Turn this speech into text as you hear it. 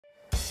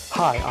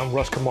Hi, I'm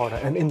Russ Camarda,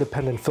 an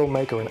independent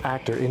filmmaker and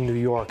actor in New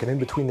York, and in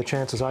between the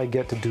chances I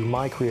get to do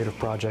my creative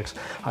projects,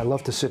 I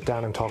love to sit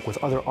down and talk with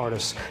other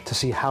artists to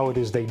see how it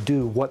is they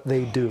do what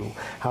they do,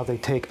 how they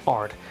take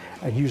art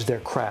and use their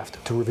craft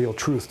to reveal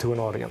truth to an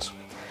audience.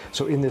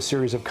 So in this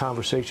series of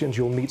conversations,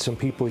 you'll meet some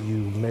people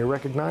you may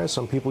recognize,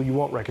 some people you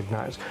won't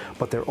recognize,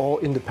 but they're all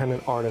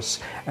independent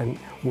artists, and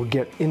we'll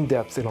get in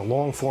depth in a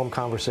long-form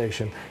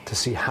conversation to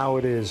see how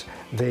it is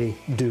they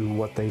do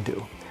what they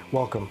do.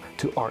 Welcome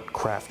to Art,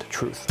 Craft,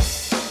 Truth.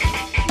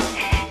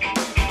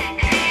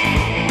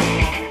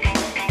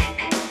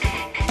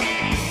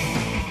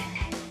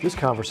 This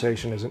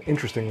conversation is an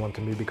interesting one to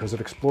me because it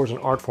explores an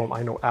art form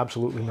I know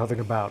absolutely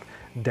nothing about,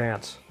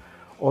 dance.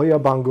 Oya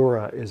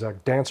Bangura is a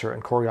dancer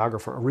and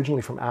choreographer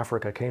originally from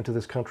Africa, came to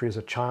this country as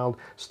a child,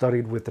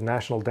 studied with the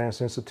National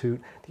Dance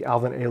Institute, the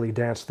Alvin Ailey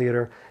Dance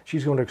Theatre.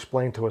 She's going to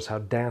explain to us how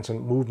dance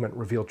and movement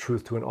reveal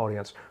truth to an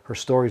audience. Her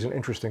story is an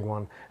interesting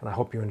one, and I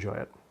hope you enjoy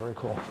it. Very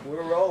cool.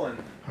 We're rolling.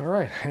 All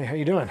right. Hey, how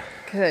you doing?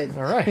 Good.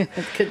 All right.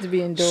 It's good to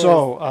be indoors.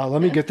 So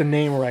let me get the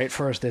name right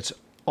first. It's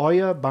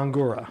Oya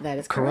Bangura. That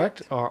is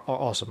correct.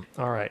 Awesome.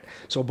 All right.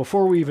 So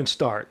before we even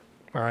start,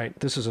 all right,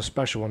 this is a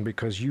special one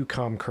because you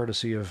come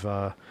courtesy of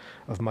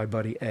my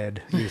buddy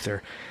Ed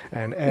Uther,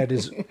 and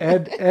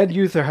Ed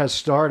Uther has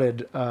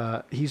started.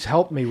 He's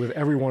helped me with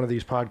every one of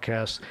these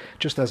podcasts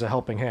just as a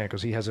helping hand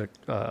because he has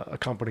a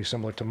company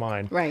similar to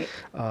mine. Right.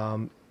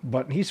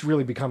 But he's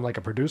really become like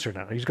a producer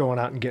now. He's going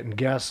out and getting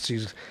guests.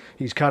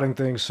 He's cutting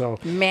things. So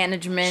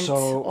management.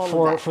 So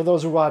all of that. For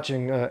those who are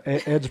watching,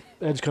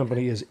 Ed's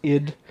company is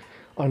ID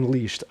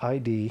Unleashed.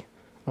 ID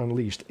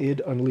Unleashed,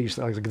 ID Unleashed,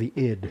 like the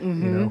id, you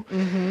know.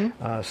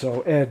 Mm-hmm.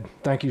 So Ed,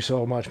 thank you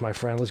so much, my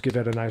friend. Let's give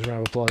Ed a nice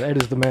round of applause.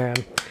 Ed is the man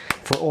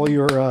for all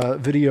your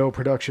video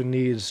production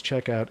needs.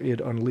 Check out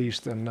ID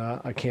Unleashed, and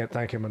I can't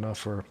thank him enough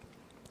for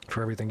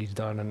everything he's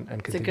done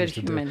and continues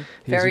to do. He's a good human,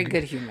 very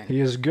good human.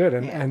 He is good,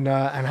 and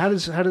how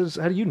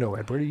do you know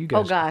Ed? Where do you guys?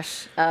 Oh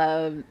gosh,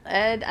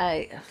 Ed,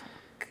 I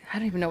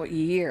don't even know what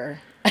year.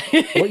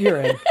 What year,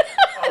 Ed?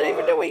 I don't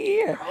even know what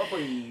year.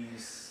 Probably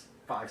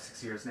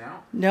 5-6 years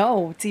now.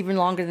 No, it's even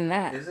longer than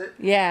that. Is it?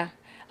 Yeah.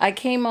 I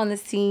came on the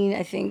scene,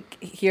 I think,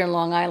 here in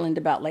Long Island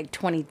about like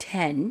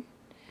 2010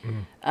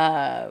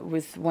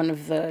 with one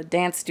of the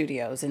dance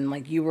studios, and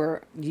like you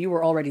were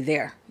already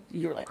there.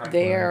 You were like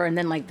there, and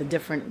then like the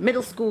different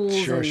middle schools.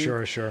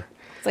 Sure.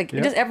 It's like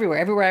just everywhere.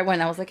 Everywhere I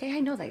went, I was like, hey, I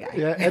know that guy.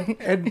 Yeah,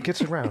 Ed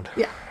gets around.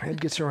 Yeah.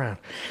 Ed gets around.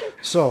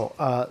 So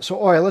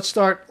all right, let's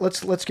start.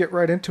 Let's get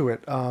right into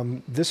it.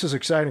 This is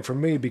exciting for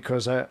me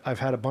because I've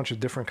had a bunch of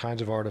different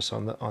kinds of artists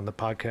on the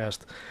podcast,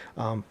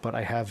 but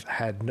I have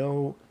had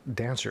no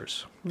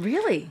dancers.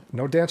 Really?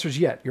 No dancers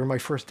yet. You're my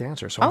first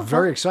dancer, so I'm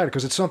very excited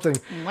because it's something.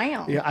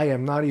 Wow. Yeah, I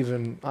am not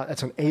even.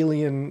 It's an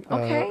alien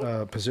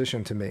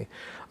position to me.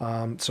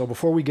 So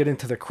before we get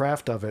into the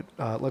craft of it,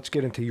 let's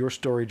get into your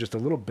story just a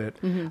little bit.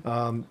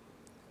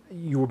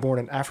 You were born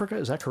in Africa,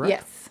 is that correct?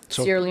 Yes,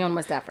 Sierra Leone,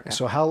 West Africa.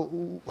 So how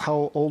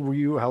old were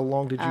you? How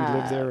long did you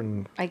live there?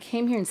 And I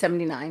came here in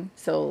 '79,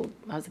 so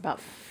I was about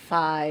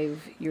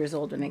 5 years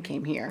old when I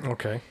came here.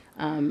 Okay.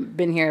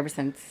 Been here ever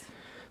since.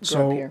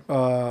 Grew up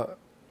here.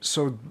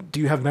 So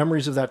do you have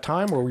memories of that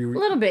time, or were you a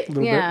little bit?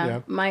 Yeah.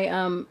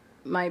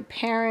 My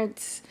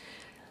parents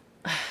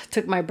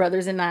took my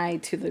brothers and I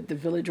to the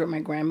village where my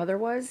grandmother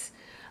was.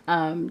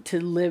 To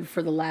live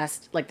for the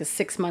last, like the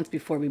 6 months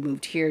before we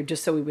moved here,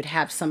 just so we would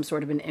have some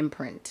sort of an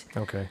imprint.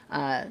 Okay.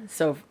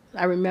 So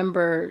I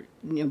remember,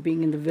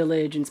 being in the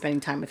village and spending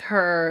time with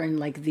her and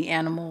like the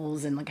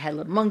animals and like I had a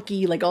little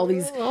monkey, like all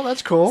these. Oh,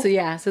 that's cool. So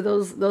yeah, so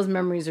those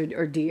memories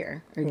are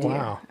dear.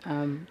 Wow.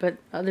 But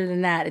other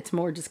than that, it's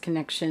more just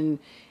connection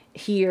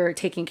here,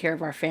 taking care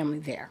of our family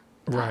there.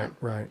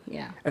 Right.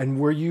 Yeah. And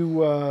were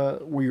you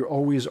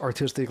always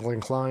artistically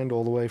inclined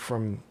all the way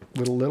from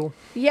little?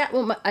 Yeah.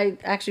 Well, I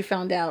actually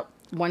found out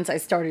once I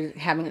started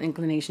having an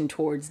inclination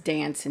towards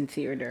dance and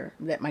theater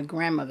that my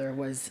grandmother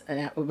was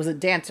a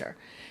dancer,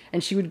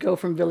 and she would go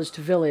from village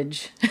to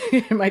village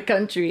in my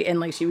country, and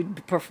like she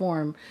would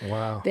perform.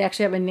 Wow. They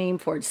actually have a name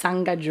for it,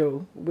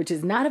 sangajo, which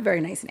is not a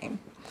very nice name.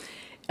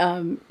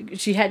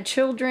 She had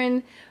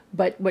children.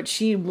 But what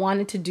she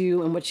wanted to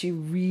do and what she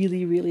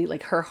really, really,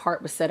 like her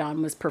heart was set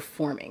on was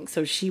performing.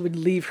 So she would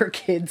leave her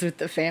kids with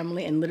the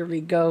family and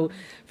literally go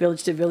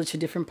village to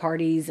different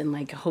parties and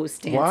like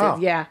host dances. Wow.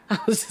 Yeah. I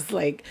was just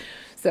like,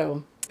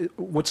 so.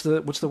 What's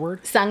the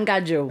word?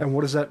 Sangajo. And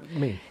what does that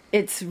mean?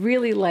 It's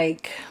really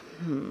like,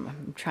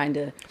 I'm trying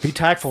to be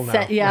tactful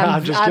now.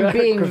 I'm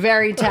being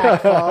very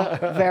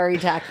tactful. Very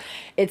tactful.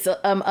 It's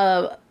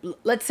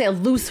let's say a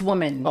loose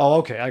woman. Oh,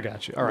 okay, I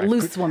got you. All right,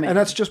 loose woman, and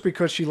that's just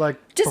because she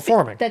liked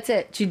performing. That's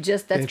it.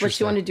 That's what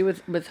she wanted to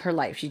do with her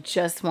life. She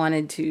just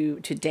wanted to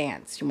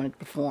dance. She wanted to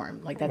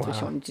perform. Like that's what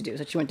she wanted to do.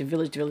 So she went to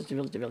village.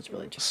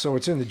 So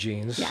it's in the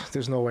genes. Yeah.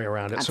 There's no way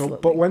around it. Absolutely.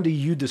 So, but when do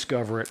you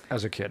discover it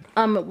as a kid?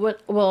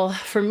 Well,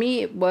 for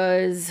me it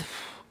was.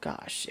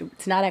 Gosh,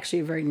 it's not actually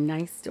a very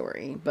nice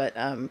story, but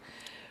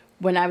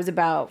when I was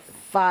about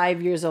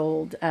 5 years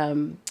old,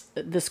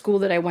 the school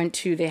that I went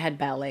to, they had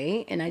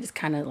ballet, and I just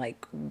kind of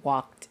like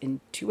walked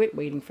into it,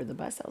 waiting for the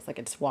bus. I was like,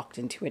 I just walked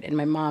into it. And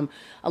my mom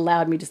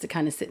allowed me just to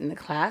kind of sit in the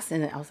class.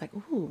 And I was like,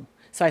 ooh.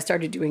 So I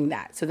started doing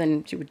that. So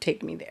then she would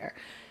take me there.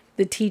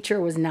 The teacher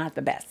was not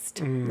the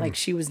best. Like,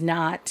 she was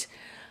not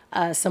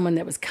someone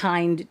that was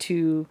kind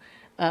to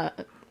a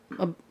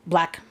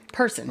Black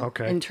person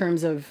in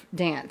terms of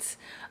dance.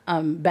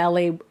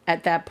 Ballet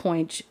at that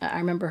point, I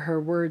remember her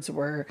words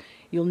were,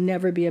 "You'll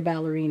never be a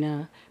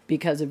ballerina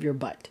because of your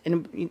butt."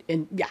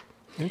 And yeah.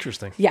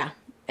 Interesting. Yeah.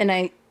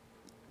 And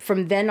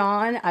from then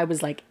on, I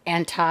was like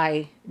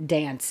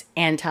anti-dance,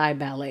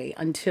 anti-ballet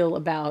until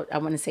about, I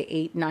want to say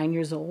 8, 9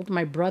 years old.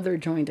 My brother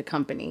joined a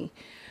company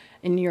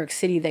in New York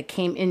City that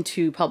came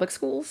into public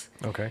schools.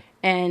 Okay.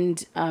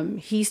 And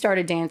he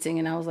started dancing,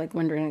 and I was like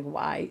wondering like,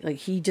 why. Like,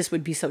 he just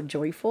would be so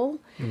joyful.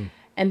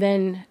 And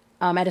then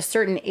at a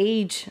certain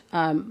age,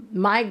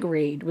 my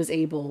grade was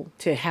able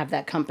to have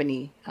that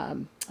company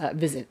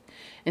visit.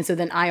 And so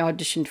then I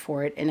auditioned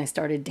for it, and I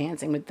started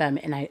dancing with them,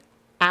 and I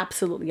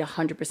absolutely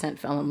 100%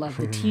 fell in love.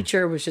 The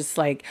teacher was just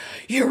like,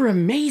 "You're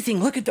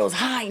amazing. Look at those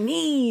high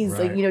knees."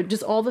 Like, you know,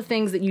 just all the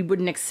things that you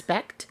wouldn't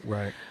expect.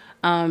 Right.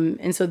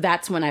 And so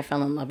that's when I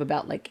fell in love,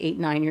 about like 8,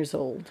 9 years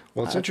old.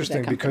 Well, it's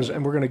interesting because,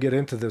 and we're going to get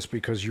into this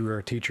because you are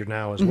a teacher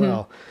now as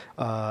well,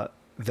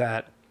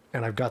 that,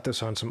 and I've got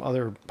this on some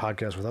other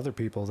podcasts with other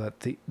people,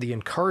 that the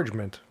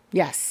encouragement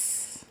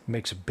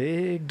makes a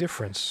big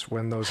difference.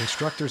 When those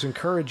instructors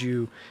encourage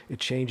you, it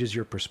changes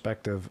your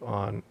perspective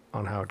on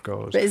how it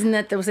goes. But isn't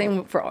that the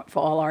same for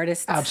all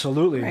artists?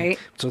 Absolutely. Right?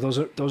 So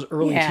those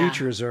early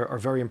teachers are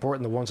very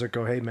important. The ones that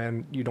go, "Hey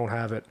man, you don't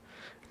have it,"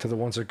 to the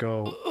ones that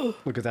go,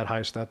 "Look at that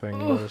high stepping.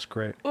 You know, that's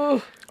great."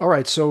 All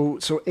right. So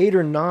 8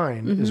 or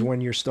 9 is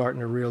when you're starting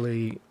to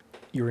really,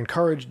 you're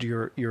encouraged.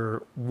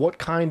 You're what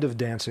kind of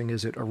dancing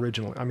is it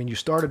originally? I mean, you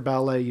started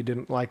ballet, you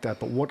didn't like that,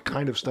 but what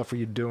kind of stuff are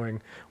you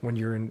doing when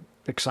you're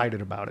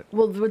excited about it?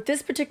 Well, with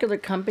this particular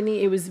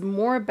company, it was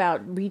more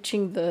about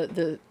reaching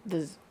the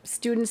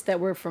students that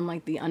were from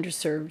like the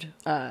underserved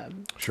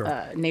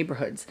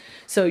neighborhoods.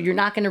 So you're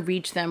not going to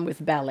reach them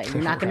with ballet.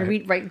 You're not going to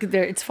reach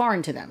it's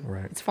foreign to them.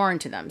 Right. It's foreign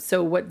to them.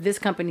 So what this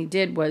company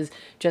did was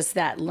just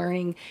that,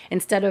 learning.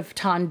 Instead of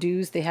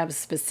tendus, they have a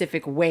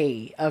specific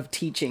way of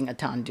teaching a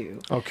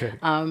tendu. Okay.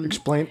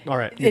 Explain. All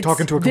right. You're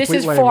talking to a complete This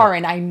is layman.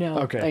 foreign. I know.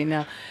 Okay. I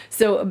know.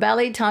 So a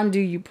ballet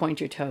tendu, you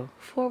point your toe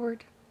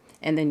forward,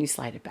 and then you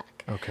slide it back.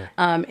 Okay.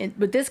 And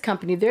with this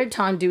company, their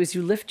tendu is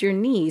you lift your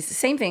knees,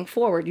 same thing,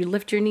 forward. You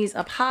lift your knees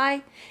up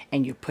high,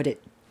 and you put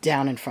it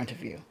down in front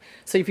of you.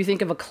 So if you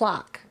think of a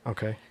clock,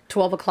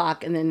 12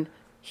 o'clock, and then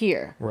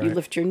here, you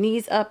lift your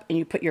knees up, and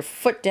you put your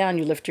foot down.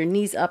 You lift your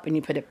knees up, and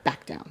you put it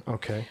back down.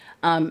 Okay.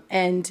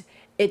 And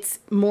it's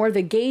more,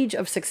 the gauge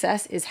of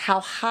success is how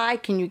high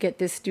can you get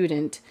this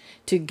student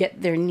to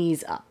get their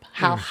knees up?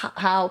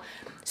 How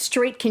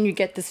straight can you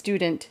get the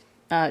student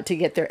to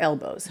get their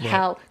elbows? Right.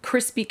 How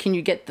crispy can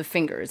you get the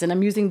fingers? And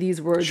I'm using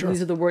these words. Sure.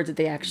 These are the words that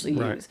they actually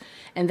use.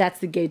 And that's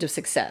the gauge of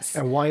success.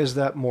 And why is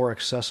that more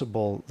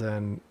accessible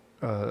than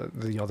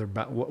the other?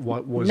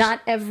 What was...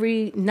 Not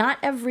every,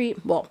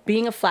 well,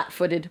 being a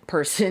flat-footed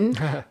person,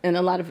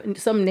 and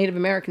some Native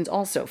Americans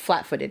also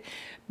flat-footed,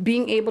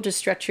 being able to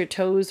stretch your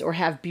toes or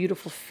have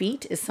beautiful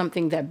feet is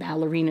something that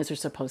ballerinas are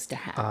supposed to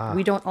have.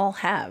 We don't all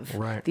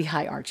have the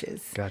high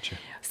arches. Gotcha.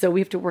 So we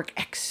have to work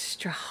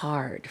extra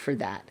hard for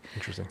that.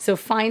 Interesting. So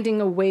finding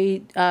a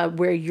way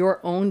where your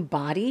own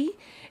body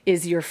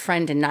is your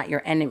friend and not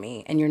your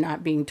enemy, and you're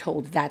not being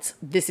told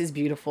this is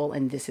beautiful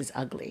and this is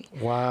ugly.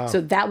 Wow. So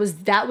that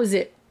was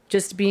it.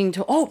 Just being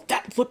told,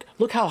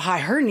 look how high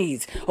her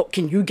knees. Oh,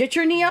 can you get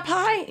your knee up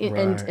high?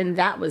 And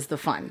that was the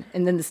fun.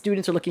 And then the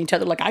students are looking at each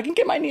other like, I can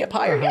get my knee up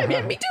higher.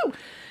 Yeah, me too.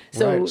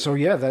 So so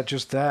yeah,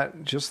 just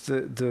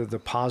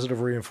the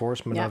positive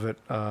reinforcement of it.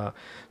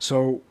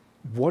 So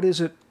what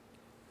is it?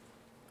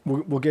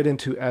 We'll get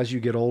into, as you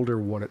get older,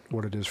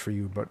 what it is for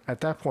you. But at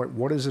that point,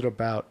 what is it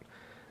about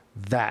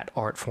that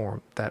art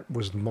form that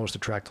was the most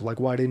attractive? Like,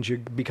 why didn't you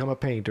become a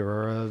painter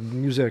or a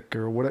music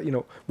or what? You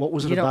know, what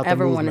was it about the movement? You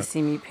don't ever want to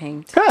see me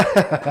paint.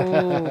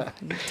 Oh,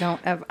 you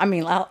don't ever. I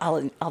mean,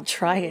 I'll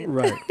try it.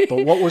 Right,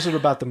 but what was it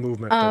about the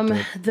movement?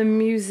 The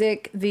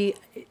music,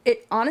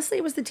 honestly,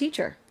 it was the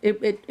teacher.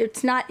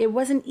 It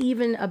wasn't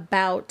even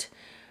about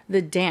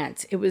the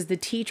dance. It was the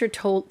teacher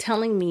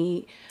telling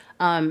me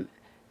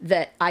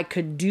that I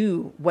could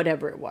do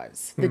whatever it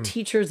was. The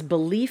teacher's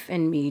belief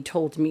in me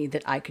told me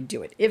that I could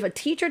do it. If a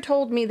teacher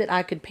told me that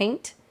I could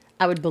paint,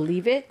 I would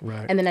believe it,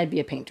 and then I'd be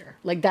a painter.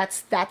 Like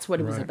that's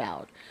what it was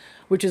about.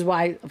 Which is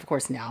why, of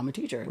course, now I'm a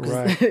teacher.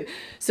 Right.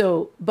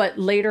 But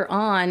later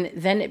on,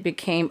 then it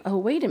became, oh,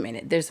 wait a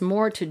minute. There's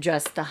more to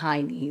just the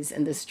high knees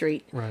and the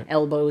straight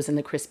elbows and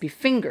the crispy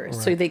fingers.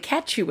 Right. So they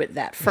catch you with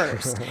that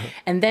first.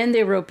 And then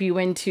they rope you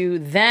into,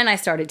 then I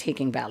started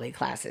taking ballet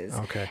classes.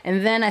 Okay.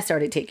 And then I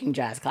started taking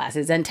jazz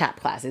classes and tap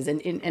classes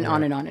and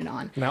on and on and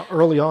on. Now,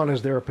 early on,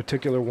 is there a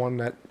particular one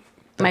that's...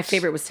 My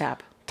favorite was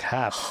tap.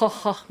 Tap.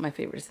 My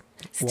favorite.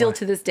 Still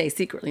to this day,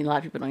 secretly, a lot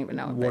of people don't even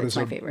know. But it's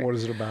my favorite. What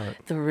is it about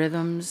it? The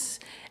rhythms,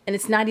 and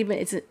it's not even.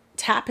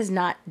 tap is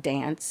not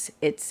dance.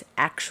 It's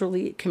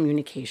actually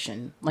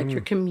communication. Like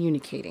you're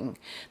communicating.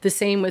 The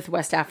same with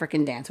West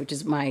African dance, which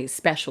is my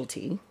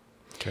specialty.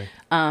 Okay.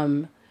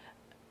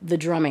 The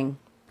drumming,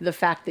 the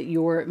fact that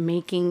you're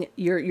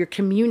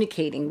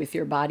communicating with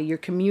your body, you're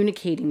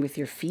communicating with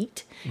your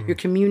feet, you're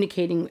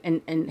communicating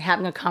and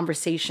having a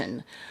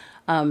conversation.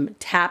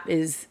 Tap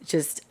is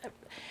just,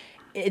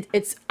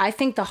 it's, I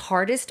think, the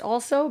hardest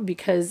also,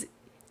 because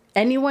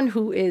anyone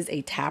who is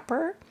a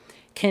tapper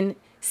can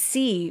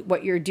see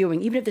what you're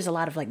doing. Even if there's a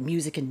lot of like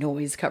music and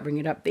noise covering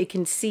it up, they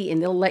can see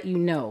and they'll let you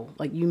know,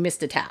 like, you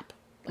missed a tap.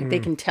 Like they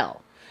can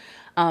tell.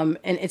 And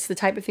it's the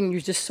type of thing you're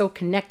just so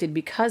connected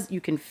because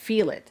you can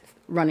feel it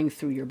running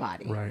through your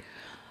body. Right.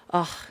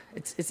 Oh,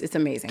 it's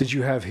amazing. Did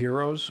you have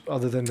heroes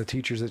other than the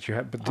teachers that you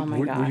had? But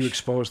were you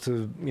exposed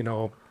to, you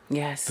know,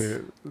 yes,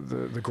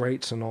 the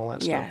greats and all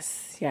that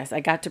stuff? Yes. I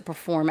got to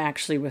perform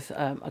actually with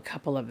a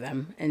couple of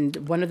them,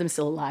 and one of them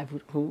still alive.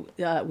 Who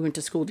we went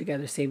to school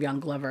together, Savion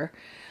Glover.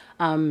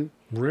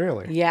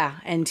 Really? Yeah,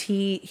 and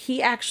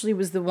he actually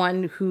was the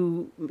one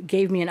who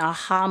gave me an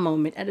aha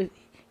moment.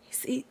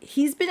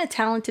 He's been a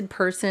talented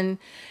person,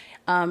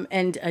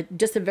 and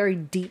just a very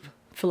deep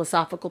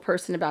philosophical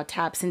person about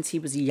tap since he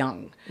was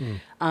young.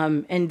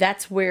 And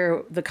that's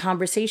where the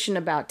conversation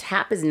about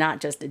tap is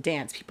not just a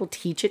dance. People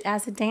teach it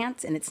as a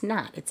dance, and it's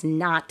not.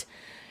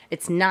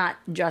 It's not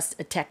just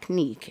a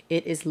technique.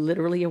 It is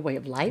literally a way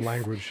of life.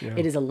 Language, yeah.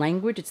 It is a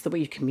language. It's the way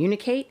you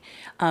communicate.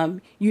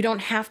 You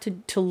don't have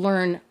to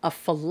learn a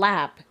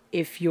flap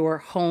if you're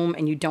home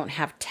and you don't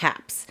have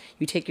taps.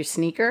 You take your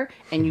sneaker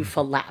and you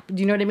flap.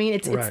 Do you know what I mean?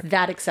 It's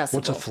that accessible.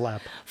 What's a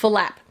flap?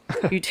 Flap.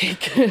 You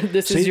take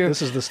this See, is your.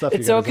 This is the stuff.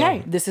 It's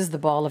okay. This is the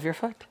ball of your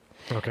foot.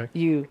 Okay.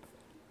 You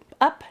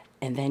up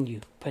and then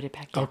you put it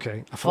back down.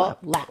 Okay. A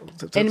flap. Flap.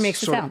 And it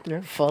makes a sound.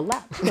 Yeah.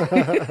 Flap.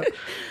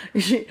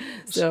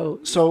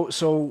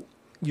 So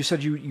you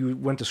said you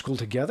went to school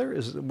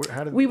together?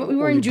 How did we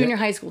were in junior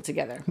high school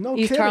together? No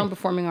East kidding. Harlem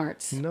Performing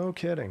Arts. No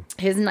kidding.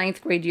 His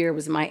 9th grade year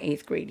was my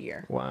 8th grade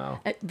year.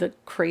 Wow. The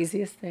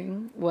craziest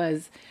thing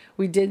was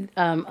we did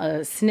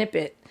a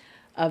snippet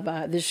of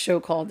this show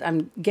called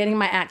I'm Getting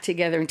My Act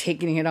Together and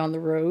Taking It on the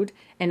Road,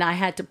 and I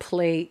had to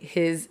play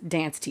his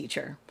dance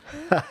teacher.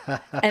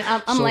 And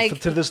I'm so like,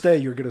 to this day,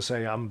 you're gonna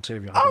say I'm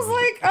Savion. I was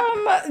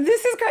like,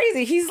 this is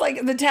crazy. He's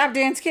like the tap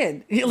dance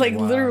kid. Like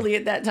Wow. literally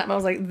at that time, I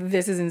was like,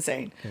 this is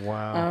insane.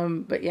 Wow.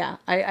 But yeah,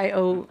 I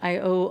owe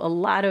a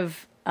lot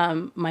of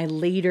my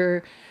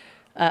later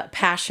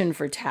passion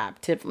for tap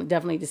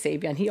definitely to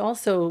Savion. He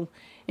also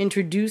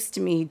introduced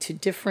me to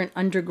different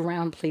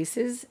underground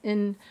places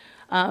in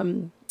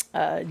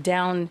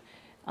down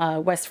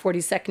West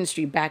 42nd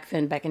Street back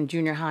in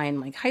junior high and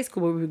like high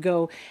school, where we would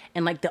go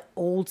and like the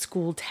old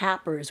school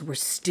tappers were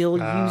still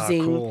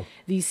using cool.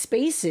 these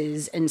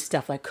spaces and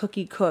stuff like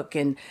Cookie Cook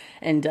and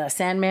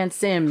Sandman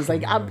Sims.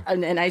 Like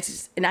and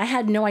I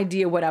had no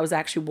idea what I was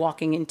actually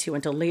walking into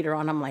until later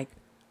on. I'm like,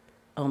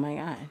 oh my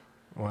God.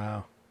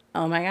 Wow.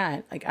 Oh my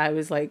God. Like I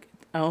was like,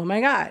 oh my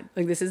God.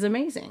 Like this is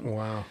amazing.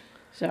 Wow.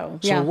 So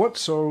yeah.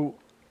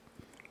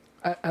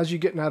 As you're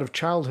getting out of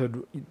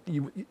childhood,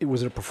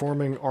 was it a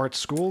performing arts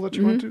school that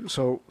you went to?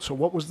 So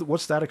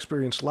what's that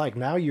experience like?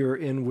 Now you're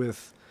in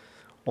with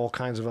all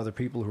kinds of other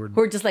people who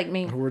are just like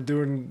me. Who are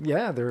doing What's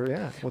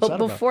But that about?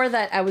 before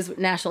that, I was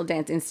National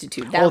Dance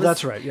Institute.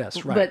 That's right.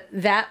 Yes, right. But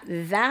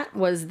that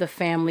was the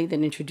family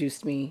that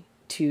introduced me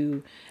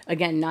to,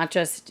 again, not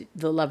just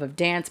the love of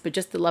dance, but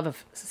just the love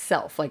of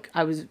self. Like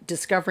I was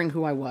discovering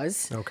who I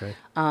was. Okay.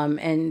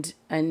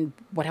 And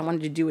what I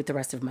wanted to do with the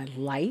rest of my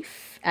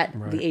life at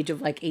the age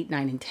of like 8,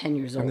 9, and 10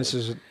 years old. And this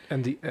is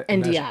NDI.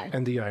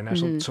 NDI,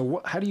 National.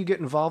 So how do you get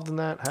involved in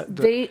that?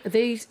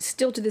 They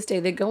still to this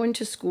day, they go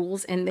into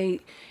schools and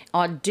they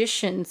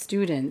audition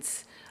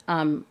students,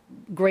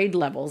 grade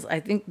levels. I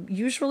think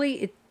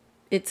usually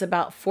it's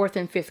about 4th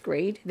and 5th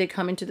grade. They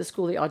come into the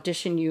school, they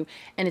audition you,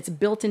 and it's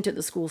built into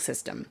the school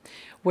system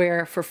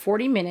where for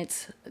 40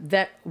 minutes,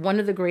 that one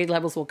of the grade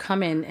levels will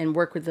come in and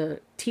work with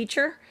a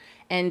teacher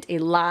and a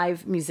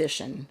live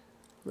musician.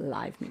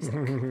 Live music.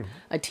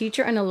 A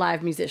teacher and a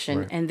live musician.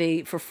 Right. And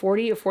they, for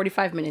 40 or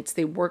 45 minutes,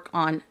 they work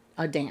on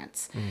a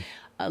dance.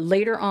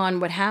 Later on,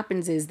 what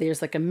happens is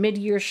there's like a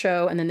mid-year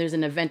show and then there's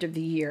an event of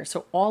the year.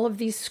 So all of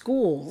these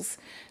schools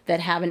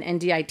that have an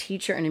NDI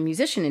teacher and a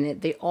musician in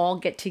it, they all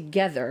get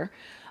together.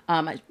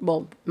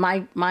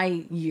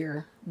 My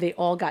year, they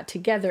all got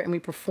together and we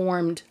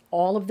performed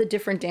all of the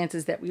different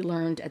dances that we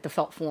learned at the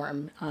Felt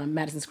Forum,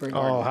 Madison Square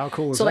Garden. Oh, how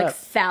cool is that? So like that?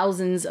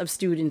 thousands of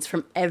students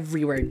from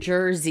everywhere,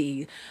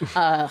 Jersey,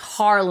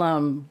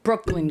 Harlem,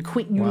 Brooklyn,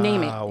 Queen, you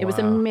name it. It was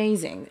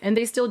amazing. And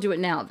they still do it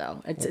now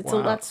though. It's a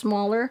lot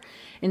smaller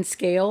in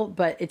scale,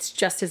 but it's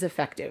just as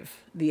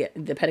effective. The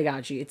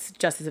pedagogy, it's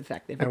just as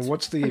effective. And it's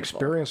what's the wonderful.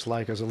 experience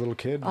like as a little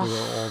kid? All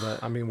that.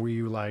 I mean, were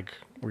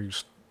you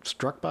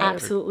struck by it?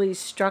 Absolutely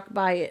struck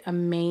by it,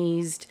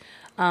 amazed.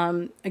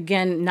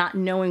 Again, not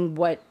knowing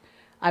what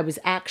I was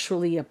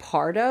actually a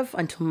part of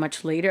until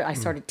much later. I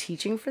started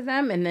teaching for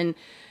them and then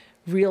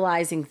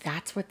realizing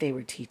that's what they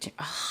were teaching.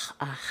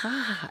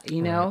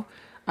 You know?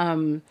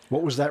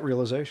 What was that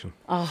realization?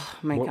 Oh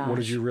my gosh. What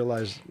did you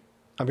realize?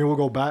 I mean, we'll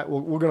go back.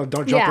 We're going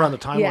to jump around the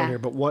timeline here,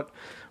 but what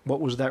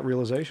was that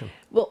realization?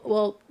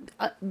 Well,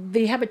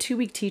 they have a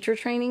 2-week teacher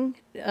training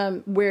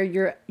where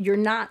you're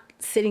not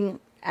sitting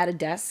at a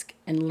desk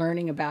and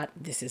learning about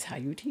this is how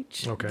you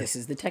teach. Okay. This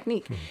is the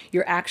technique.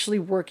 You're actually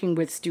working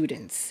with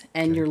students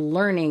and you're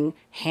learning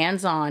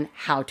hands-on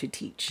how to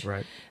teach.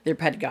 Right. Their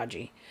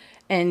pedagogy.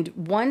 And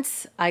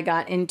once I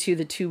got into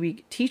the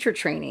 2-week teacher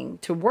training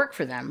to work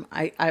for them,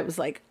 I was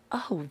like,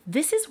 oh,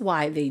 this is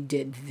why they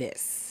did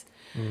this.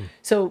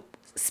 So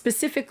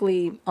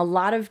specifically, a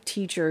lot of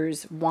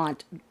teachers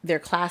want their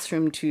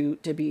classroom to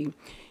be,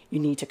 you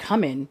need to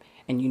come in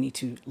and you need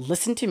to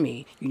listen to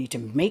me. You need to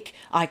make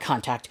eye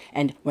contact.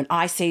 And when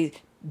I say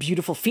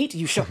beautiful feet,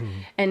 you show.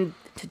 And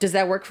does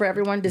that work for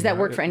everyone? Does that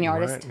work for any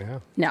artist? Right, yeah.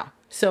 No.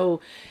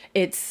 So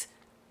it's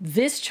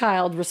this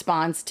child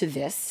responds to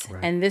this,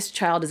 and this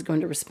child is going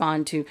to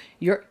respond to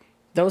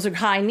those are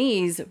high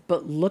knees,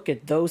 but look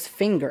at those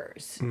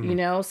fingers, you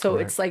know? So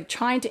it's like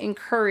trying to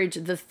encourage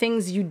the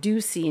things you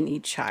do see in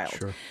each child.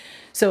 Sure.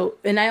 So,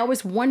 and I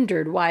always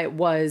wondered why it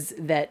was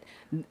that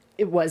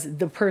it was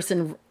the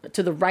person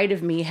to the right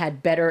of me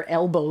had better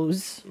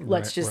elbows,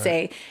 let's just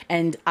say,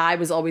 and I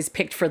was always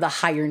picked for the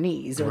higher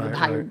knees or the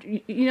higher,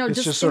 you know,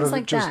 it's just sort things of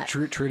like that.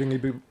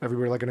 treating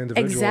everybody like an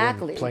individual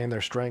Exactly. and playing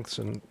their strengths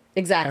and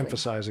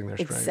emphasizing their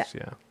strengths.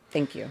 Yeah.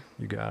 Thank you.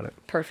 You got it.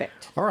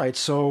 Perfect. All right.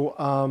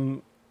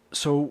 So,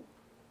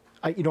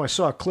 I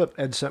saw a clip.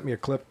 Ed sent me a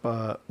clip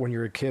when you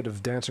were a kid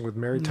of Dancing with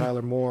Mary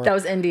Tyler Moore. That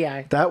was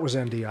NDI. That was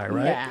NDI,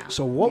 right? Yeah.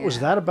 So what was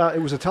that about?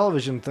 It was a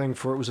television thing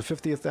it was a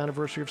 50th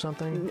anniversary of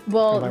something?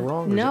 Well, am I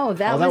wrong? No,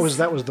 that was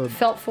the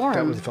Felt Forum.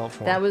 That was the Felt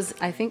Forum. That was,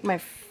 I think, my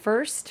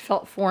first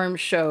Felt Forum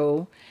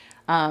show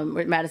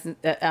with Madison,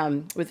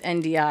 with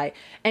NDI.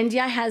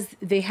 NDI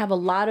they have a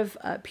lot of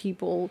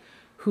people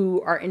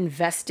who are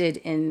invested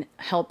in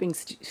helping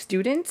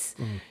students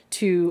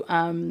to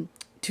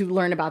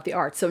learn about the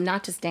arts. So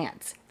not just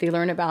dance. They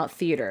learn about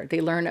theater.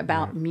 They learn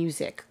about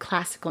music,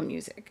 classical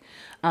music.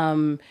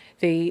 Harry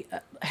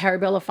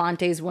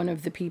Belafonte is one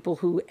of the people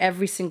who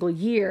every single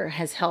year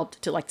has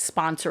helped to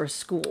sponsor a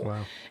school.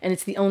 Wow. And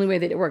it's the only way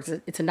that it works.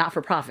 It's a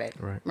not-for-profit,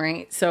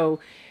 right? So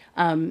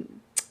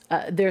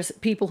there's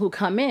people who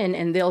come in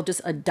and they'll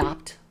just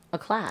adopt a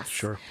class.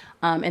 Sure.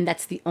 And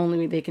that's the only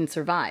way they can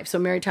survive. So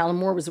Mary Tyler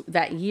Moore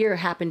that year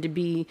happened to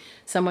be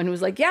someone who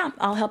was like, yeah,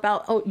 I'll help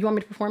out. Oh, you want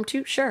me to perform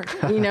too? Sure.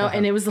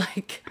 And it was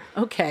like,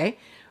 okay,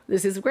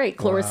 this is great.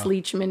 Cloris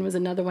Leachman was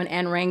another one,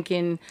 and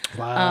Reinking.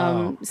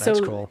 Wow,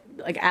 that's cool.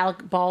 Like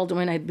Alec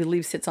Baldwin, I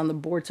believe, sits on the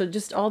board. So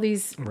just all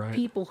these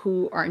people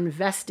who are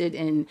invested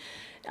in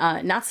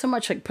not so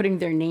much like putting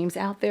their names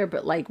out there,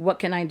 but like, what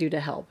can I do to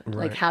help?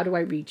 Like, how do I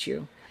reach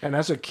you? And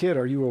as a kid,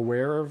 are you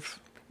aware of...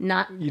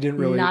 You didn't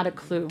really... Not a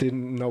clue.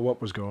 Didn't know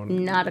what was going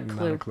on. Not a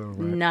clue. Not a clue, right.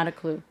 Not a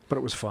clue. But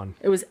it was fun.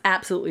 It was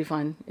absolutely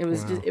fun. It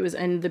was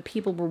and the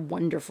people were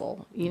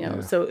wonderful,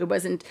 So it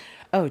wasn't,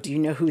 oh, do you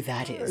know who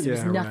that is? It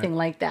was nothing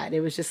like that.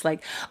 It was just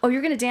like, oh,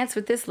 you're going to dance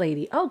with this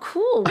lady. Oh,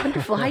 cool.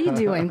 Wonderful. How you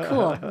doing?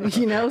 Cool.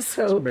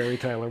 So... It's Mary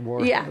Tyler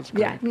Moore. Yeah.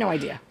 Yeah. No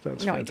idea.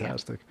 That's no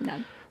fantastic. Idea.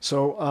 None.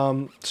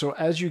 So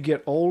as you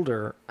get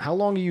older, how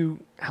long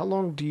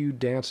do you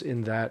dance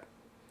in that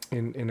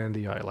in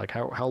NDI? Like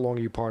how long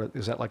are you part of?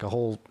 Is that like a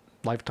whole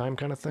lifetime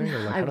kind of thing, or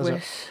like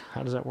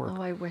how does that work?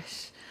 Oh, I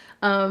wish.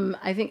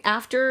 I think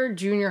after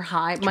junior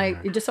high,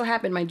 it just so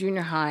happened my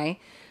junior high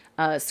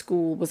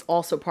school was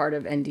also part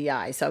of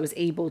NDI, so I was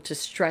able to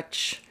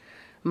stretch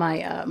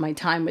my my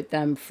time with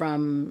them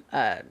from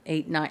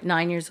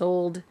 9 years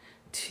old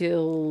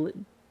till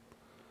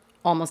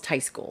almost high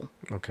school.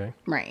 Okay.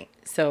 Right.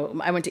 So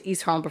I went to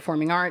East Harlem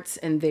Performing Arts,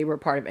 and they were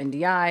part of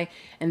NDI.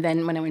 And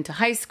then when I went to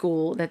high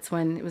school, that's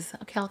when it was,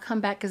 okay, I'll come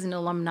back as an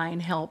alumni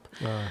and help.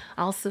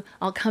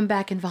 I'll come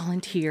back and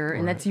volunteer.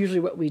 And that's usually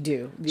what we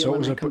do. So it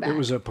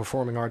was a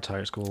performing arts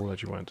high school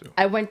that you went to?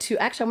 I went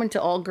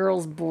to all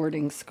girls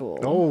boarding school.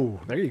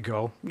 Oh, there you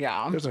go.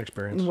 Yeah. There's an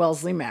experience.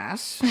 Wellesley,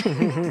 Mass.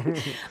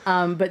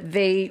 But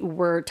they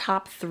were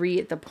top 3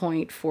 at the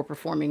point for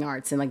performing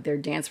arts, and like their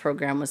dance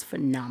program was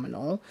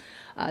phenomenal.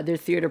 Their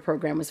theater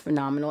program was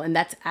phenomenal. And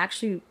that's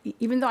actually,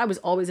 even though I was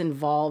always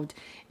involved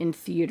in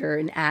theater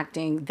and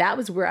acting, that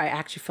was where I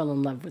actually fell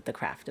in love with the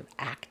craft of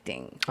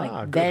acting.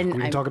 Then we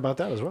can talk about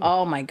that as well.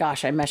 Oh my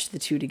gosh, I meshed the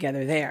two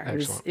together there.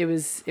 Excellent.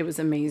 It was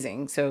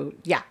amazing. So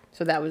yeah,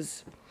 so that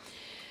was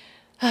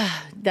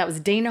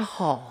Dana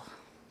Hall.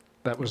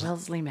 That was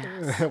Wellesley,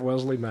 Mass.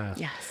 Wellesley, Mass.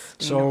 Yes.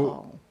 Dana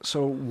Hall.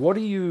 So what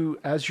do you,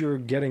 as you're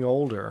getting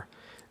older,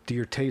 do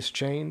your tastes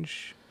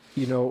change?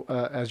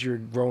 As you're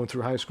growing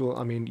through high school,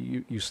 I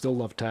mean, you still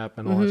love tap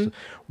and all that stuff.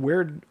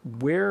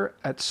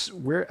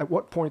 At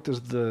what point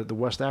does the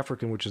West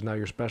African, which is now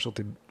your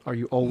specialty, are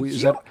you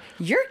always...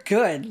 You're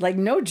good. Like,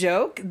 no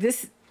joke.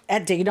 This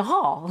at Dana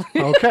Hall.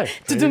 Okay.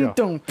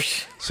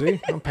 See,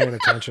 I'm paying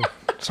attention.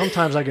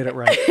 Sometimes I get it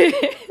right.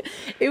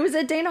 It was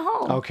at Dana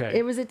Hall. Okay.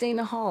 It was at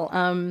Dana Hall.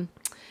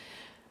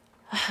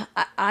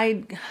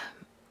 I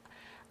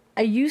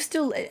used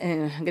to,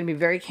 I'm going to be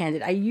very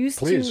candid. I used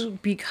to,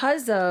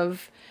 because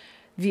of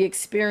the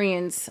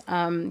experience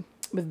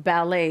with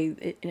ballet,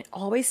 it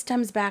always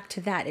stems back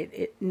to that.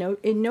 It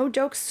no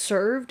joke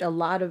served a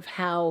lot of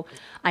how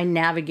I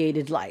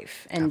navigated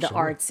life and the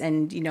arts.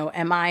 And, you know,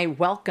 am I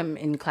welcome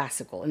in the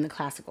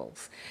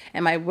classicals?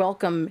 Am I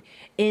welcome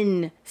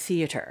in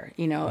theater?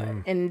 You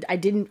know, and I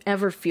didn't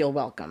ever feel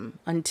welcome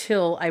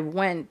until I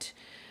went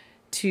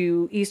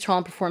to East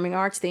Harlem Performing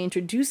Arts. They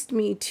introduced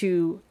me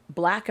to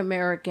Black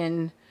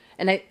American,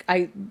 and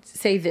I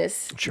say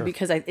this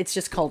because it's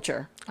just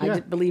culture.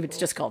 I believe it's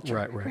just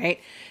culture, right?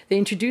 They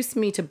introduced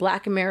me to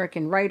Black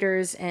American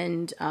writers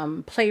and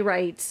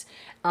playwrights,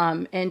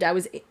 and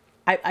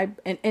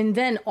and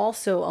then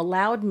also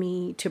allowed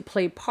me to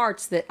play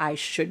parts that I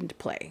shouldn't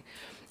play.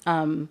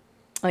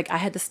 Like I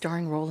had the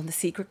starring role in The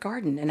Secret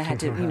Garden, and I had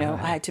to, you know,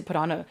 I had to put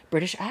on a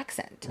British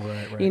accent,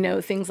 you know,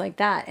 things like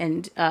that,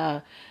 and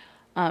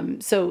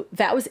so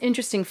that was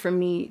interesting for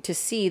me to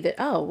see that.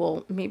 Oh,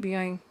 well, maybe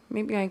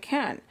I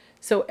can.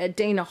 So at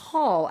Dana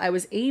Hall, I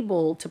was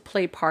able to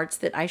play parts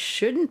that I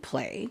shouldn't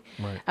play.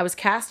 I was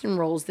cast in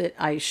roles that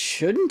I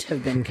shouldn't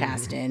have been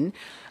cast in.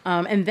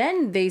 And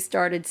then they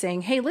started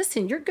saying, hey,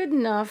 listen, you're good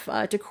enough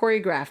to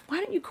choreograph. Why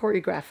don't you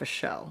choreograph a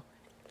show?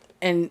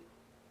 And I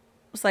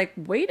was like,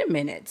 wait a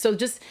minute. So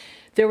just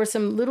there were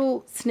some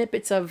little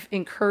snippets of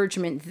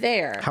encouragement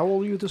there. How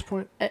old were you at this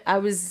point?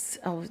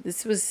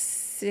 This was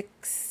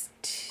 60.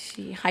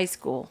 High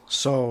school.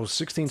 So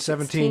 16,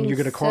 17, you're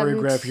going to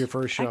choreograph your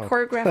first show. I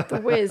choreographed The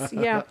Wiz,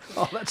 yeah.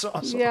 Oh, that's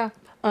awesome. Yeah.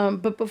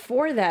 But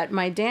before that,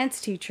 my dance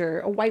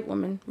teacher, a white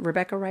woman,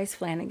 Rebecca Rice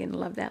Flanagan,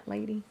 love that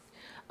lady.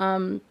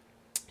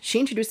 She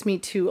introduced me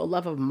to a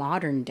love of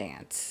modern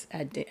dance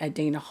at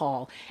Dana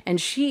Hall.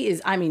 And she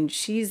is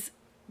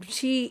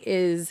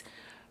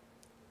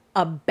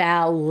a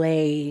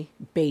ballet-based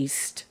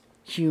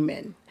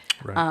human.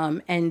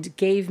 And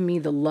gave me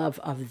the love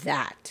of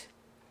that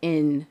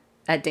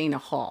at Dana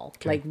Hall,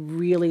 like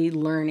really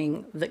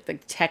learning the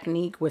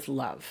technique with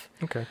love.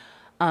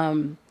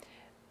 But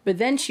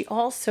then she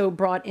also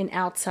brought in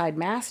outside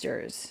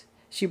masters.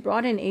 She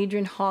brought in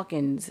Adrienne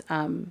Hawkins,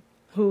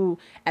 who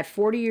at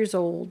 40 years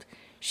old,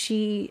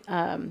 she,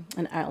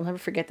 and I'll never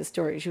forget the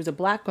story. She was a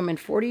Black woman,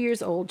 40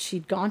 years old.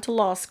 She'd gone to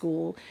law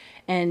school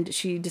and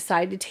she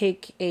decided to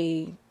take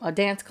a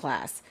dance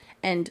class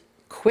and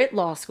quit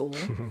law school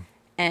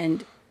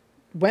and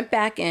went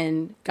back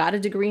in, got a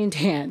degree in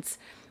dance,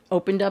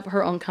 opened up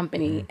her own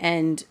company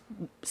and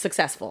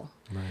successful.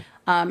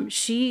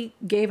 She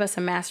gave us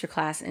a master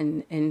class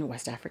in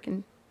West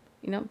African,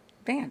 you know,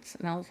 dance.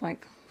 And I was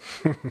like,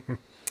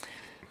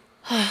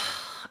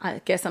 I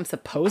guess I'm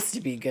supposed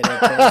to be good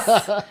at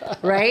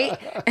this, right?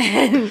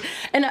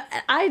 And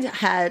I'd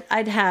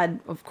had,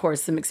 of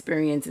course, some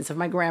experiences of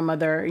my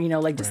grandmother, you know,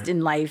 like just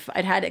in life.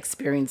 I'd had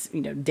experience,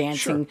 you know,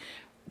 dancing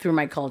through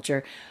my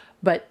culture.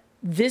 But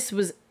this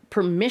was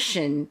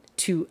permission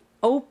to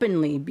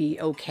openly be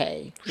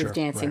okay with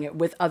dancing it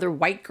with other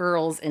white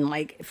girls and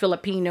like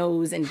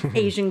Filipinos and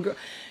Asian girls.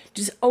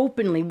 Just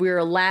openly, we're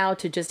allowed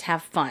to just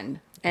have fun.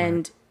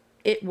 And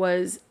it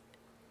was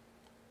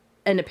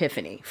an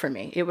epiphany for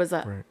me. It was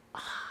I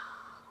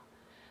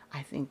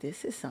think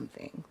this is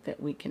something that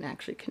we can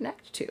actually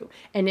connect to.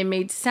 And it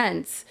made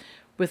sense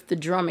with the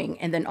drumming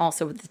and then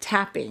also with the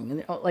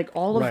tapping, like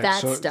all of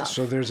that stuff.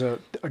 So there's a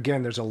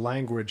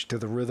language to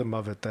the rhythm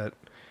of it that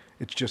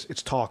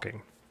it's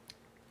talking.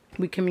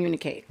 We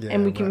communicate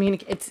and we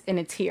communicate.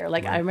 It's here.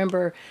 Like I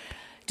remember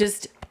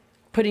just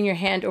putting your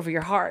hand over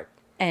your heart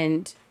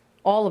and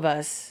all of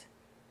us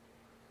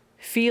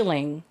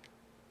feeling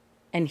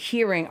and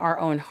hearing our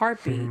own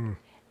heartbeat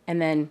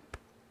and then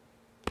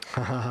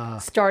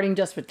starting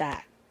just with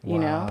that, you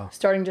know,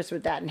 starting just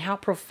with that and how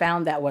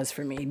profound that was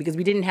for me because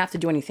we didn't have to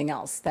do anything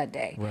else that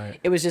day.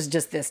 It was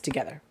just this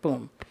together.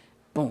 Boom,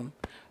 boom,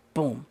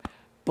 boom,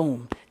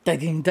 boom,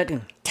 da-ding,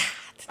 da-ding,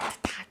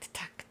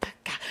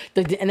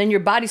 and then your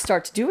body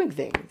starts doing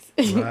things,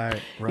 you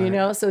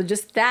know? So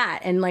just that.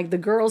 And like the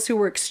girls who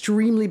were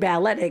extremely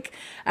balletic,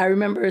 I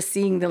remember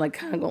seeing them like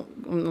kind of go,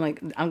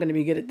 like, I'm going to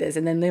be good at this.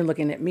 And then they're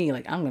looking at me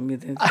like, I'm going to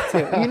be this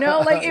too. You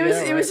know, like it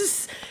was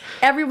just,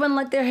 everyone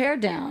let their hair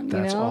down, you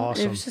know?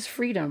 Awesome. It was just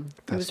freedom.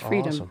 It was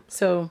freedom. Awesome.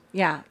 So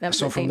yeah. That was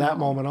so from that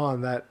moment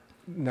on I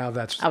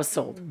was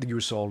sold. You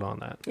were sold on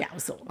that. Yeah, I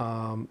was sold.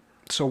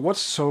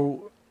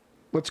 So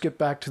let's get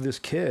back to this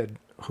kid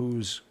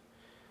who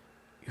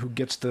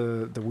gets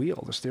the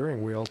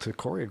steering wheel to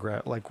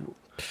choreograph. Like,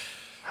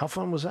 how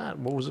fun was that?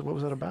 What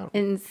was that about?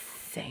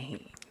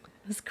 Insane.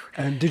 It was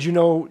crazy. And did you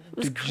know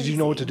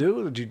what to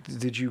do?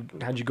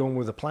 Had you go in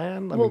with a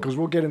plan? I mean, because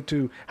we'll get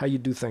into how you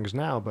do things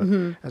now, but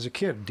as a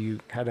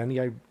kid, had any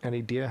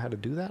idea how to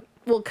do that?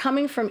 Well,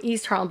 coming from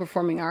East Harlem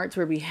Performing Arts,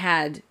 where we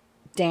had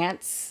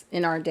dance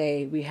in our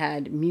day, we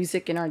had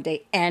music in our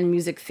day, and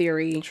music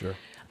theory.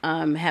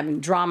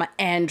 Having drama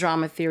and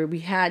drama theory.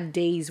 We had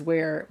days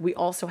where we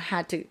also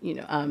had to,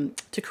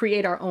 to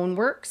create our own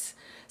works.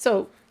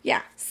 So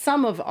yeah,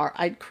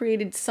 I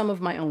created some of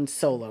my own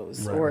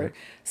solos or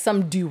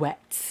some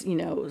duets,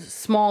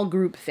 small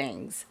group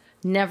things,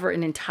 never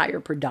an entire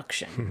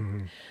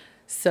production.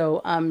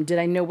 So did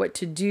I know what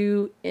to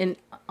do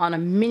on a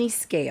mini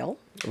scale?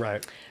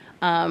 Right.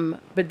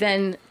 But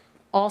then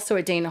also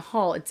at Dana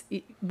Hall,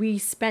 we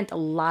spent a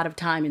lot of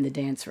time in the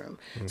dance room.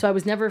 So I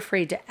was never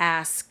afraid to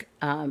ask,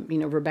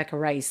 Rebecca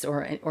Rice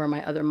or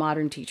my other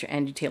modern teacher,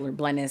 Angie Taylor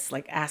Blennis,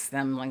 like ask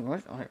them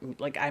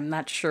like I'm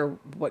not sure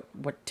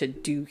what to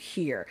do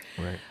here.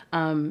 Right.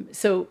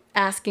 So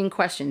asking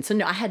questions. So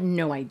no, I had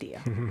no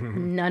idea,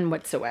 none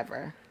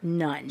whatsoever,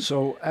 none.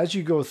 So as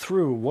you go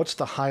through, what's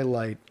the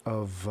highlight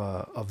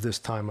of this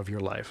time of your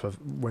life, of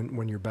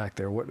when you're back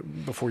there?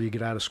 What before you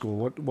get out of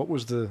school?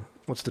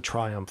 What's the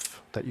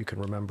triumph that you can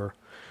remember,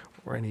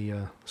 or any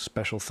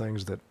special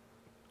things that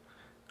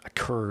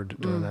occurred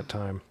during that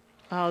time?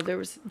 Oh, there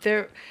was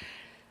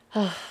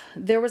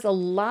a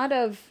lot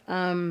of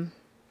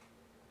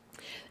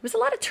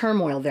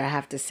turmoil there, I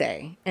have to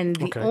say, and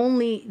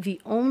the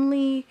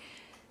only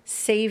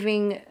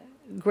saving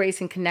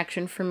grace and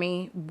connection for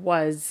me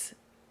was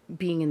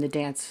being in the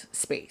dance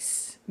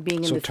space,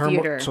 being in the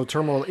theater. So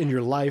turmoil in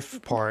your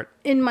life part.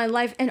 In my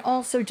life, and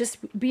also just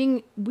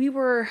we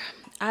were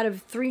out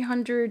of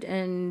 300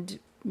 and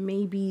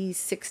maybe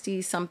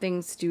 60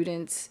 something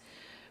students,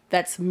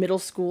 that's middle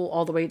school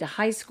all the way to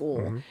high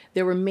school.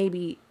 There were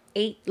maybe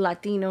 8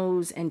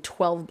 Latinos and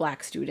 12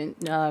 black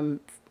students,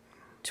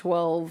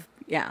 12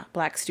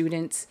 black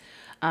students,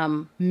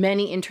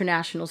 many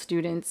international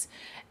students,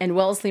 and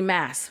Wellesley,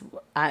 Mass.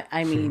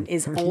 I mean,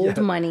 is old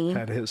money.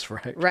 That is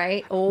right.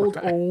 Right,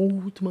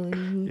 old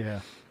money.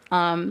 Yeah.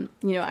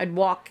 I'd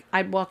walk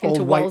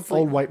into Old Wellesley.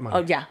 old white money.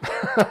 Oh yeah.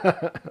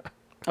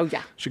 Oh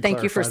yeah. Should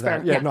Thank you for clarify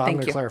sparing. that. Yeah, no, I'm thank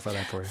going to you. clarify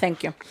that for you.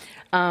 Thank you.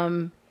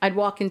 I'd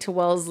walk into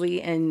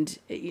Wellesley and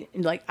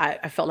like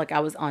I felt like I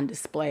was on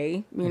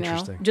display,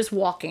 Interesting. just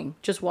walking.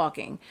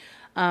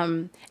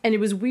 And it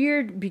was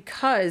weird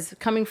because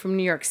coming from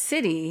New York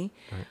City,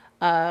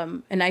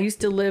 and I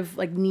used to live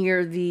like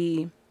near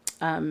the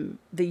UN,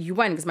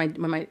 because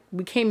when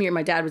we came here,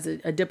 my dad was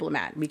a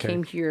diplomat. We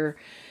came here,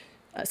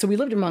 so we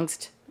lived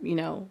amongst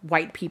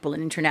white people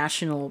and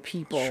international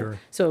people. Sure.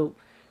 So.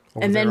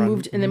 And then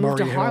moved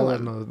to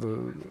Harlem.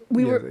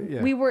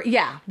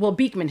 Well,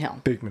 Beekman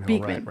Hill. Beekman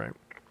Hill, right.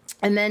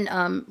 And then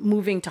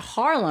moving to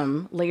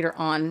Harlem later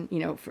on,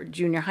 for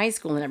junior high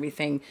school and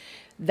everything,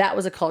 that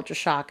was a culture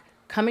shock.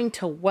 Coming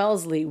to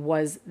Wellesley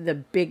was the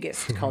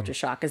biggest culture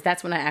shock, because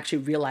that's when I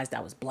actually realized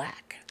I was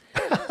black.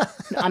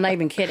 I'm not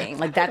even kidding.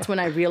 Like, that's when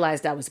I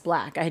realized I was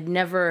black. I had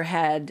never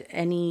had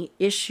any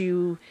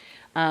issue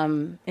I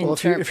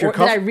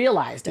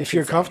realized. If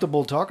you're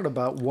comfortable talking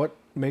about what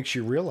makes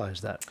you realize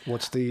that,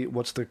 what's the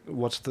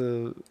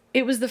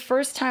It was the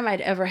first time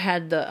I'd ever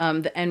had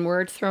the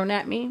N-word thrown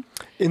at me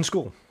in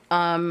school.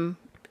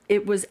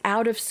 It was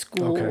out of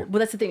school. Okay. Well,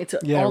 that's the thing. It's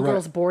all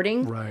girls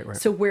boarding. Right.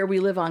 So where we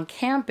live on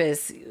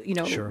campus,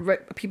 Sure.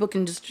 People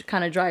can just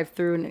kind of drive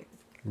through and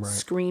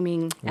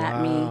screaming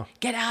at me,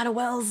 "Get out of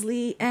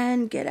Wellesley!"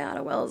 and "Get out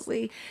of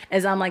Wellesley!"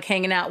 As I'm like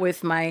hanging out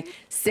with my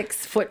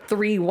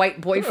 6'3" white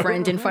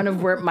boyfriend in front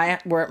of where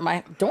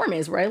my dorm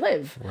is, where I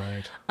live.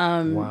 Right.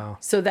 Wow.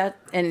 So that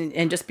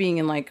and just being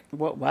in like,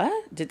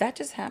 what did that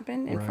just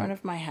happen in front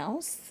of my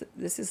house?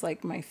 This is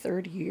like my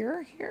 3rd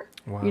year here.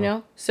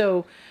 Wow.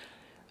 So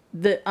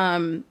but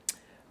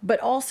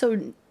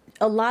also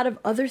a lot of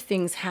other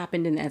things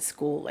happened in that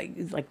school, like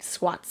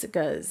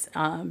swastikas.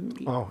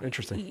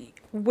 Interesting.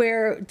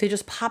 Where they're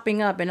just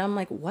popping up, and I'm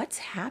like, what's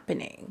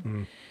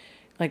happening?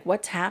 Like,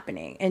 what's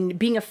happening? And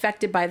being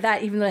affected by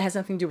that, even though it has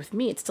nothing to do with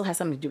me, it still has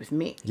something to do with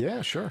me.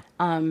 Yeah, sure.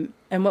 And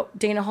what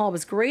Dana Hall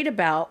was great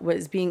about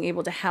was being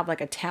able to have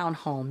like a town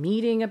hall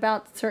meeting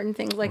about certain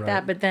things like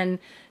that, but then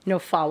no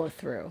follow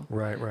through.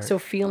 Right. So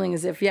feeling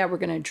as if, we're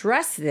going to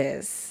address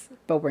this,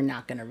 but we're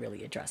not going to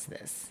really address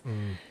this.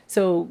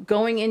 So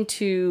going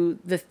into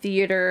the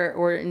theater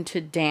or into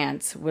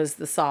dance was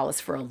the solace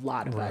for a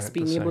lot of us.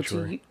 Being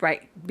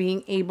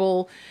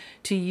able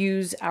to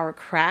use our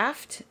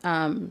craft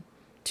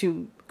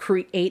to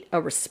create a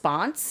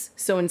response.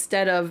 So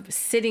instead of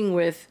sitting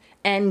with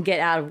and Get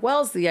Out of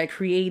Wellesley, I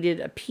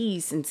created a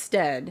piece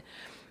instead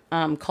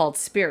called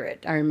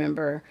Spirit. I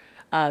remember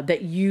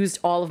that used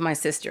all of my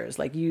sisters,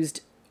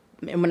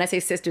 and when I say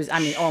sisters, I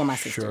mean all of my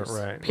sisters,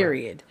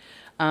 period.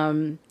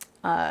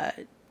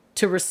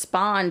 To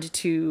respond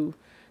to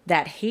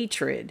that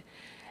hatred.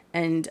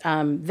 And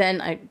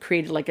then I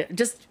created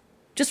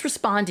just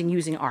responding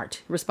using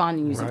art,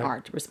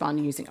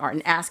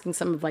 and asking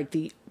some of like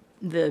the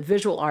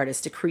visual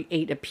artists to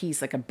create a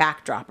piece, like a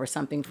backdrop or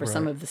something for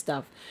some of the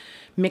stuff,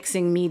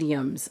 mixing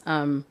mediums.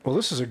 Well,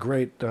 this is a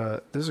great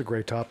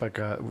topic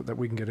that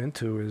we can get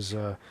into.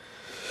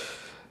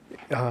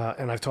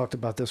 And I've talked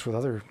about this with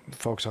other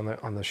folks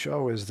on the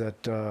show. Is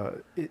that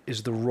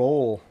is the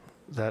role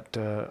that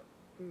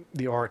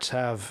the arts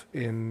have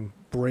in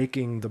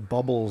breaking the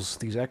bubbles,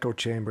 these echo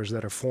chambers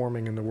that are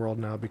forming in the world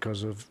now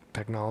because of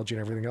technology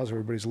and everything else.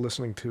 Everybody's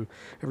listening to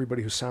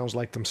everybody who sounds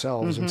like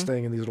themselves and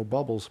staying in these little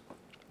bubbles.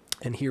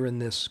 And here in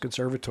this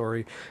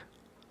conservatory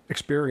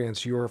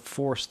experience, you're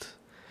forced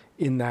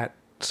in that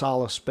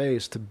solace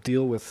space to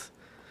deal with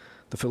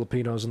the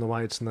Filipinos and the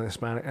whites and the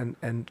Hispanic,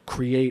 and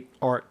create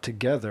art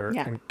together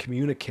Yeah. and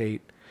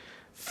communicate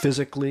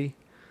physically,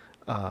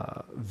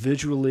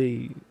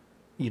 visually,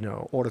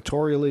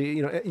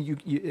 auditorially.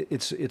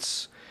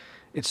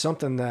 It's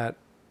something that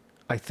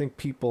I think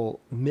people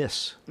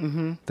miss.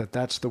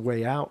 That's the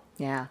way out.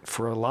 Yeah.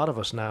 For a lot of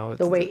us now.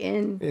 The way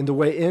in. In the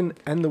way in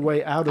and the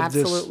way out of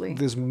Absolutely.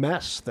 this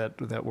mess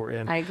that we're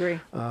in. I agree.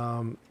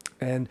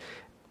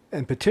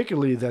 And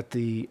particularly that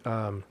the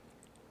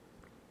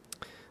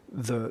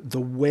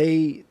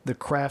way the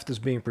craft is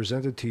being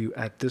presented to you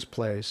at this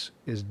place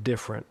is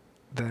different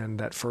than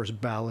that first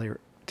ballet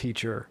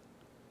teacher.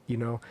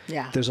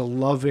 Yeah. There's a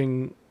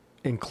loving,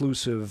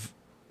 inclusive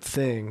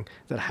thing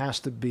that has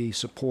to be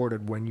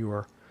supported when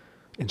you're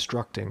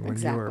instructing, when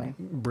Exactly.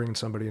 you're bringing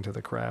somebody into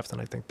the craft.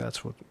 And I think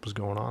that's what was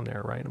going on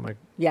there, right? Am I?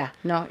 Yeah,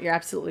 no, you're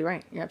absolutely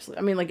right. You're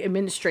absolutely. I mean, like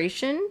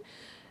administration,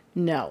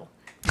 no.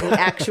 The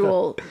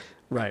actual,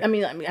 Right. I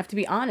mean, I have to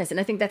be honest, and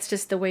I think that's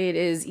just the way it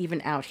is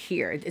even out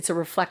here. It's a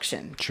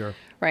reflection. Sure.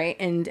 Right,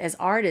 and as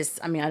artists,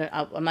 I mean,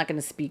 I'm not going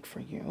to speak for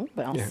you,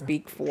 but I'll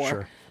speak for.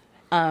 Sure.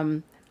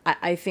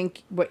 I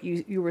think what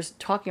you were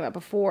talking about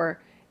before.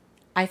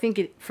 I think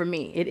for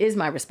me, it is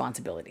my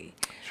responsibility.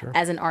 Sure.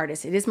 As an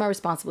artist, it is my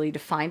responsibility to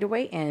find a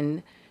way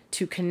in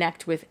to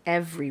connect with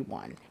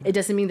everyone. It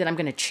doesn't mean that I'm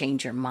going to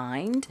change your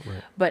mind,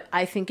 but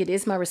I think it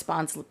is my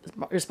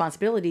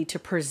responsibility to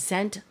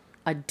present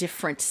a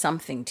different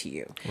something to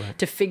you,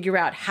 to figure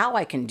out how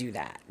I can do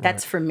that.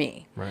 That's for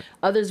me. Right.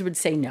 Others would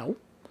say, no,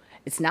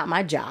 it's not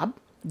my job.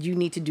 You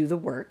need to do the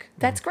work.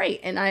 That's great,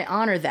 and I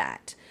honor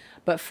that.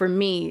 But for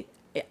me,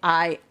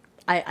 I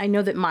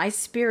know that my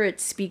spirit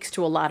speaks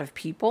to a lot of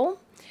people,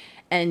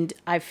 and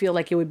I feel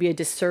like it would be a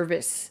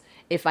disservice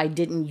if I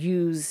didn't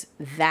use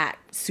that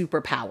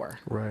superpower,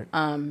 Right.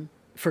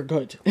 for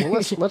good.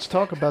 Well, let's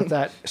talk about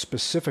that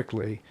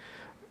specifically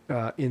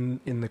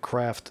in the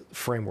craft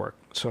framework.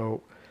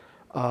 So,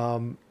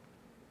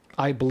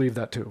 I believe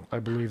that too. I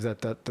believe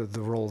that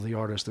the role of the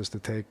artist is to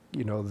take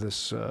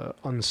this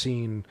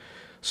unseen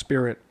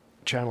spirit,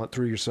 channel it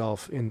through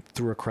yourself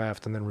through a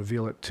craft, and then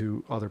reveal it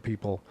to other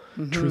people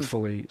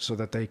truthfully, so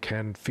that they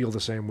can feel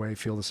the same way,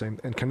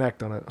 and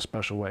connect on a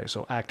special way.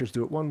 So actors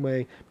do it one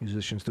way,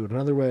 musicians do it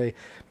another way,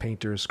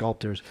 painters,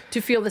 sculptors.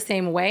 To feel the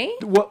same way?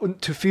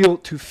 What to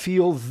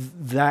feel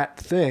that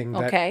thing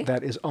Okay.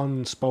 that is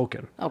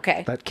unspoken.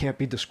 Okay. That can't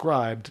be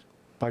described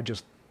by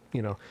just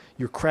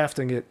you're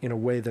crafting it in a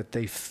way that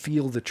they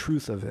feel the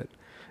truth of it,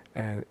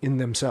 and in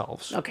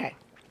themselves. Okay.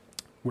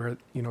 Where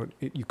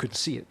you couldn't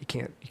see it, you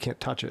can't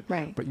touch it,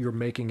 Right. but you're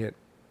making it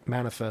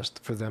manifest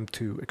for them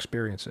to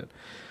experience it.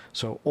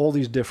 So all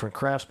these different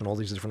craftsmen, all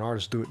these different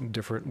artists do it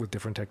with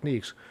different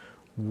techniques.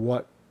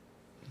 What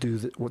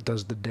does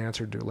the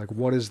dancer do? Like,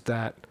 what is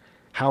that?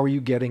 How are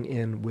you getting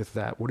in with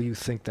that? What do you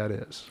think that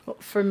is? Well,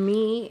 for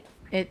me,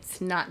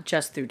 it's not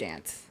just through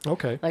dance.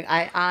 Okay. Like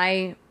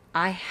I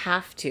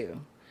have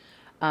to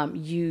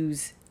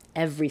use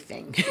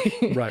everything.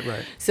 Right.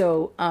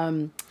 So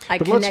I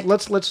But connect.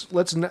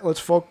 let's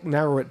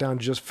narrow it down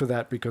just for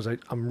that, because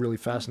I'm really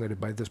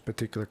fascinated by this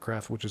particular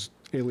craft, which is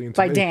alien to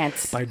By me.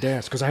 dance. By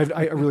dance, because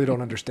I really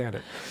don't understand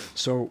it.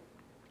 So,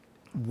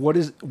 what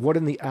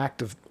in the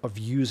act of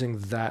using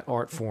that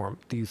art form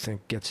do you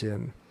think gets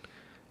in?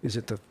 Is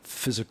it the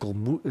physical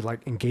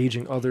like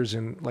engaging others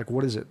in, like,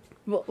 what is it?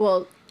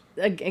 Well,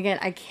 again,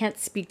 I can't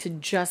speak to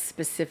just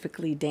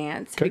specifically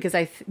dance, Okay.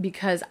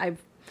 because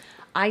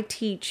I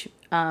teach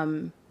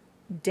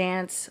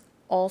dance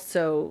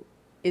also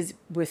is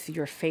with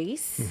your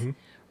face,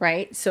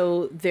 right?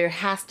 So there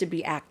has to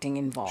be acting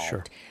involved.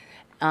 Sure.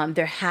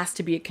 There has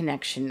to be a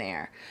connection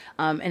there,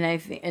 and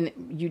and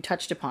you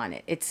touched upon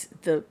it. It's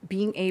the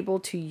being able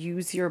to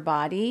use your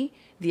body,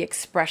 the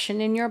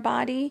expression in your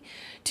body,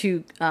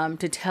 to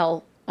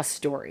tell a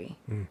story,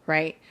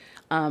 right?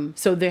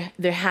 So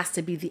there has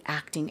to be the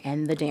acting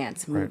and the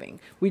dance moving.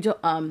 We do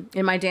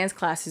in my dance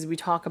classes we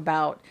talk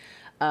about.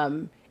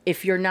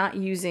 If you're not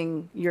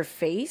using your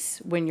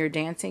face when you're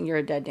dancing, you're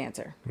a dead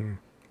dancer.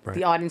 Right.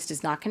 The audience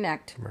does not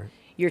connect. Right.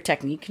 Your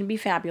technique can be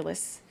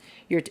fabulous.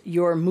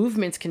 Your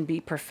movements can be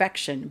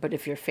perfection, but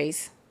if your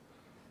face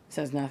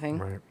says nothing,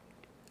 Right.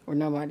 or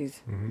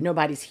nobody's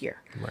here.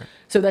 Right.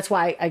 So that's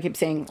why I keep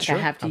saying Sure, I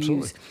have to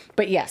absolutely. use.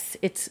 But yes,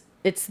 it's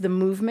the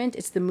movement.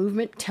 It's the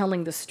movement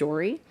telling the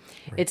story.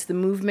 Right. It's the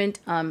movement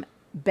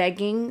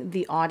begging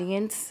the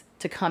audience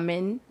to come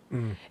in.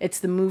 It's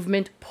the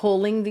movement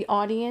pulling the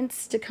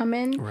audience to come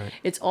in. Right.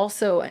 It's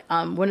also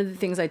one of the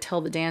things I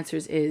tell the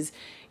dancers is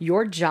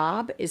your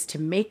job is to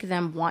make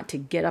them want to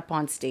get up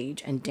on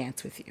stage and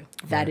dance with you.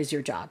 That is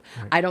your job.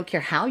 I don't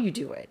care how you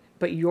do it,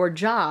 but your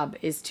job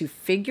is to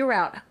figure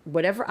out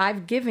whatever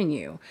I've given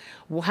you.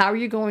 How are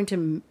you going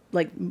to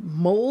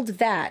mold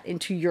that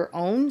into your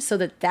own, so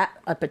that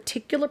a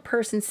particular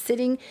person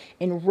sitting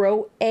in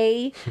row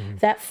A,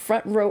 that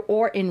front row,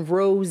 or in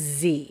row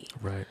Z.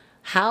 Right.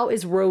 How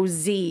is row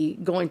Z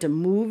going to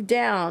move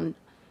down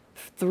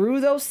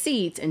through those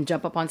seats and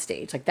jump up on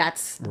stage? Like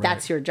that's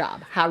your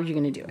job. How are you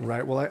going to do it?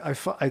 Right. Well,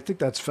 I think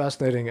that's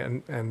fascinating,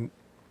 and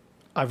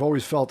I've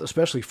always felt,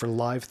 especially for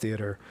live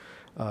theater,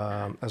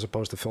 as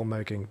opposed to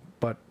filmmaking,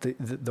 but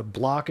the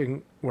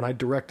blocking, when I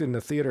direct in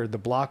the theater, the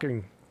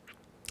blocking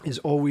is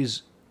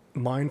always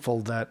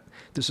mindful that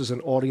this is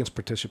an audience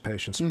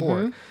participation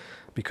sport.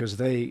 Because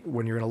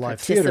when you're in a live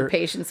theater,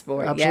 participation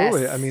sport,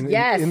 absolutely. yes. I mean,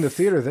 in the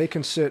theater, they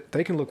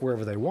can look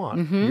wherever they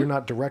want. You're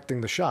not directing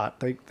the shot.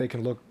 They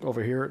can look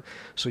over here.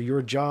 So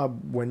your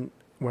job when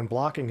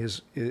blocking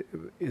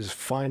is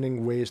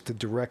finding ways to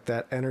direct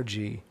that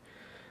energy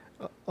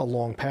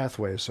along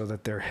pathways so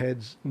that their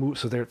heads move,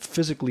 so they're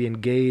physically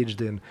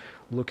engaged in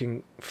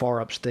looking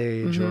far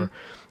upstage. Or,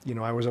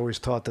 I was always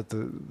taught that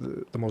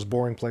the most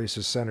boring place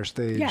is center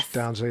stage,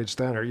 downstage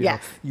center. You know,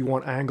 you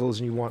want angles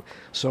and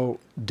so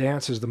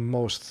dance is the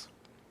most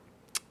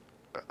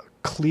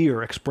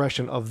clear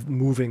expression of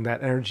moving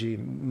that energy,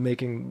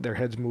 making their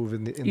heads move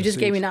in the You just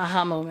gave me an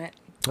aha moment.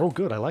 Oh,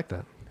 good. I like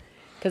that.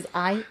 Because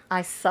I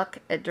suck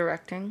at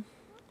directing.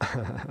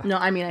 No,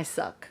 I mean, I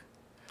suck.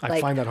 I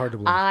find that hard to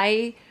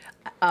believe.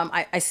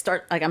 I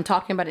start, like, I'm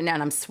talking about it now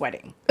and I'm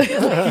sweating.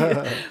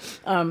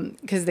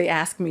 Because they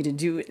ask me to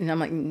do it and I'm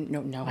like,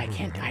 no, I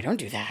can't. I don't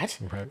do that.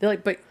 Right. They're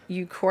like, but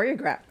you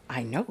choreograph.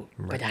 I know,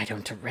 but I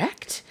don't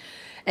direct.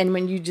 And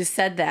when you just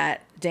said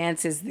that,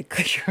 dance is the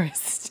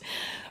clearest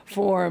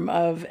form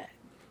of,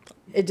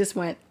 it just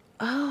went,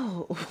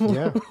 oh.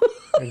 Yeah,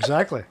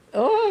 exactly.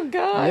 Oh,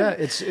 God. Yeah,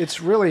 it's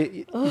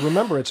really,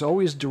 remember, it's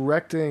always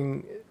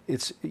directing,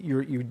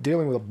 you're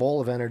dealing with a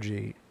ball of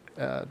energy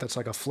that's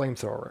like a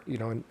flamethrower,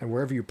 and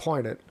wherever you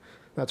point it,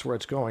 that's where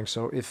it's going.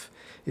 So if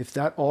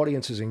that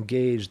audience is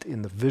engaged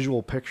in the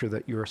visual picture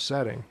that you're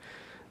setting,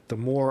 the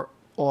more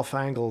off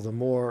angle, the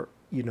more,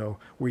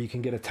 where you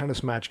can get a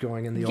tennis match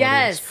going in the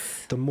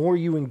audience, the more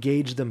you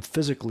engage them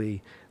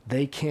physically,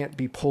 they can't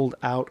be pulled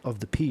out of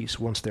the piece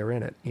once they're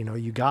in it.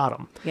 You got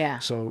them. Yeah.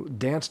 So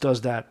dance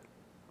does that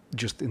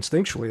just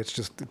instinctually. It's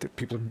just that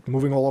people are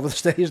moving all over the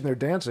stage and they're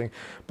dancing.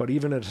 But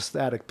even at a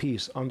static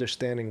piece,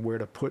 understanding where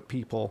to put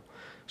people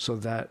so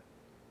that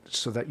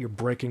you're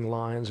breaking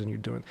lines and you're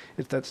doing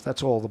it.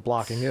 That's all the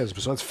blocking is.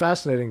 So it's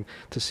fascinating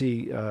to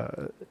see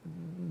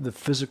the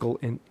physical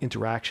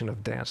interaction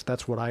of dance.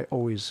 That's what I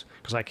always,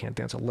 because I can't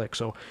dance a lick,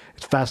 so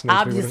it's fascinating.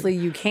 Obviously,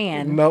 you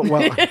can. No,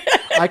 well,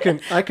 I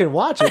can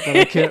watch it,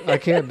 but I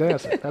can't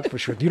dance it. That's for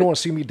sure. You don't want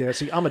to see me dance.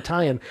 See, I'm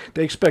Italian.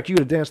 They expect you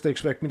to dance. They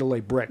expect me to lay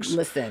bricks.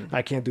 Listen,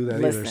 I can't do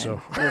that either.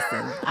 So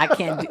listen, I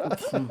can't do.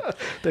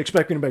 They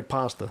expect me to make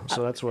pasta,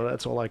 so that's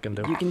all I can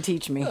do. You can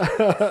teach me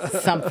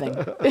something.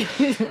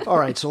 All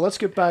right, so let's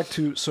get back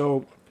to,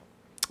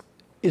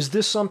 is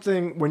this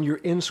something when you're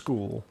in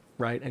school,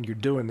 right, and you're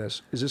doing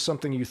this, is this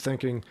something you're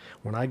thinking,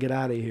 when I get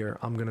out of here,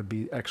 I'm going to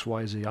be X,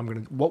 Y, Z?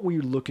 What were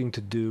you looking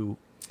to do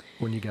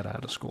when you got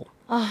out of school?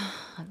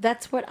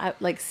 That's what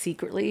I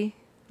secretly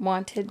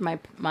wanted.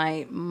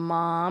 My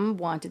mom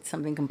wanted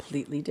something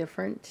completely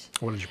different.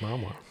 What did your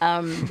mom want?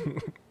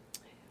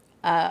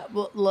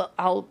 Well, look,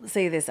 I'll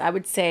say this. I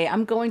would say,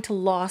 I'm going to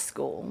law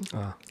school.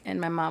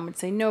 And my mom would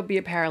say, no, be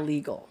a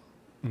paralegal.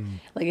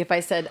 Like if I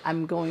said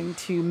I'm going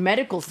to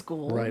medical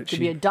school to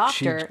be a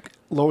doctor.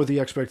 Lower the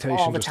expectation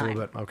all the just time. a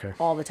little bit. Okay.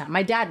 All the time.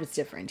 My dad was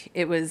different.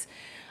 It was,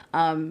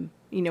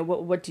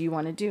 what do you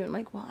want to do? I'm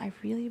like, well, I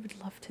really would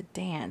love to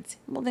dance.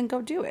 Well, then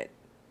go do it.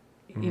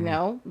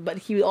 But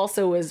he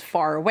also was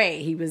far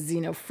away. He was,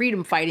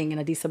 freedom fighting in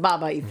Addis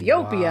Ababa,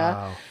 Ethiopia.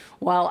 Wow.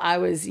 While I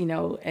was,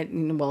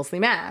 in Wellesley,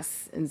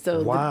 Mass. And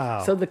so,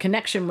 the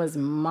connection was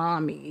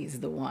mommy's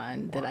the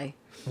one that I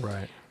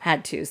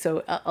had to.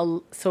 So,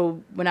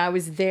 so when I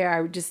was there,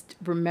 I would just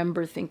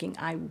remember thinking,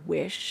 I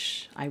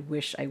wish. And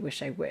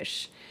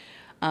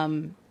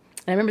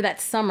I remember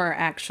that summer,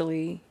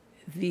 actually,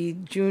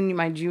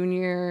 my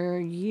junior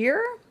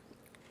year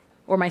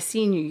or my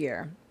senior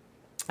year,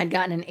 I'd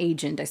gotten an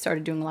agent. I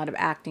started doing a lot of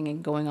acting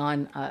and going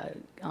on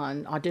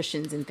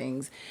auditions and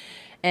things.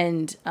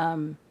 And,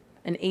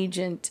 an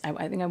agent, I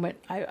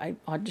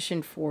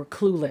auditioned for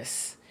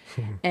Clueless.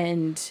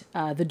 And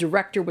the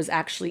director was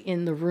actually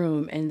in the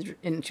room, and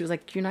she was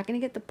like, you're not going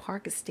to get the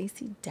part as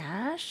Stacey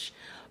Dash,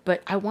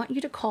 but I want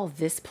you to call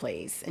this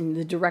place. And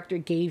the director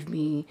gave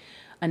me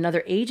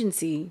another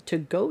agency to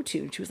go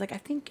to. She was like, I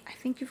think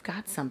you've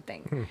got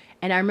something.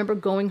 And I remember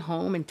going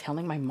home and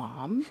telling my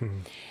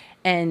mom,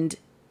 and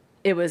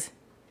it was,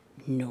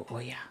 no,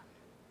 Oya,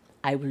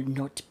 I will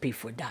not pay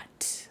for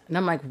that. And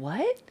I'm like,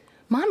 what?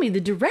 Mommy,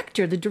 the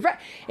director.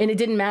 And it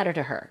didn't matter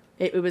to her.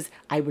 It was,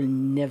 I will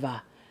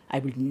never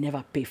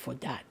pay for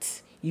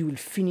that. You will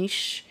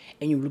finish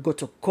and you will go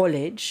to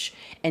college,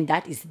 and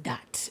that is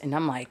that. And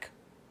I'm like,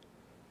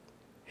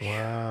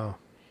 wow.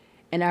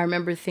 And I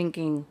remember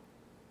thinking,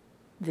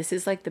 this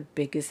is like the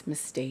biggest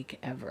mistake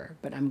ever,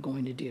 but I'm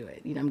going to do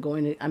it. I'm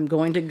going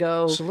to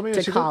go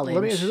to college.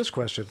 Let me answer this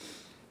question.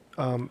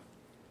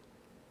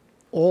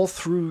 All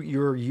through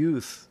your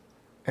youth,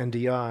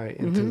 NDI,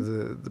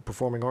 into the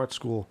performing arts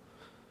school,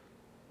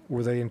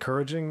 were they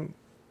encouraging?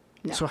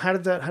 No. So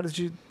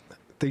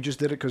they just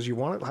did it because you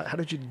wanted? How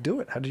did you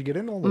do it? How did you get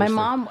in all those My things?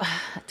 mom,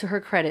 to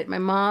her credit, my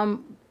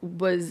mom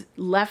was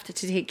left to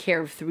take care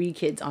of 3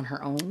 kids on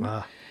her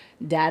own.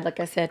 Dad, like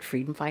I said,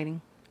 freedom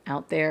fighting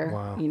out there.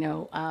 Wow. You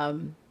know,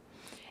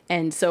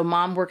 and so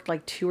mom worked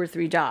like 2 or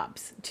 3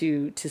 jobs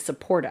to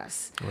support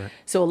us. Right.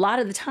 So a lot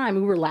of the time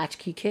we were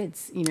latchkey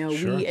kids. You know,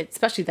 Sure. we,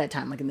 especially at that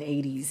time, like in the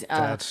 80s.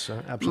 That's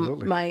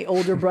absolutely. My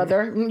older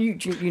brother, you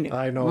know,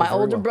 I know my very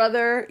older well.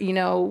 brother, you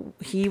know,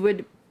 he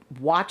would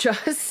watch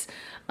us.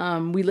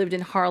 We lived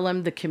in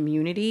Harlem. The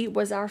community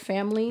was our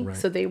family, Right.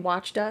 so they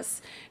watched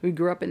us. We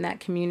grew up in that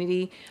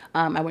community.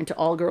 I went to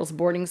all girls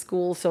boarding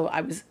school, so I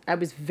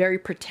was very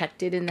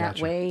protected in that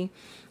Gotcha. way.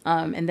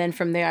 And then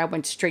from there, I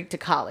went straight to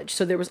college.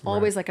 So there was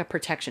always like a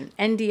protection.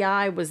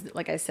 NDI was,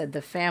 like I said,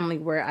 the family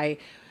where I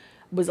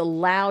was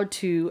allowed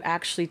to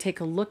actually take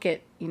a look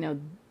at, you know,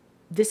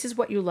 this is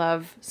what you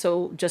love,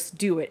 so just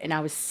do it. And I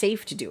was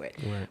safe to do it.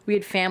 Right. We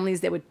had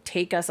families that would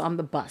take us on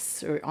the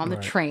bus or on the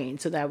Right. train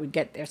so that I would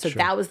get there. So Sure.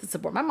 that was the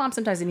support. My mom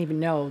sometimes didn't even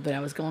know that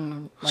I was going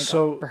on like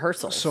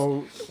rehearsals.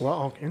 So,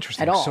 well,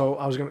 interesting. At all. So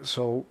I was gonna.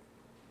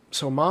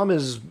 So mom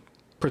is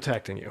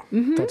protecting you.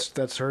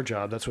 That's her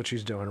job. That's what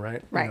she's doing,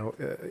 right? Mm-hmm. Right.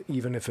 You know,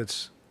 even if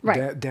it's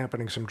Right.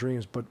 dampening some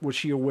dreams. But was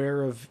she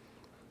aware of?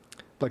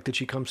 Like, did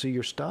she come see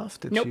your stuff?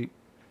 Did Nope. she?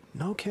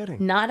 No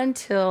kidding. Not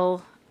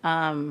until,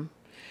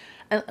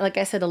 like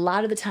I said, a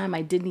lot of the time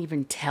I didn't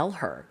even tell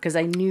her because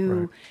I knew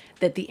Right.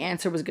 that the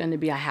answer was going to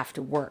be I have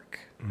to work.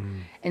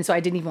 And so I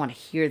didn't even want to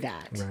hear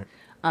that.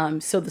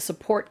 Right. So the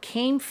support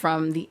came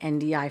from the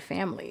NDI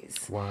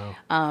families. Wow.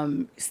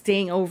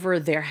 Staying over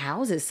their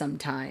houses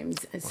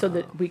sometimes so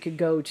that we could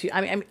go to,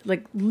 I mean,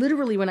 like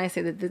literally when I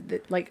say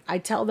that, like I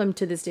tell them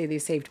to this day, they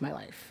saved my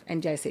life.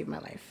 NDI saved my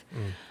life.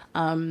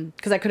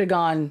 Because I could have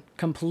gone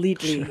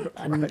completely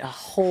a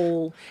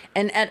whole,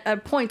 and at a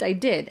point I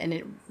did, and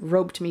it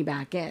roped me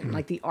back in.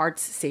 Like the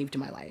arts saved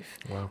my life,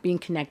 Wow. being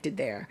connected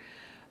there.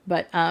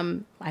 But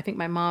I think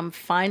my mom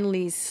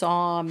finally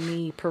saw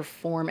me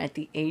perform at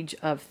the age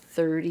of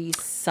 30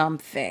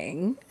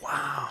 something.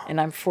 Wow. And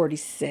I'm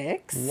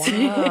 46.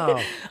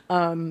 Wow.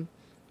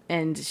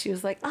 And she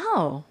was like,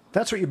 "Oh,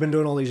 That's what you've been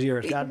doing all these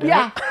years. God damn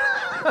yeah."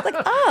 it. Like,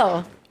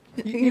 "Oh."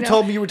 You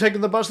told me you were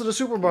taking the bus to the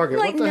supermarket.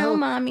 Like, what the no, hell?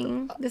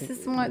 mommy,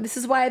 this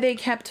is why they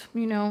kept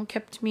me,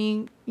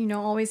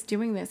 always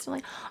doing this. They're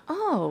like,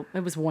 "Oh,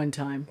 it was one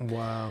time."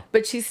 Wow.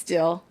 But she's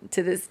still,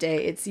 to this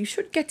day, you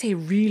should get a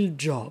real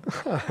job.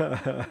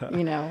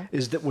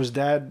 Was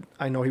Dad?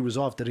 I know he was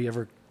off. Did he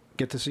ever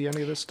get to see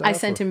any of this stuff? I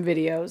sent or- him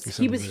videos. sent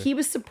He him was video. he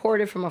was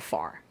supportive from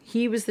afar.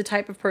 He was the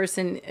type of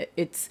person.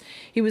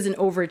 He was an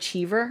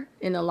overachiever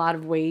in a lot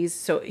of ways.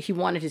 So he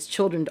wanted his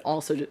children to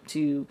also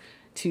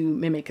to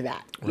mimic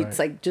that. It's Right.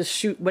 like just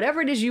shoot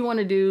whatever it is you want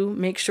to do.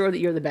 Make sure that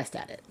you're the best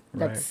at it.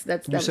 That's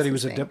Right. You said he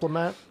was a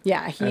diplomat.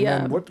 Yeah, he.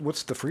 And then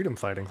what's the freedom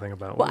fighting thing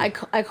about? Well,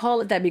 I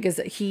call it that because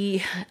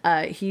he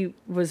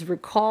was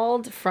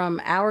recalled from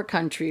our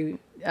country,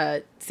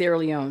 Sierra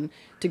Leone,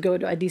 to go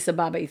to Addis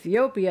Ababa,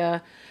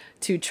 Ethiopia,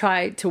 to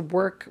try to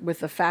work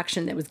with a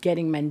faction that was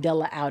getting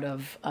Mandela out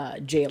of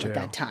jail at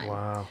that time.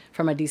 Wow.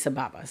 From Addis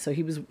Ababa. So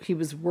he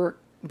was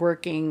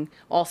working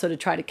also to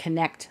try to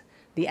connect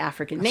the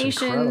African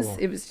nations. incredible.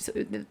 It was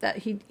that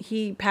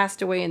he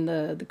passed away in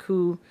the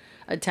coup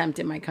attempt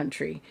in my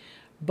country,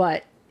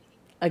 but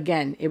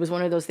again, it was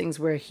one of those things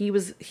where he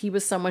was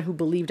someone who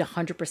believed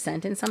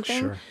 100% in something.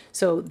 Sure.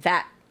 So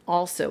that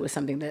also is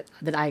something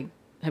that I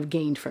have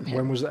gained from him.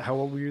 When was that? How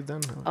old were you then?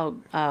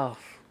 Oh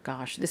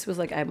gosh, this was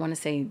like I want to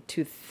say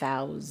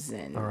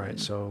 2000. All right,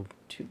 so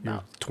to you're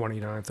about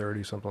 29,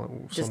 30,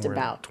 something, Just somewhere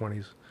about. in the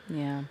 20s.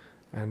 yeah.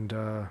 And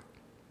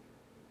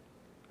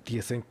do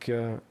you think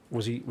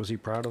was he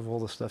proud of all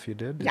the stuff you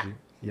did? Yeah.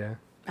 Yeah.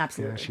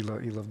 Absolutely. Yeah,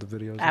 you loved the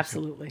videos. and stuff?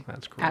 Absolutely.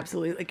 That's great.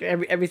 Absolutely. Like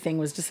everything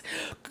was just,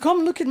 come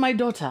look at my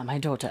daughter, my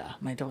daughter,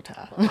 my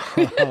daughter.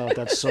 Oh,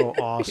 that's so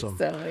awesome.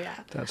 So yeah.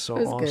 That's so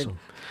it was good. awesome.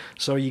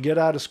 So you get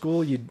out of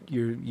school,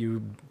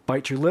 you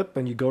bite your lip,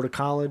 and you go to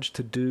college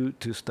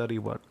to study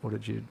what? What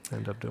did you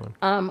end up doing?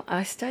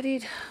 I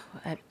studied,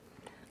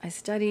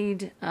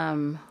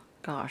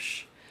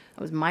 gosh,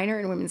 I was minor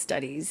in women's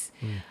studies,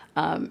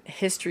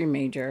 history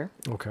major,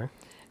 Okay,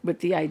 with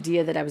the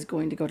idea that I was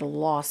going to go to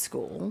law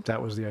school.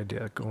 that was the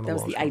idea. Going to That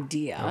was law the school.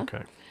 idea.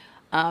 Okay.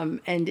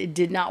 And it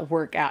did not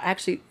work out.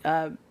 Actually,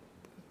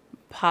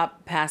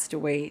 Pop passed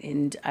away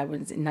I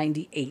was in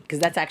 98, because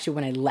that's actually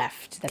when I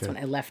left. That's Okay.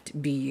 when I left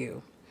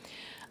BU.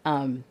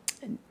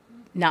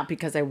 Not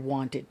because I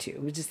wanted to.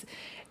 It was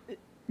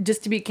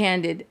just to be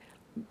candid,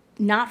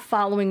 not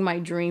following my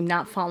dream,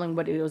 not following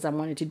what it was I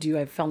wanted to do.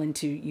 I fell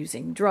into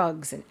using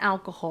drugs and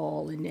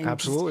alcohol and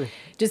Absolutely.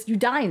 just you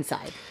die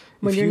inside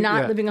when If you're you-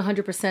 not yeah. living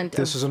 100%.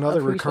 This is another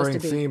of who you're supposed recurring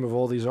to be. theme of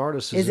all these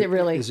artists. Is it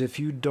really? Is if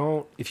you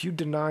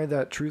deny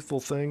that truthful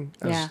thing,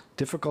 as Yeah.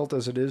 difficult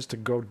as it is to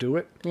go do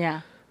it,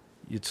 Yeah.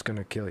 it's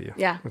gonna kill you.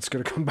 Yeah. It's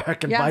gonna come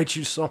back and Yeah. bite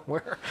you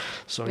somewhere.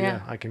 So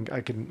Yeah. I can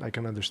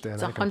understand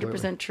It's that completely.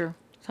 100% true.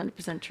 It's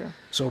 100% true.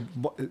 So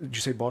did you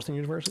say Boston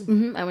University?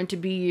 I went to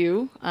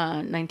BU,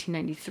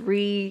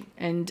 1993,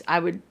 and I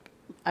would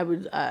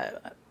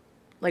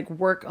like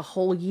work a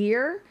whole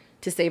year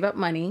to save up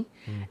money,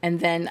 and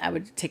then I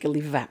would take a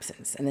leave of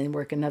absence, and then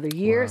work another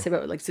year, Wow. save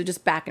up, so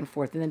just back and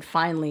forth, and then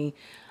finally,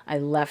 I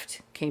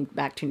left, came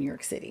back to New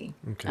York City.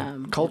 Okay.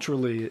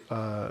 Culturally,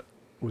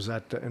 was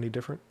that any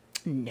different?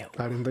 No.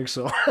 I didn't think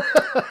so.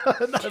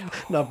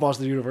 not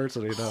Boston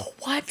University, no.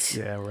 What?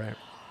 Yeah, right.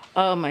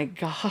 Oh my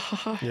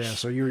gosh. Yeah,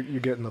 so you're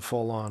getting the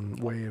full on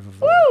wave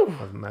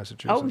of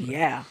Massachusetts. Oh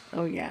yeah.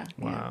 Oh yeah.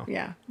 Wow.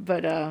 Yeah.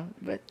 But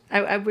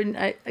I wouldn't.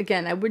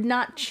 I would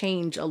not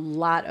change a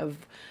lot of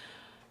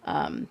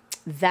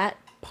that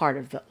part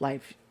of the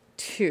life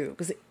too,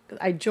 because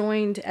I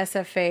joined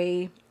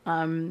SFA,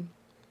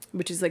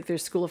 which is like their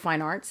School of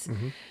Fine Arts.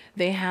 Mm-hmm.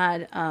 They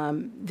had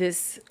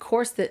this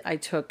course that I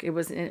took. It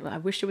was, I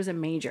wish it was a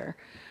major,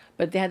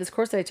 but they had this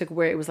course that I took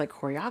where it was like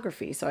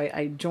choreography. So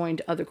I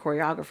joined other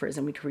choreographers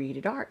and we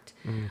created art.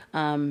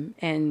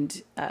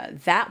 And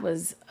that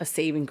was a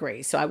saving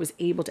grace. So I was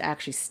able to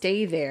actually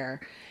stay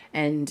there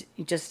and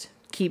just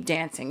keep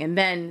dancing. And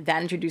then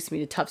that introduced me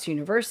to Tufts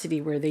University,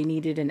 where they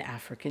needed an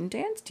African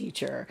dance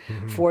teacher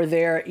for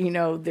their,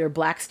 their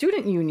Black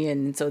student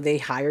union. So they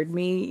hired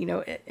me,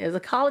 as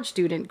a college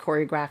student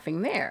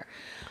choreographing there.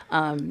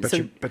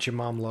 Bet your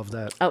mom loved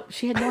that. Oh,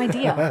 she had no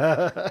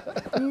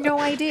idea. No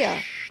idea.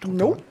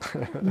 Nope.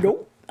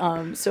 Nope.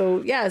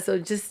 So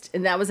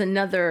and that was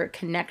another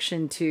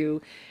connection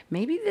to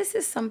maybe this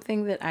is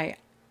something that I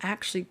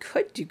actually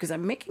could do because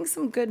I'm making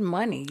some good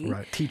money.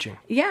 Right. Teaching.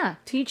 Yeah.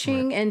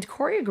 Teaching right. And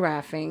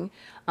choreographing.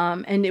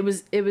 And it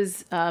was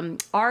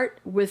art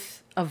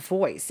with a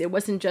voice. It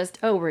wasn't just,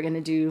 we're going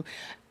to do,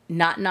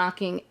 not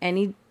knocking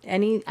any,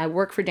 I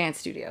work for dance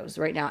studios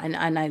right now.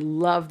 And I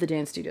love the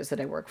dance studios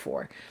that I work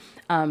for.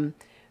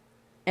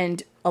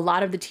 And a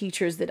lot of the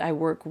teachers that I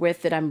work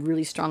with that I'm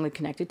really strongly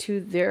connected to,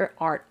 their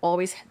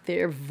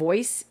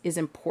voice is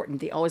important.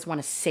 They always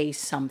want to say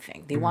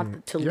something. They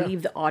want to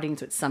leave the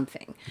audience with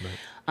something.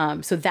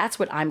 Right. So that's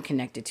what I'm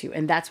connected to.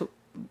 And that's what,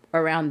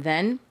 around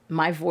then,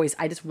 my voice,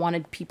 I just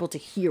wanted people to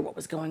hear what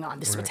was going on.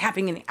 This is what's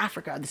happening in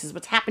Africa. This is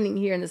what's happening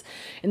here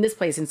in this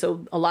place. And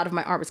so a lot of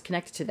my art was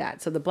connected to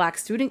that. So the Black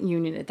Student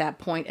Union at that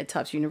point at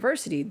Tufts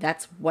University,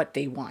 that's what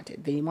they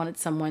wanted. They wanted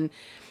someone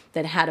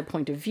that had a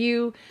point of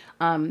view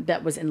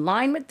that was in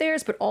line with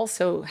theirs, but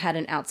also had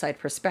an outside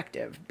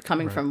perspective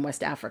coming from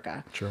West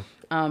Africa. Sure.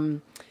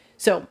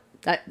 So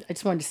I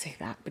just wanted to say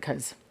that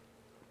because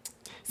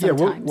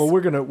sometimes... Yeah,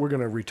 we're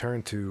gonna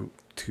return to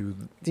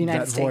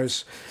that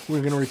voice.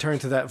 We're going to return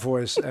to that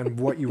voice and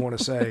what you want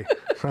to say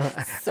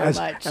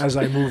as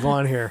I move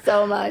on here.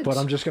 So much. But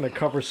I'm just going to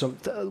cover some.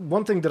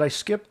 One thing, did I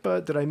skip?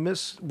 Did I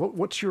miss?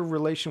 What's your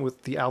relation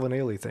with the Alvin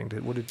Ailey thing?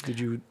 Did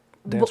you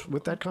dance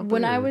with that company?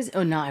 When I was,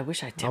 I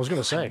wish I did. I was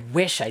going to say. I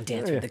wish I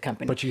danced with the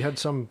company. But you had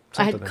something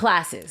I had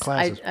classes.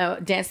 Classes.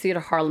 Dance Theatre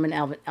of Harlem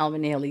and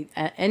Alvin Ailey.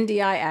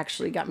 NDI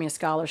actually got me a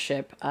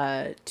scholarship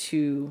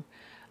to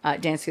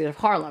Dance Theatre of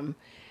Harlem.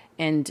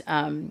 And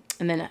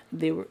then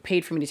they were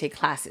paid for me to take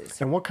classes.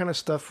 And what kind of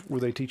stuff were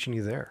they teaching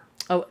you there?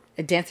 Oh,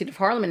 Dance Theatre of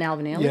Harlem and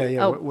Alvin Ailey?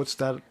 Yeah. Oh, what's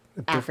that?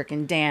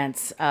 African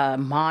dance,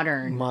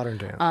 modern. Modern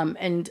dance.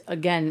 And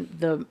again,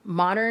 the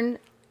modern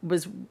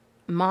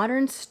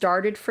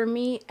started for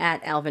me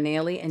at Alvin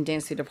Ailey and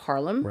Dance Theatre of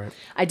Harlem. Right.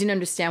 I didn't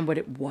understand what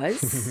it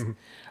was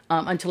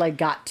until I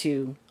got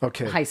to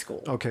high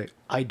school. Okay,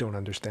 I don't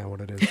understand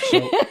what it is.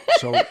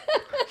 So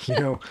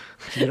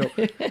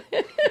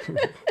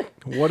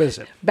what is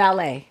it?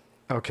 Ballet.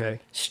 Okay.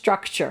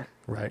 Structure.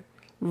 Right.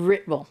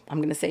 Well, I'm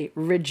going to say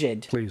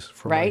rigid. Please,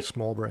 for my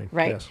small brain.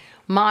 Right. Yes.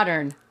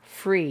 Modern,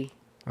 free.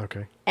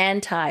 Okay.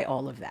 Anti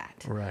all of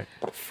that. Right.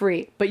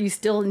 Free, but you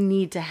still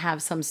need to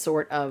have some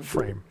sort of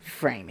frame.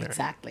 Right.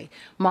 Exactly.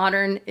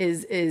 Modern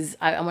is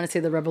I want to say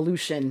the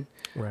revolution.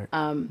 Right.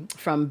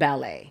 From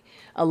ballet,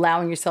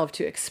 allowing yourself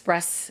to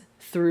express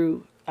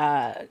through.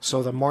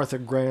 So the Martha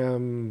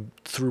Graham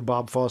through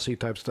Bob Fosse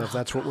type stuff,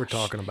 that's what we're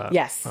talking about.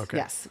 Yes, okay.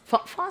 Yes.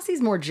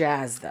 Fosse's more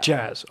jazz, though.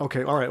 Jazz.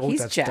 Okay, all right. Oh,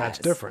 that's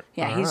different.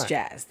 Yeah, all he's right.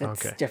 jazz.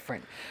 That's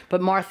different.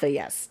 But Martha,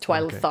 yes.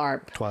 Twyla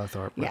Tharp.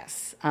 Right.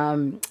 Yes.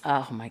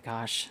 Oh, my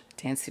gosh.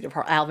 Dance Theatre of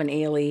Harlem. Alvin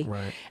Ailey.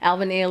 Right.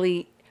 Alvin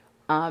Ailey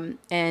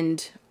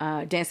and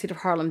Dance Theatre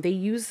of Harlem, they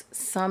use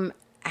some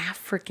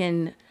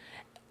African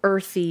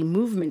earthy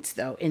movements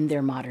though in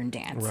their modern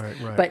dance,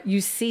 right. But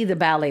you see the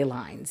ballet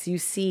lines, you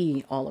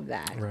see all of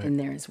that in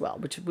there as well,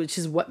 which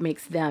is what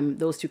makes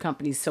those two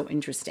companies so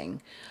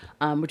interesting,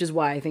 which is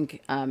why I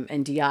think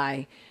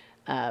NDI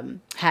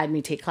had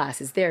me take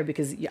classes there,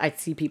 because I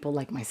see people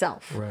like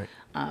myself. Right.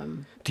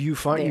 Do you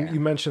find you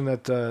mentioned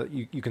that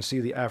you can see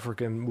the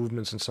African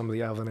movements in some of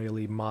the Alvin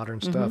Ailey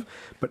modern stuff,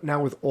 but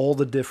now with all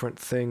the different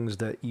things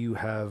that you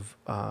have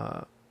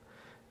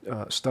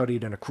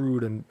studied and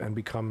accrued and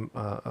become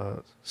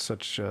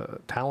such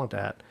talent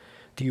at,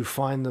 do you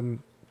find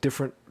them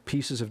different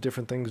pieces of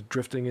different things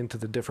drifting into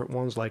the different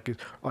ones? Like,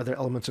 are there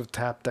elements of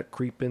tap that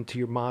creep into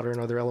your modern?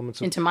 Are there elements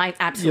of, into my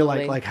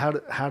absolutely? Yeah, like how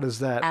does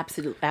that?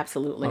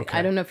 Absolutely. Okay.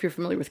 I don't know if you're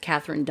familiar with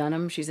Catherine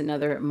Dunham. She's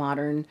another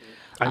modern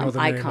I know the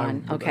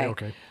icon. Name.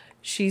 Okay.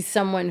 She's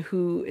someone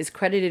who is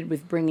credited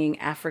with bringing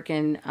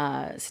African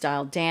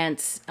style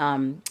dance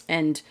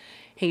and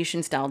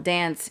Haitian style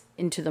dance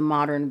into the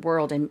modern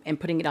world and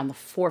putting it on the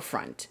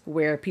forefront,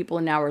 where people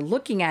now are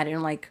looking at it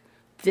and like,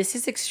 this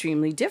is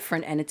extremely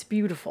different and it's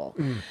beautiful.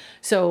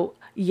 So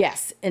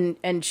yes,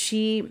 and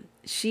she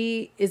is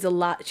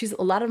she's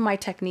a lot of my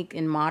technique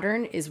in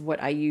modern is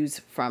what I use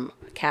from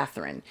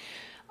Catherine.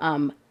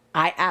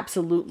 I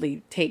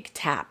absolutely take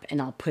tap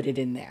and I'll put it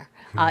in there.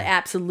 I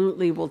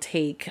absolutely will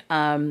take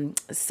even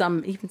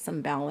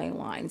some ballet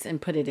lines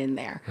and put it in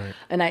there. Right.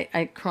 And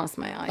I cross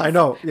my eyes. I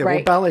know. Yeah, right?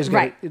 well, ballet's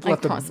right. It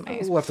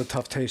left a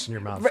tough taste in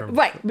your mouth.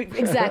 Right,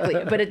 exactly.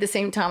 But at the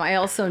same time, I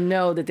also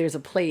know that there's a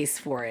place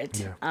for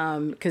it.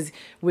 Because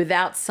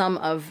without some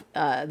of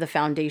the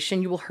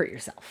foundation, you will hurt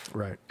yourself.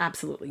 Right.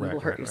 Absolutely, you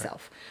will hurt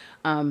yourself.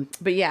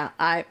 But yeah,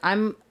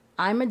 I'm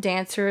a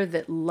dancer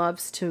that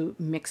loves to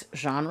mix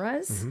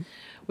genres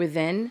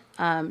within,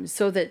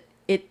 so that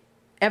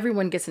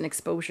everyone gets an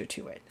exposure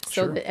to it,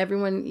 so that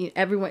everyone,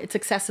 it's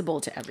accessible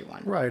to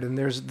everyone. Right, and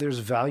there's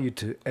value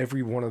to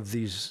every one of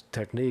these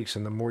techniques,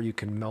 and the more you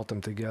can melt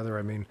them together,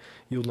 I mean,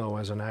 you'll know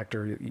as an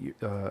actor,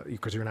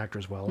 because you're an actor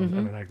as well, and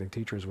an acting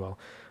teacher as well.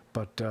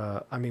 But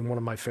I mean, one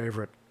of my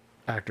favorite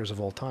actors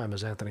of all time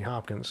is Anthony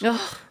Hopkins,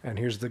 and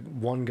here's the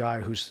one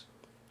guy who's,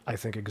 I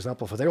think,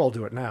 exemplified. They all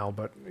do it now,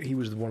 but he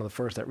was one of the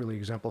first that really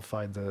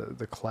exemplified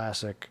the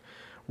classic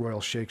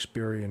Royal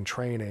Shakespearean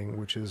training,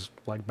 which is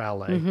like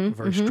ballet,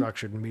 very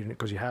structured and meeting it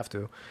because you have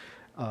to,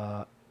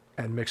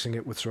 and mixing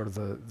it with sort of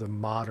the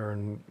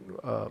modern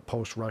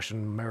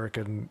post-Russian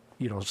American,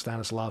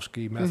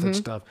 Stanislavski method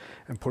stuff,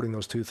 and putting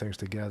those two things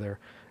together,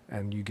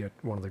 and you get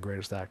one of the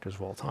greatest actors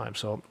of all time.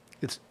 So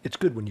it's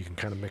good when you can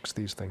kind of mix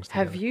these things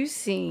together. Have you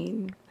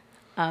seen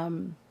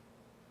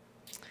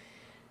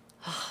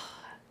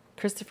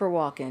Christopher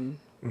Walken?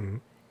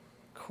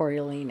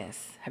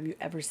 Coriolanus. Have you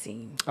ever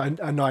seen? I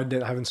know I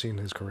did. I haven't seen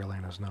his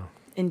Coriolanus, no.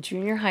 In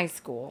junior high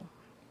school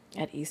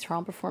at East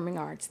Harlem Performing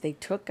Arts, they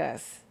took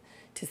us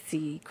to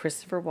see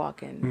Christopher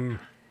Walken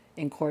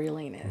in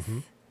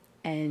Coriolanus.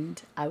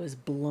 And I was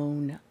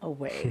blown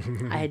away.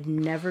 I had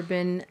never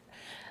been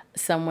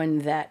someone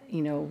that,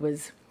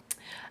 was,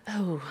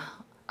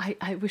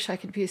 I wish I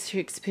could be a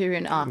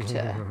Shakespearean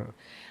actor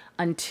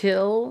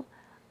until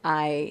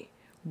I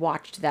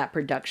watched that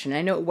production.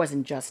 I know it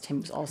wasn't just him;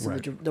 it was also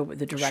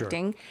the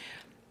directing.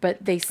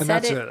 But they said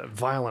that's a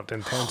violent,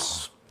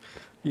 intense.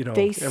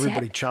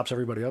 Everybody chops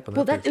everybody up in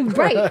that. Well,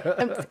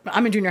 right.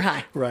 I'm in junior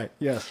high. Right.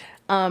 Yes.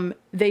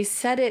 They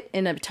set it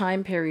in a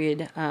time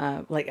period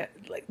like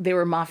they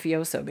were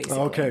mafioso, basically.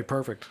 Okay.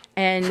 Perfect.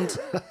 And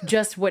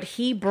just what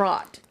he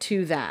brought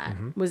to that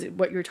was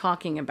what you're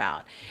talking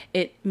about.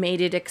 It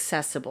made it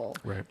accessible.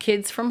 Right.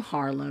 Kids from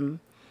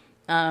Harlem.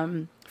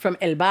 From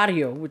El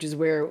Barrio, which is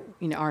where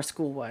our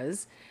school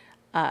was,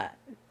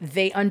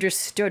 they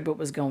understood what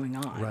was going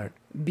on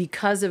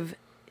because of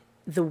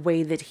the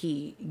way that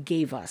he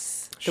gave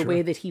us, the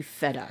way that he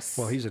fed us.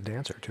 Well, he's a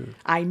dancer too.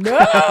 I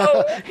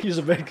know. he's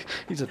a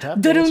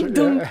tap dancer.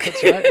 Yeah,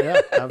 that's right.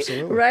 Yeah,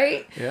 absolutely.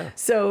 Right. Yeah.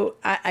 So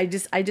I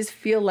just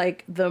feel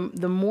like the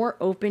more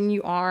open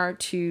you are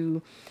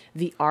to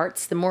the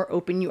arts, the more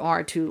open you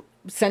are to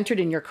centered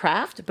in your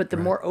craft, but the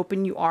more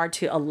open you are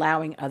to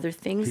allowing other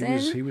things in.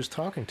 He was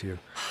talking to you.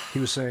 He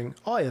was saying,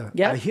 "Oh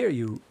yeah, I hear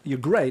you. You're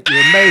great.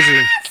 You're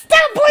amazing."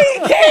 Stop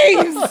playing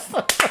games.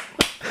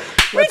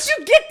 Where'd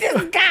you get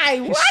this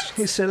guy? What?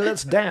 He said,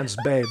 "Let's dance,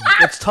 babe.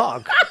 Let's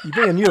talk. You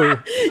being you."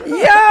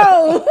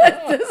 Yo,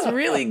 that's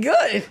really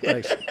good.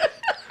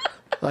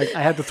 Like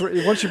I had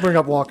to once you bring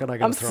up Walken, I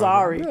got. I'm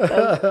sorry.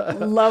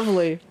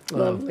 Lovely.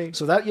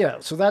 So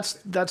that's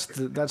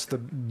the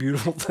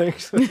beautiful thing.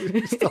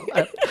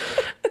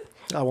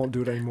 I won't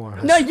do it anymore.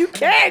 No, you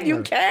can.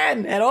 You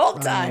can at all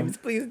times.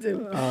 Please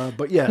do.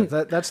 But yeah,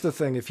 that's the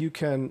thing. If you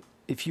can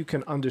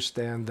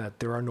understand that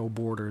there are no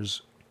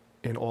borders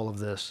in all of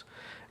this,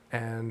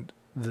 and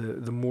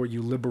the more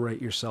you liberate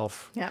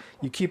yourself,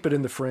 you keep it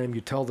in the frame,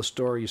 you tell the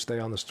story, you stay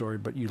on the story,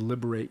 but you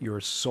liberate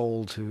your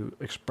soul to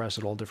express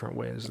it all different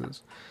ways.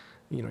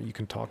 You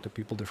can talk to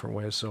people different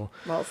ways. So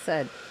well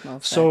said.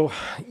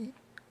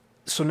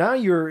 So now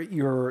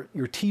you're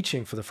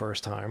teaching for the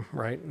first time,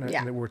 right?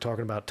 Yeah. And we're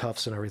talking about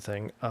Tufts and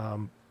everything.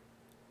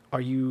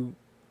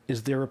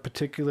 Is there a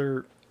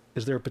particular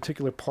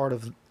part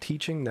of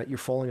teaching that you're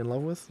falling in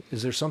love with?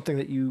 Is there something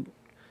that you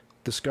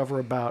discover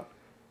about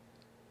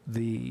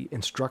the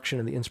instruction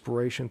and the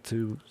inspiration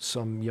to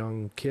some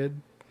young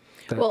kid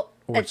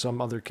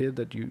some other kid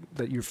that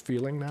you're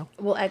feeling now?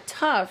 Well, at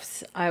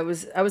Tufts, I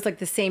was like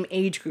the same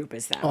age group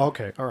as them. Oh,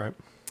 okay. All right.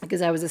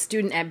 Because I was a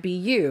student at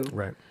BU.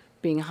 Right.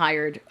 Being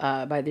hired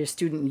by their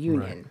student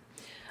union.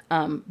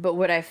 Right. But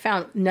what I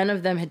found, none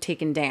of them had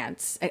taken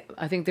dance.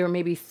 I think there were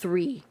maybe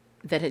 3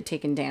 that had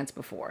taken dance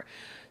before.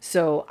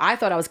 So I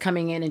thought I was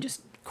coming in and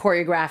just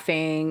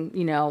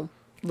choreographing,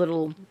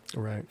 little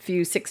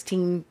few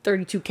 16,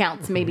 32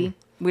 counts maybe.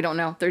 We don't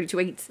know, 32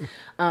 eights.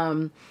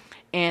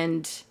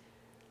 And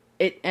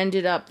it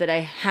ended up that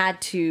I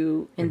had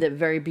to, in the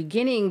very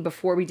beginning,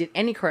 before we did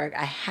any choreo,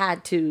 I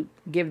had to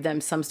give them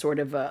some sort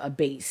of a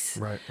base.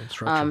 Right,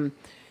 instruction.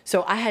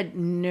 So I had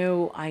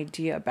no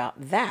idea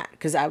about that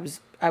because I was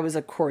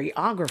a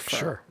choreographer.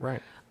 Sure,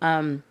 right.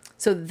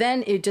 So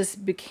then it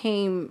just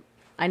became,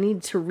 I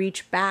need to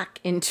reach back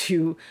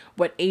into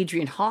what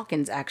Adrienne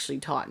Hawkins actually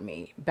taught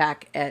me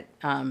back at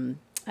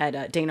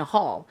Dana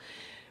Hall,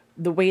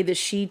 the way that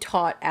she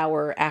taught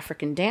our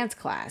African dance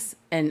class.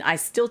 And I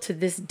still to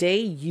this day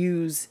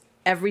use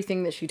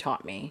everything that she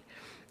taught me.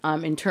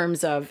 In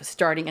terms of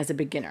starting as a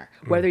beginner,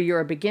 whether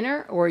you're a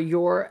beginner or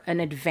you're an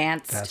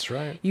advanced, That's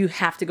right. you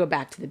have to go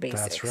back to the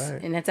basics. That's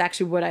right. And that's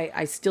actually what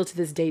I still to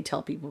this day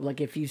tell people. Like,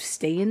 if you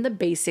stay in the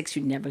basics,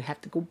 you never have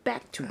to go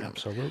back to them.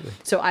 Absolutely.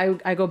 So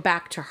I go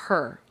back to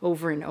her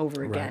over and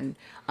over again.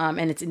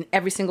 And it's in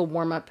every single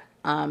warm-up.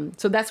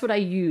 So that's what I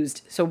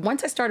used. So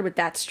once I started with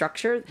that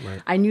structure,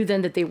 I knew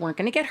then that they weren't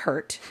going to get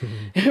hurt,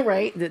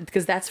 right?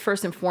 Because that's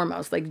first and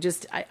foremost. Like,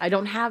 just, I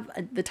don't have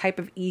the type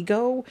of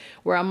ego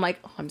where I'm like,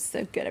 oh, I'm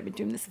so good, I've been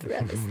doing this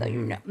forever.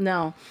 So,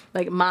 no,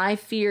 like, my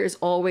fear is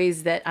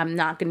always that I'm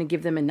not going to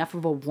give them enough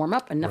of a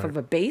warm-up, enough of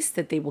a base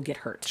that they will get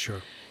hurt.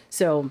 Sure.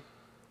 So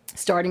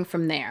starting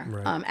from there.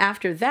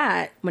 After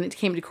that, when it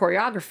came to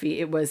choreography,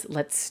 it was,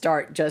 let's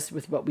start just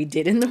with what we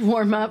did in the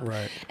warm-up,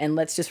 and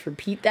let's just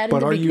repeat that in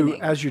the beginning.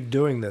 But as you're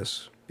doing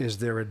this, is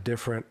there a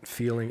different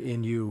feeling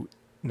in you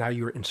now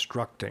you're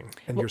instructing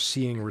and you're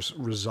seeing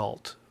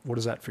result? What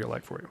does that feel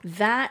like for you?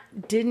 That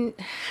didn't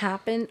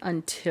happen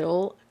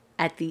until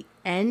at the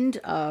end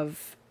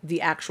of the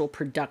actual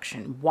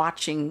production,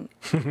 watching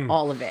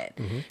all of it.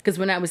 Because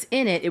when I was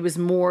in it, it was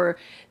more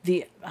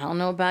I don't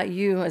know about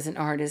you as an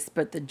artist,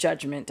 but the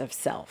judgment of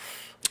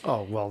self.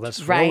 Oh, well,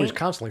 that's we're always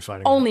constantly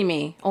fighting. Only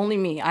me.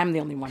 I'm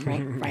the only one,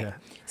 right? Right. Yeah.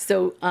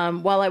 So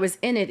while I was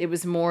in it, it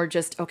was more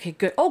just, okay,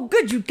 good. Oh,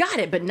 good, you got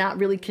it. But not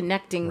really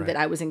connecting that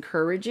I was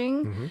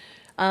encouraging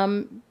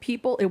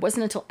people. It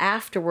wasn't until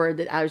afterward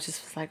that I was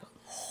just like,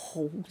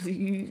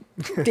 holy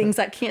things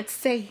I can't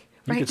say.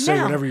 You could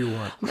say whatever you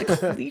want. I'm like,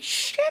 holy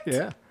shit.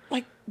 Yeah.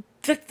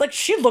 Like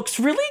she looks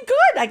really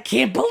good. I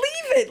can't believe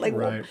it. Like,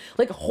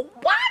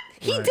 what?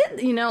 He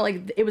did,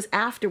 like, it was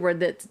afterward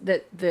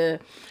that the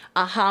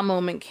aha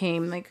moment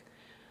came. Like,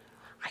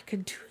 I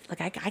could do, like,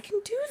 I can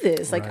do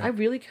this. Like, I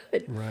really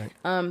could. Right.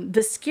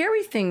 The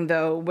scary thing,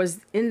 though,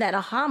 was in that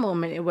aha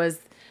moment, it was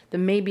the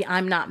maybe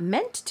I'm not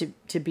meant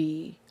to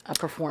be a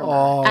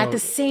performer at the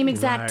same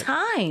exact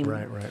time.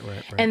 Right.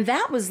 And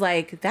that was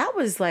like,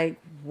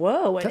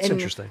 whoa. That's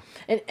interesting.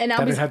 And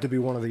that it had to be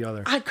one or the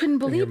other. I couldn't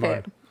believe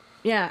it.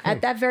 Yeah.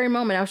 At that very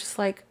moment, I was just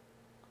like,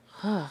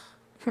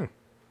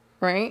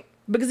 right?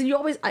 Because you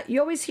always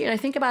hear, and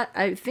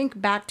I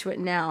think back to it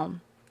now.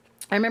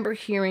 I remember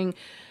hearing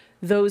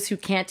those who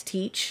can't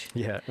teach.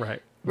 Yeah,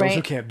 right. Those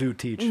who can't do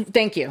teach.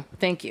 Thank you.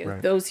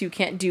 Right. Those who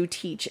can't do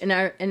teach. And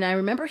I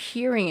remember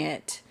hearing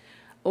it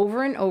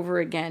over and over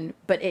again,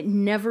 but it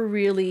never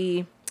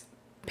really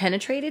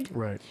penetrated.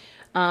 Right.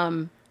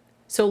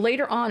 So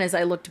later on, as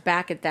I looked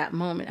back at that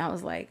moment, I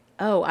was like,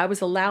 oh, I was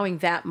allowing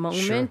that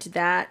moment,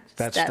 that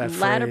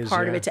latter phrase,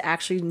 part of it to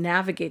actually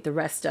navigate the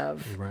rest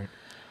of. Right.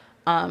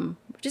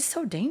 Just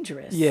so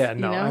dangerous. Yeah,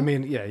 no, I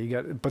mean,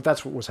 yeah, but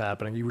that's what was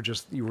happening. You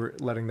were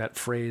letting that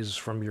phrase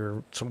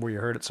from somewhere you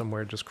heard it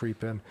somewhere just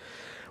creep in.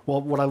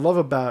 Well, what I love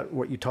about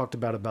what you talked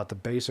about the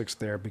basics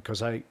there,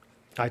 because I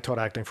taught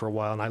acting for a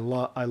while, and I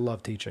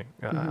love teaching.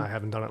 I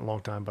haven't done it in a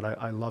long time, but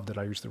I loved it.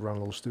 I used to run a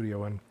little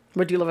studio. And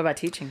what do you love about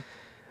teaching?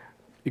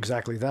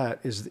 Exactly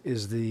that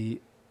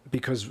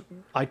because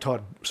I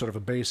taught sort of a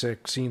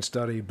basic scene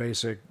study,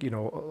 basic,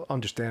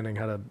 understanding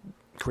how to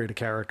create a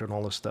character and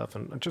all this stuff,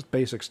 and just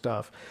basic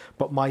stuff.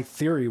 But my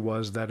theory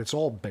was that it's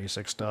all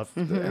basic stuff,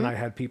 and I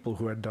had people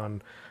who had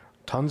done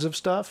tons of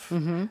stuff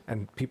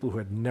and people who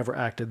had never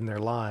acted in their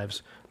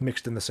lives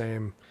mixed in the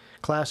same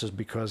classes,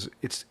 because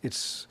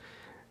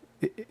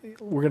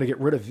we're going to get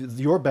rid of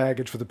your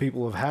baggage for the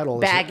people who have had all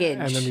this baggage,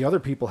 and then the other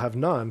people have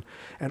none,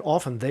 and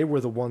often they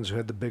were the ones who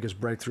had the biggest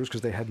breakthroughs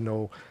because they had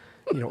no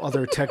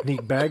other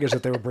technique baggage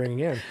that they were bringing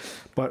in.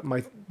 But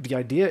the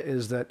idea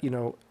is that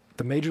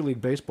the Major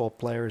League Baseball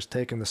player is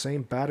taking the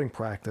same batting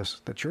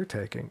practice that you're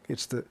taking.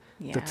 It's the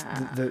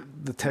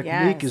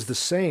technique is the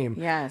same.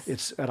 Yes.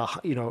 It's at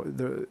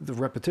the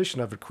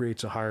repetition of it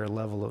creates a higher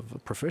level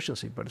of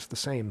proficiency, but it's the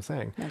same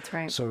thing. That's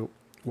right. So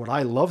what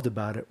I loved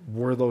about it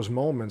were those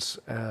moments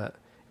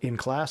in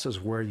classes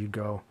where you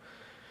go,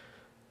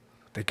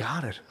 they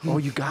got it. Oh,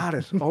 you got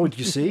it. Oh, did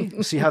you see?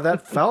 You see how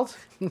that felt?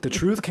 The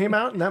truth came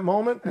out in that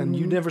moment, and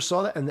you never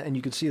saw that. And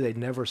you could see they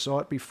never saw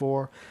it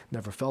before,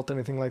 never felt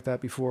anything like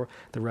that before.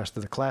 The rest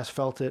of the class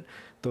felt it.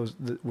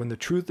 When the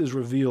truth is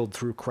revealed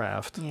through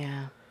craft,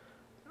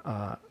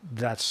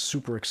 that's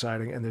super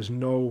exciting. And there's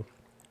no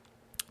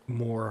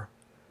more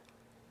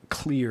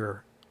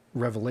clear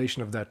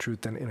revelation of that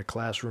truth than in a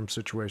classroom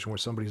situation where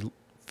somebody's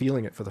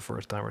feeling it for the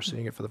first time or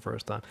seeing it for the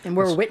first time. And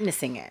we're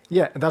witnessing it.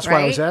 Yeah, and that's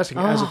why I was asking,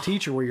 as a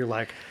teacher, where you're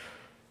like,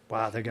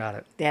 wow, they got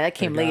it. Yeah, that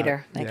came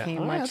later. That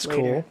came much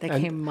later. Cool. That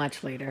came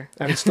much later.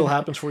 And it still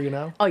happens for you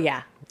now? Oh,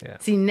 yeah. Yeah.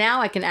 See,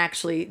 now I can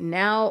actually,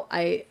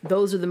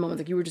 those are the moments,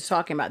 like you were just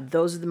talking about,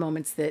 those are the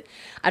moments that,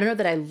 I don't know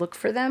that I look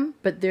for them,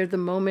 but they're the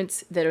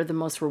moments that are the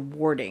most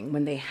rewarding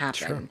when they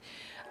happen.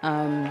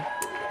 Sure.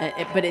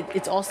 But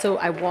it's also,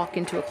 I walk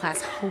into a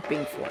class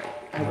hoping for it.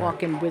 I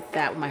walk in with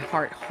that, with my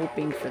heart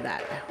hoping for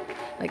that.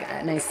 like,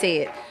 and I say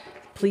it,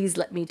 please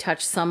let me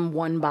touch some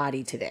one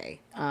body today.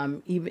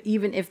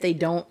 Even if they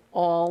don't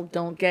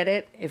get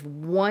it, if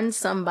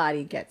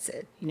somebody gets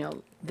it, you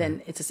know,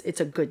 then it's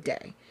a good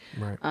day.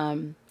 Right.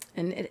 And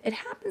it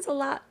happens a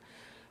lot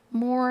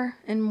more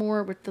and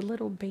more with the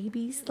little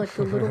babies, like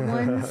the little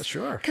ones.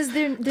 Sure. Because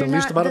they're the not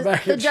least amount of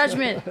baggage. the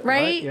judgment,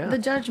 right? Yeah. The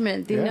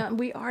judgment. Yeah.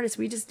 We artists,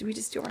 we just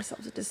do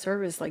ourselves a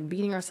disservice, like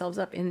beating ourselves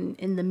up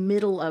in the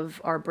middle of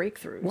our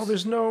breakthroughs. Well,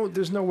 there's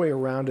no way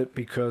around it,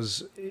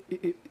 because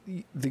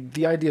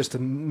the idea is to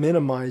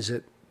minimize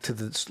it to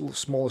the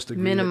smallest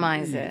degree.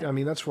 Minimize it. I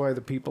mean, that's why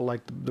the people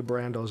like the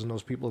Brandos and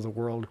those people of the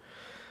world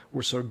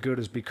were so good,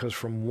 is because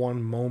from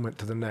one moment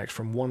to the next,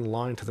 from one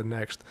line to the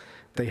next,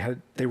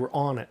 they were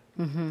on it.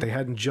 Mm-hmm. They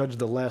hadn't judged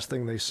the last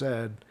thing they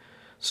said.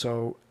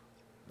 So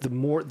the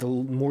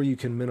more you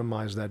can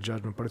minimize that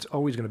judgment, but it's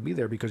always going to be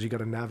there, because you got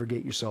to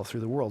navigate yourself through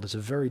the world. It's a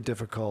very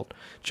difficult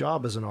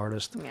job as an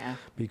artist, Yeah.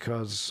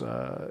 because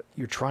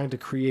you're trying to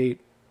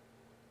create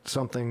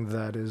something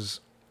that is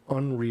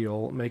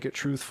unreal, make it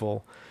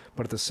truthful,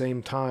 but at the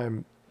same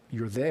time,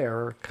 you're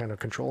there kind of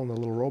controlling the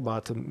little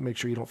robot to make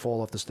sure you don't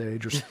fall off the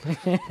stage or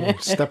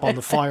step on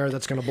the fire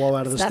that's going to blow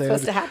out of the That's stage.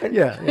 supposed to happen.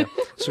 Yeah.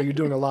 So you're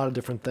doing a lot of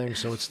different things.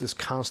 So it's this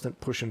constant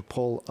push and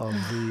pull of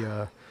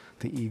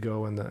the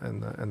ego and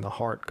the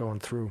heart going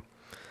through.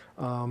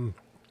 But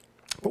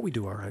we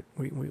do all right.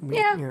 We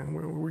Yeah.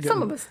 we're getting,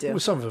 Some of us do.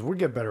 Some of us, we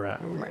get better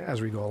at it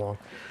as we go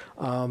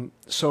along.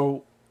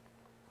 So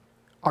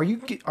are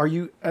you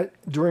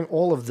during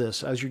all of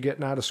this, as you're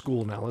getting out of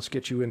school now, let's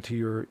get you into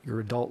your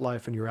adult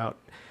life and you're out,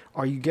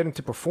 are you getting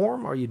to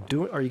perform? Are you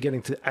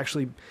getting to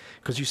actually,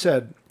 because you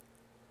said,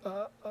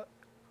 now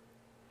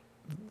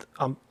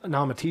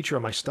I'm a teacher,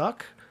 am I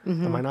stuck?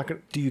 Mm-hmm. Am I not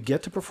going to, do you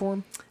get to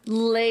perform?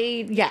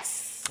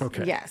 Yes.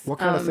 Okay. Yes. What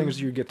kind of things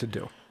do you get to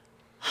do?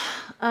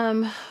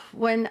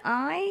 When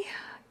I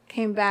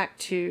came back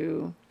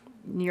to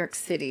New York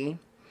City,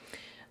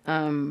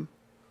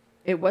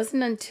 it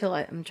wasn't until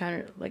it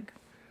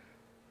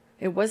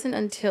wasn't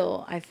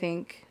until I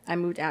think I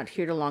moved out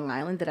here to Long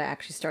Island that I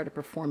actually started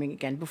performing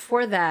again.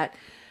 Before that,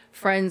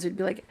 friends would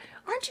be like,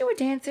 "Aren't you a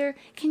dancer?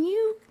 Can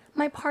you,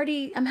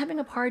 I'm having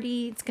a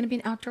party. It's going to be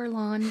an outdoor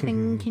lawn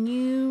thing. Can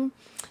you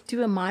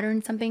do a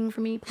modern something for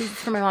me, please?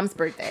 It's for my mom's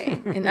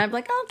birthday." And I'm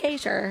like, "Okay,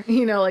 sure."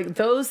 You know, like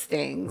those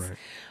things, Right.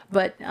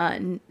 but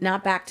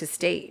not back to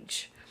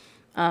stage.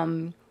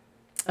 A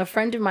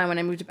friend of mine, when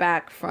I moved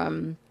back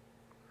from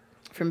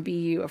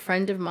BU, a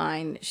friend of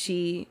mine,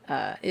 she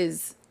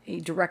is a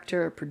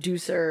director,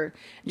 producer,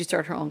 and she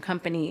started her own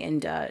company,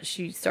 and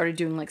she started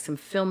doing like some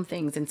film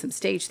things and some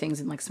stage things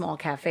in like small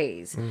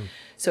cafes.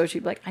 So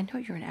she'd be like, "I know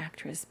you're an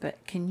actress, but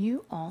can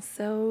you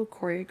also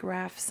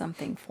choreograph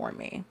something for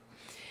me?"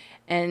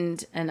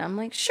 And I'm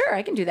like, "Sure,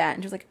 I can do that."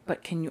 And she was like,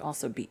 "But can you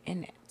also be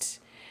in it?"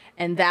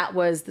 And that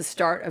was the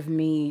start of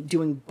me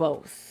doing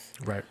both.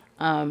 Right.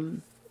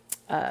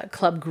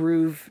 Club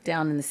Groove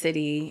down in the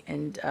city,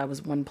 and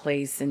was one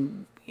place,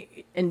 and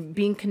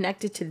being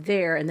connected to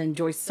there, and then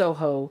Joyce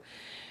Soho,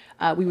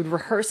 we would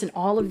rehearse in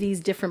all of these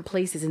different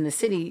places in the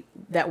city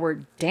that were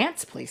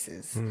dance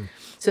places.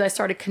 So I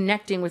started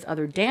connecting with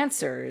other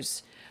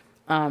dancers.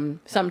 So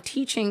I'm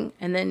teaching,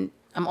 and then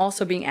I'm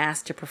also being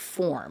asked to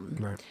perform.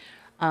 Right.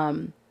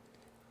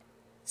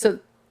 So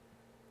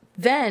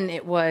then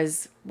it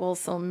was, well,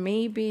 so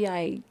maybe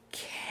I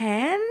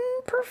can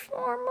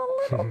perform a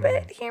little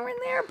bit here and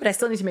there, but I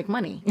still need to make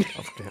money.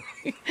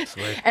 Okay.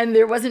 Sweet. And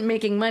there wasn't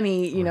making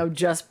money, you know,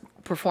 just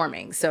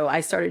performing. So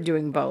I started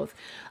doing both,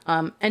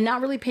 and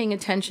not really paying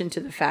attention to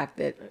the fact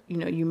that, you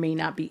know, you may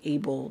not be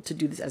able to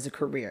do this as a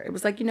career. It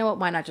was like, you know what,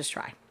 why not just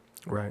try?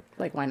 Right.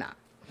 Like, why not?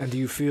 And do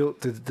you feel,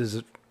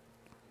 do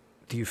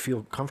you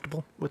feel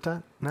comfortable with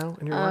that now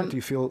in your life? Do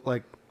you feel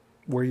like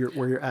where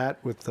you're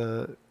at with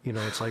the, you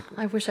know, it's like,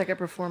 I wish I could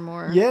perform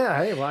more.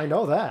 yeah, hey, well, I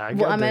know that.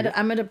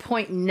 I'm at a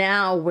point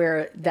now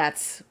where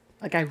that's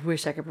like, I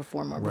wish I could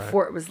perform more. Right.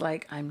 Before it was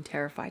like, I'm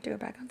terrified to go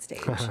back on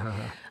stage.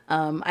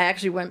 I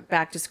actually went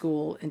back to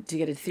school to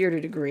get a theater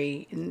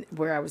degree,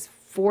 where I was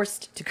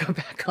forced to go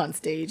back on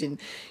stage and,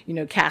 you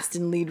know, cast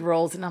in lead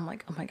roles. And I'm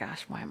like, oh my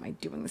gosh, why am I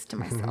doing this to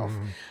myself?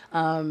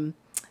 And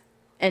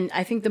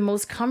I think the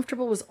most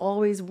comfortable was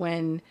always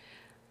when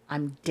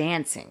I'm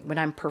dancing, when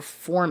I'm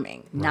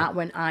performing, not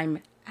when I'm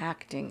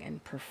acting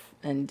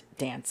and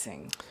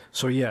dancing.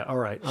 So yeah, all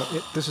right.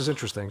 This is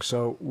interesting.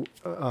 So,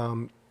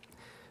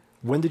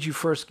 when did you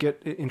first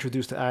get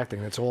introduced to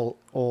acting? It's all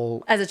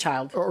As a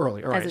child.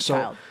 early. All right. As a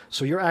child.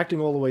 So you're acting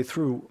all the way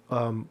through.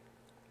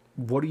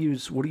 What do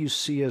you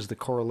see as the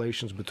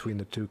correlations between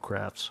the two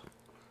crafts?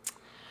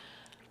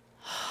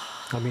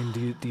 I mean,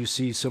 do you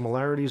see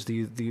similarities? Do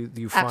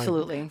you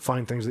Absolutely.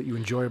 find things that you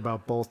enjoy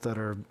about both that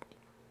are?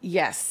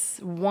 Yes,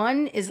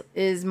 one is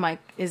my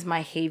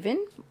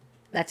haven.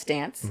 That's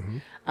dance,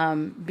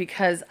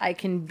 because I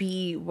can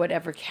be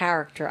whatever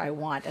character I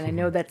want, and I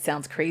know that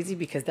sounds crazy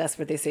because that's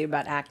what they say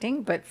about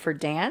acting. But for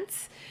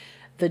dance,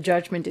 the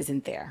judgment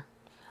isn't there.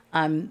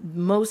 I'm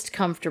most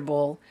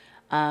comfortable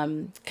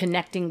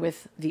connecting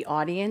with the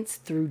audience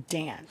through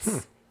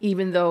dance.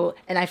 even though,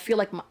 and I feel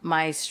like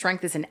my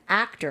strength as an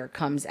actor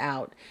comes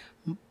out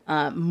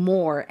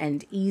more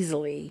and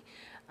easily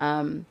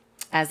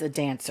as a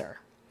dancer.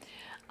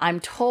 I'm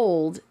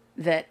told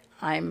that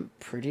I'm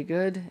pretty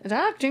good at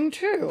acting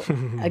too.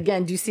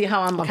 Again, do you see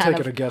how I'm kind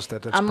taking a guess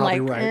that that's I'm probably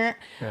like,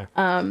 right.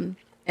 Yeah.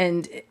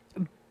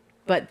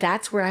 But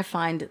that's where I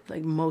find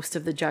like most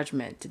of the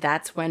judgment.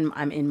 That's when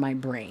I'm in my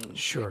brain.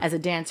 Sure. As a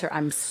dancer,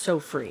 I'm so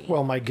free.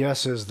 Well, my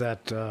guess is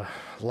that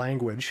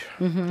language,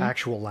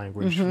 actual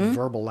language,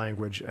 verbal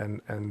language,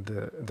 and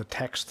the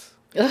text,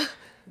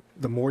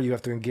 the more you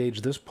have to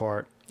engage this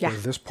part, where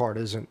this part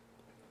isn't,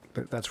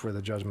 that's where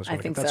the judgment's going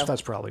to think get. so.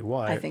 That's probably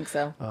why. I think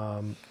so.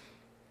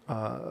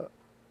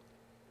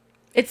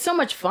 It's so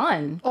much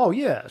fun. Oh,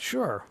 yeah,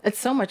 sure. It's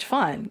so much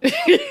fun.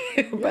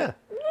 Yeah.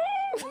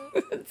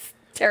 It's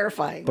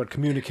terrifying. But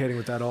communicating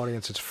with that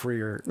audience, it's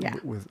freer Yeah.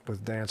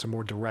 with dance and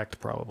more direct,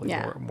 probably.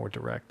 Yeah. More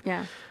direct.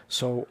 Yeah.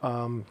 So,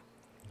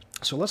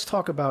 so let's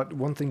talk about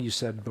one thing you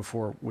said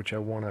before, which I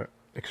want to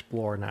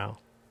explore now,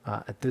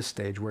 at this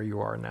stage where you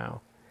are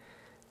now,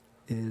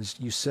 is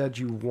you said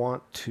you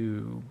want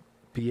to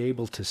be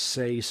able to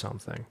say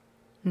something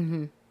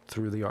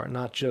through the art.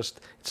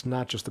 It's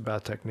not just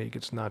about technique.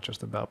 It's not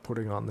just about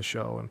putting on the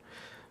show and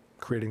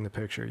creating the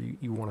picture.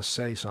 You want to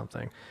say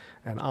something.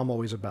 And I'm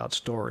always about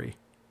story.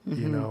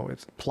 You know,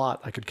 it's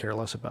plot I could care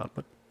less about,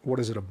 but what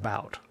is it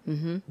about?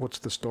 What's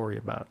the story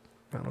about?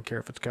 I don't care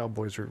if it's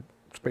cowboys or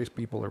space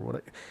people or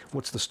what.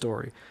 What's the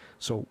story?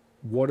 So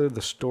what are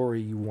the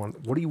story you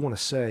want? What do you want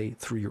to say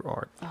through your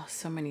art? Oh,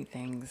 so many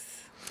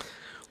things.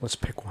 Let's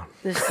pick one.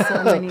 There's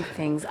so many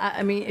things.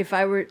 I mean, if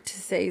I were to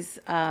say,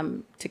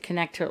 to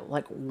connect to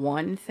like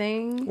one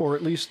thing. Or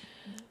at least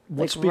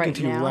what's like speaking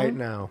to you right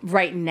now.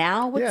 Right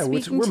now, what's Yeah,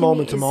 speaking we're to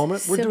moment me to is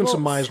moment. We're doing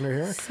some Meisner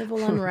here.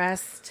 Civil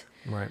unrest.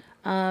 Right.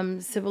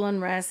 Civil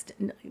unrest,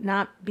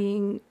 not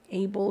being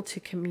able to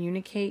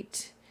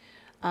communicate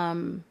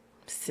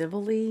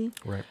civilly.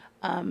 Right.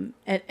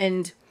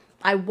 And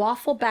I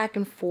waffle back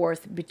and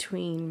forth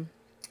between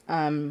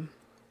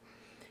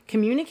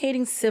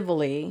communicating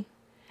civilly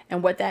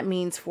and what that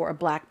means for a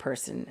black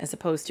person as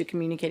opposed to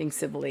communicating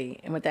civilly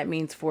and what that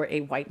means for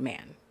a white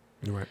man.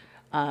 Right.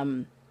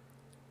 And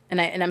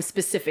I'm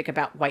specific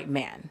about white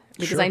man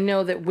because Sure. I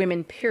know that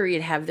women,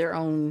 period, have their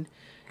own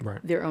Right.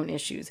 their own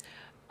issues.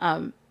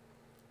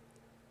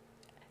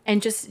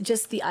 And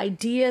just the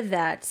idea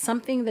that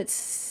something that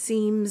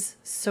seems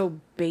so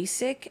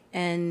basic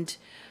and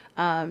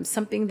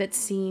something that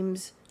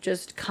seems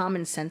just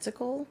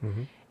commonsensical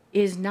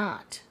is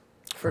not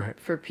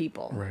for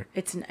people. Right.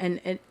 It's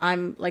and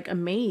I'm like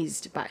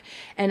amazed by,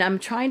 and I'm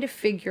trying to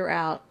figure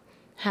out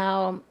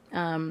how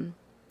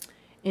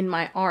in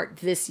my art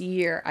this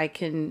year I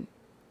can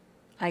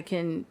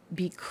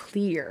be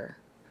clear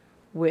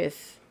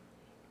with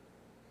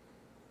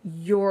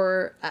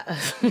your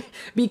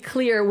be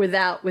clear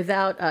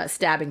without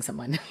stabbing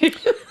someone.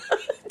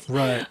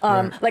 Right.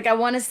 Like I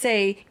want to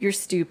say you're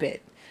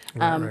stupid,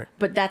 Right.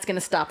 but that's going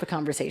to stop the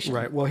conversation.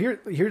 Right. Well, here's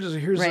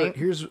Right.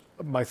 here's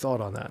my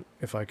thought on that.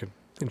 If I could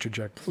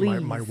interject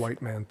Please. my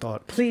white man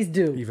thought, Please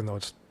do. even though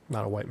it's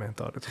not a white man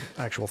thought, it's an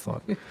actual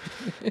thought.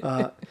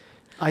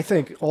 I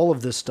think all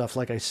of this stuff,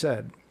 like I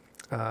said,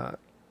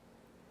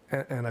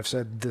 and I've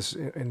said this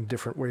in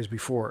different ways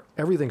before,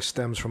 everything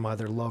stems from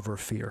either love or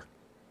fear.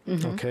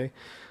 Okay?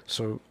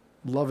 So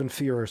love and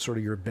fear are sort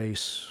of your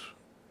base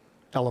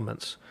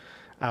elements.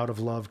 Out of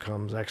love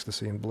comes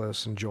ecstasy and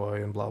bliss and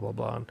joy and blah, blah,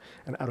 blah.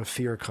 And out of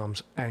fear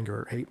comes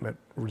anger, hatred,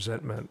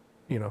 resentment,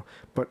 you know.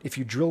 But if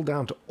you drill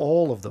down to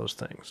all of those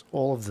things,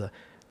 all of the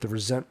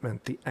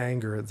resentment, the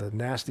anger, the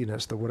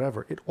nastiness, the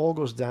whatever, it all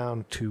goes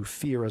down to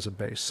fear as a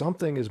base.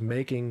 Something is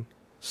making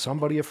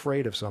somebody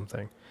afraid of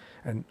something.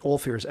 And all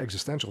fear is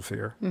existential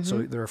fear.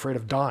 So they're afraid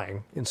of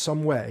dying in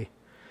some way.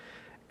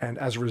 And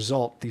as a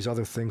result, these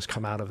other things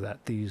come out of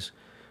that. These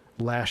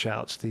lash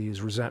outs, these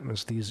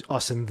resentments, these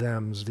us and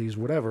thems, these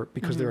whatever,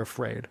 because they're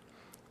afraid.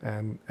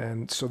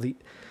 And so the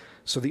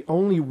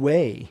only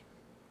way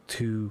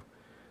to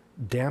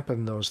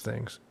dampen those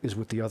things is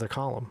with the other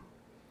column,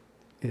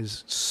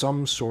 is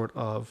some sort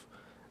of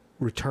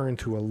return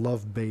to a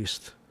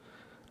love-based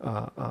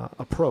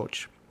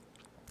approach.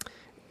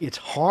 It's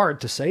hard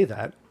to say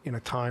that in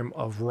a time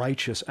of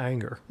righteous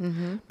anger,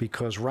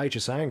 because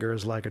righteous anger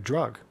is like a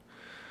drug.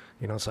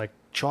 You know, it's like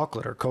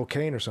chocolate or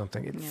cocaine or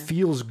something. It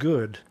feels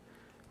good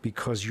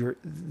because you're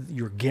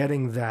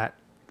getting that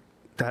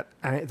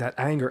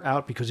anger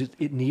out because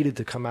it needed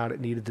to come out,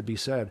 it needed to be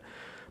said.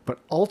 But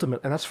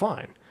ultimately, and that's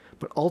fine,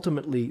 but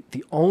ultimately,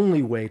 the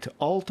only way to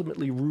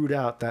ultimately root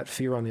out that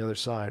fear on the other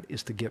side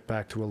is to get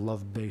back to a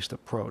love-based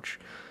approach.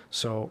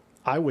 So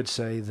I would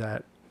say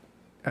that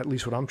at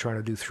least what I'm trying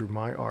to do through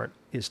my art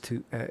is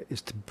to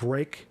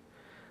break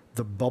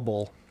the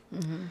bubble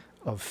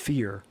of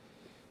fear.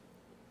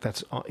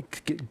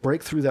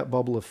 Break through that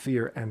bubble of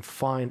fear and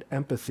find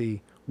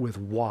empathy with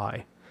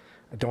why.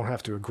 I don't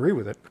have to agree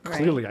with it. Right.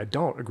 Clearly, I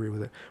don't agree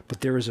with it.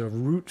 But there is a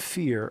root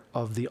fear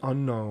of the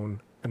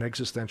unknown, an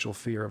existential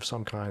fear of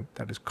some kind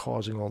that is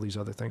causing all these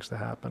other things to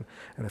happen.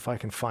 And if I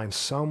can find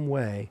some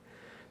way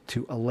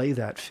to allay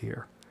that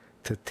fear,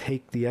 to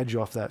take the edge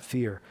off that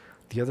fear,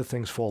 the other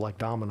things fall like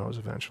dominoes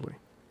eventually.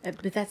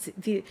 But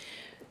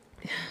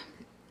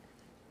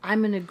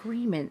I'm in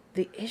agreement.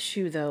 The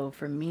issue, though,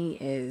 for me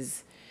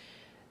is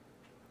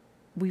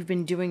we've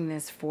been doing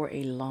this for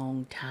a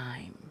long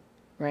time,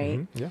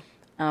 right? Yeah.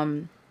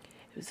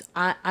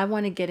 I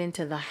want to get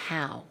into the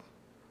how,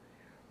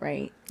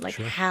 right? Like,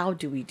 Sure. How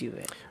do we do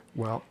it?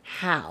 Well,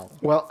 How?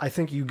 Well, I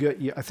think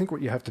I think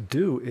what you have to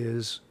do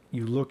is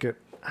you look at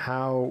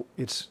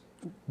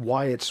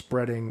why it's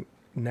spreading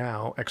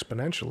now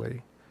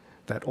exponentially.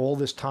 That all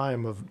this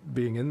time of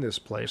being in this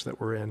place that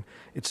we're in,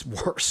 it's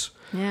worse.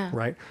 Yeah.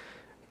 Right.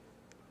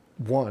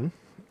 One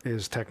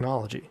is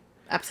technology.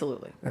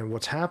 Absolutely. And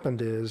what's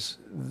happened is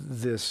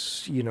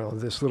this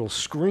little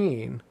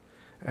screen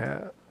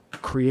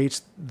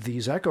creates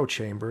these echo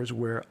chambers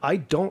where I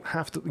don't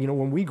have to,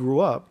 when we grew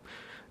up,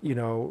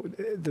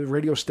 the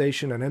radio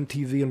station and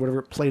MTV and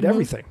whatever played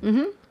everything.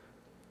 Mm-hmm.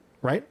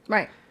 Right?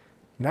 Right.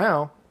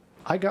 Now,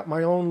 I got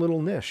my own little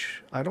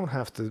niche. I don't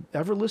have to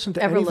ever listen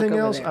to anything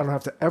else. I don't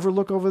have to ever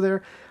look over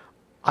there.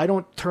 I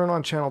don't turn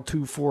on channel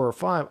 2, 4, or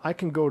 5. I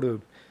can go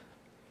to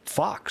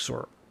Fox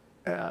or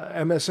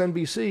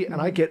MSNBC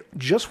and I get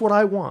just what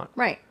I want.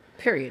 Right.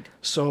 Period.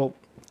 So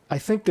I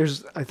think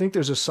there's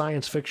a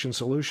science fiction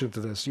solution to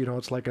this.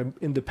 It's like an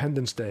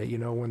Independence Day,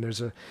 when there's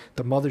the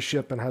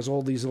mothership and has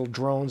all these little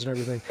drones and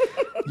everything.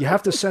 You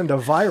have to send a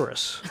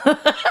virus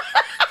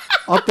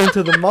up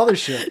into the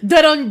mothership.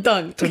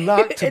 Dun-dun-dun.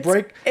 To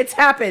break. It's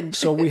happened.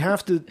 So we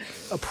have to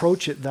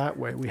approach it that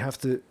way. We have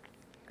to,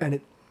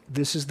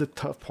 this is the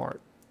tough part.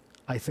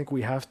 I think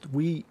we have to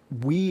be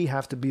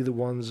the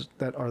ones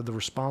that are the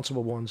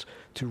responsible ones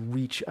to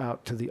reach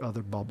out to the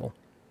other bubble.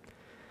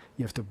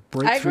 You have to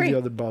break through the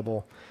other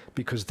bubble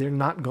because they're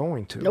not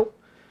going to. Nope.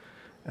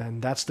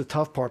 And that's the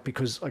tough part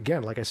because,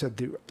 again, like I said,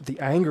 the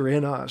anger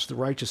in us, the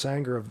righteous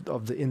anger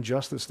of the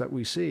injustice that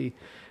we see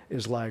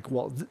is like,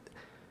 well,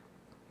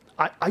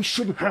 I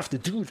shouldn't have to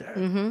do that,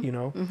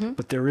 Mm-hmm.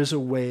 But there is a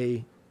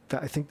way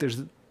that I think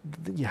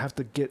you have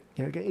to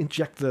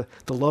inject the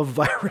love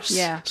virus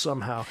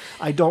somehow.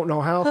 I don't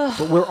know how,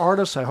 but we're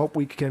artists. I hope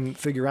we can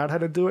figure out how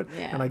to do it.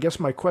 Yeah. And I guess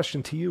my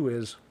question to you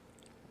is,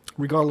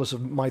 regardless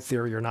of my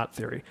theory or not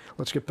theory,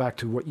 let's get back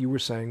to what you were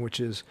saying, which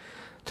is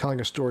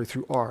telling a story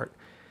through art.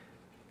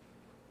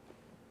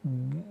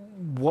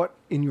 What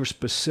in your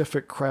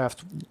specific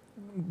craft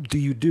do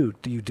you do?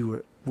 Do you do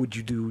it? Would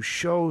you do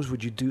shows?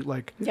 Would you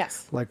do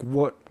Yes. Like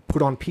what?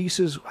 Put on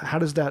pieces? How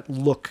does that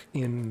look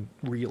in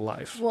real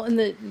life? Well, in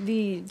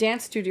the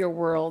dance studio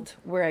world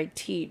where I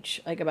teach,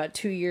 like about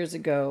 2 years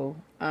ago,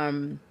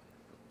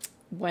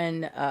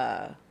 when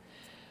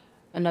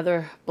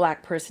another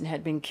black person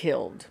had been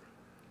killed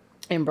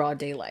in broad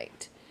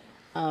daylight.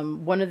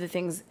 One of the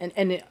things,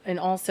 and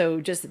also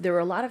just there were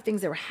a lot of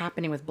things that were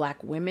happening with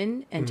black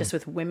women and just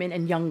with women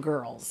and young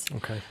girls.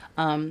 Okay.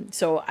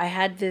 So I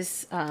had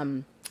this.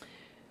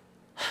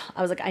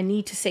 I was like, I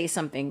need to say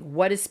something.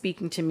 What is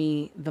speaking to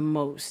me the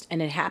most?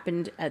 And it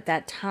happened at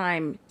that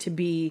time to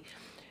be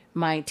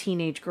my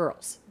teenage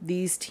girls.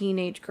 These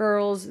teenage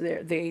girls,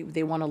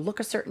 they want to look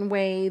a certain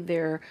way.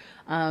 They're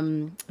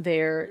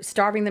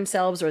starving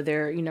themselves, or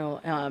they're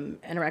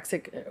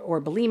anorexic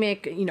or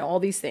bulimic. All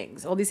these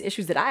things, all these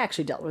issues that I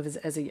actually dealt with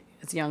as a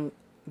young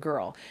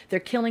girl. They're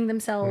killing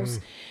themselves.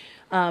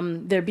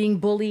 They're being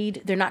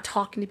bullied. They're not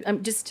talking to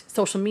just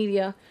social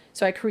media.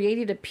 So I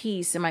created a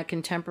piece in my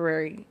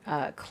contemporary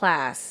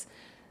class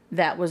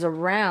that was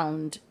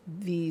around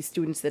the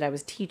students that I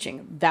was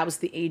teaching. That was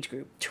the age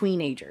group,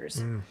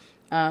 tweenagers.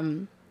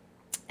 And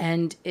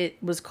it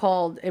was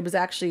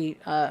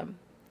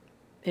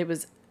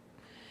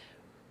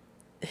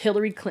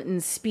Hillary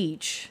Clinton's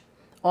speech,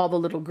 All the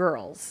Little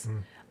Girls.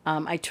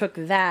 I took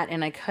that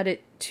and I cut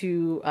it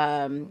to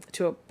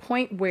a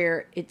point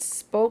where it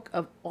spoke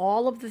of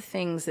all of the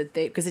things that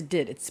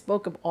it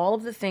spoke of all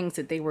of the things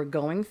that they were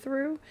going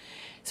through.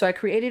 So I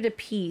created a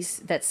piece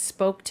that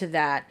spoke to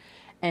that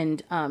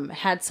and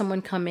had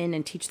someone come in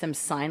and teach them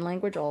sign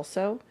language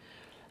also.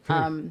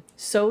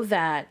 So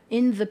that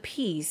in the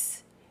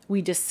piece,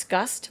 we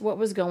discussed what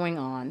was going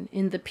on.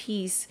 In the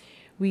piece,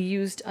 we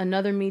used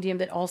another medium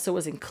that also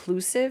was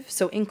inclusive.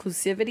 So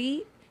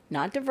inclusivity,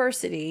 not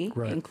diversity.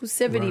 Right.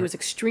 Inclusivity was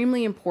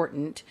extremely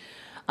important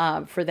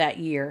for that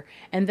year.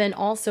 And then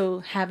also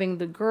having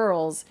the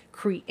girls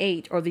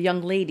create, or the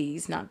young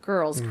ladies, not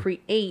girls,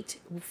 create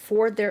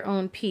for their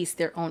own piece,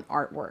 their own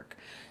artwork.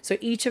 So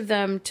each of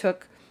them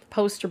took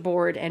poster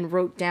board and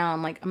wrote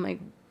down, I'm like,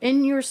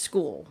 in your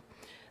school,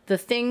 the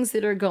things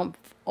that are going,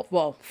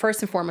 well,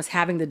 first and foremost,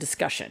 having the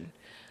discussion.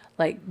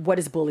 Like, what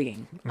is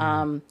bullying?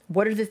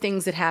 What are the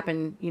things that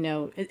happen,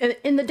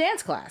 in the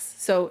dance class?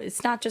 So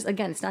it's not just the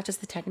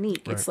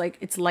technique. Right.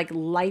 It's like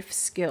life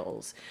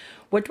skills.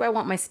 What do I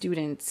want my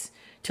students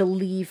to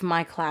leave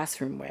my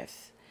classroom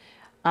with?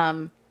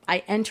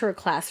 I enter a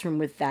classroom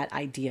with that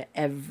idea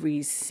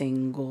every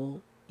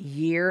single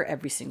year,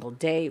 every single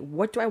day.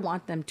 What do I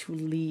want them to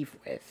leave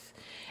with?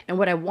 And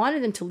what I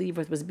wanted them to leave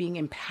with was being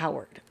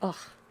empowered.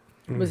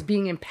 Was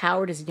being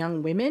empowered as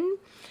young women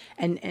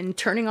and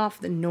turning off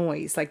the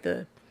noise, like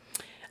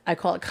I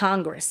call it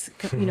Congress.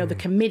 The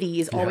committee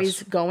is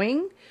always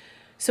going.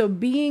 So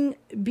being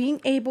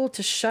able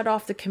to shut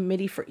off the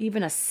committee for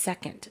even a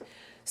second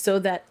so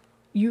that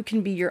you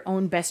can be your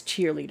own best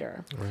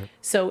cheerleader. Right.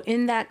 So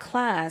in that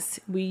class,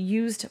 we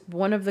used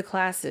one of the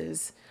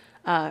classes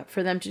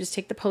for them to just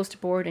take the poster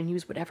board and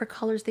use whatever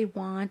colors they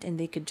want, and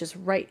they could just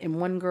write. And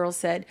one girl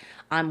said,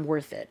 "I'm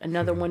worth it."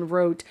 Another one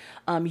wrote,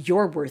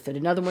 "You're worth it."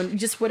 Another one,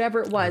 just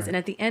whatever it was. Right. And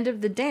at the end of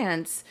the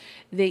dance,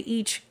 they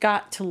each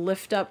got to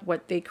lift up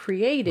what they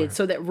created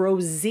so that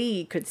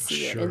Rosie could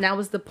see it. And that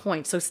was the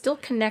point. So still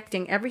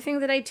connecting everything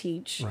that I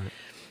teach,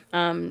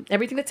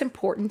 everything that's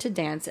important to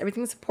dance,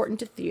 everything that's important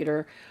to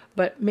theater,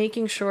 but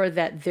making sure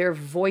that their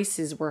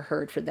voices were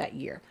heard for that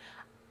year.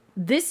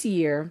 This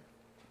year,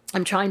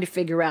 I'm trying to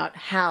figure out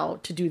how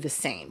to do the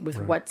same with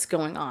what's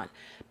going on.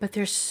 But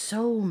there's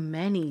so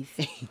many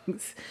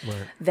things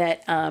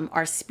that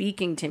are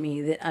speaking to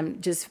me that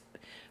I'm just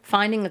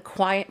finding a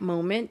quiet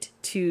moment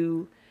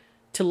to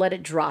let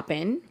it drop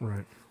in.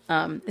 Right.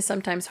 It's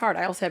sometimes hard.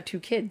 I also have 2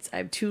 kids. I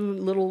have 2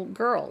 little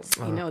girls.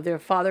 Their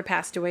father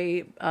passed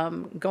away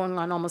going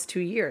on almost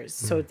 2 years.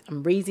 So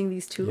I'm raising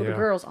these 2 little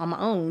girls on my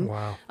own,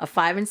 a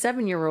 5 and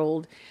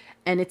 7-year-old.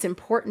 And it's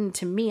important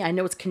to me. I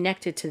know it's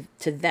connected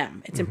to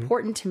them. It's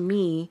important to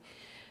me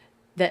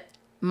that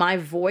my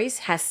voice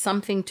has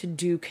something to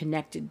do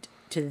connected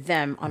to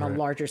them on a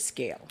larger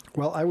scale.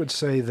 Well, I would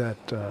say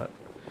that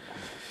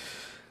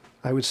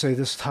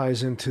this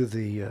ties into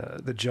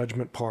the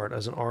judgment part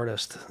as an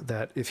artist.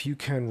 That if you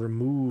can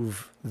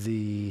remove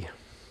the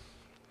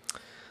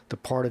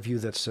part of you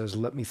that says,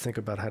 "Let me think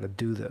about how to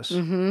do this,"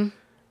 and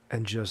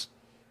just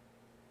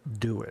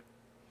do it,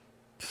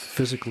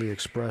 physically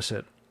express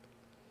it.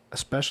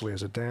 Especially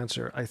as a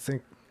dancer, I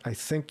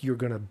think you're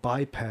going to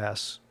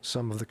bypass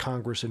some of the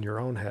Congress in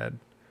your own head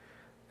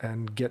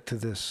and get to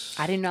this.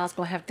 I didn't know I was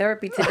going to have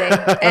therapy today,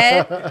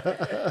 Ed.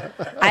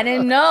 I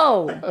didn't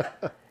know.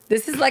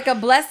 This is like a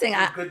blessing.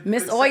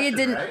 Miss Oya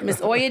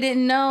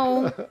didn't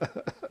know.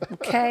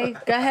 Okay,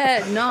 go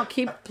ahead. No,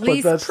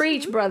 please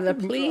preach, brother.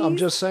 Please. I'm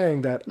just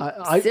saying that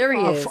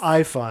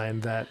I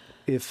find that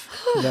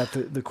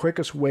the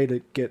quickest way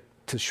to get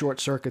to short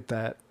circuit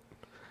that,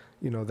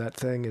 that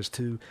thing is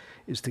to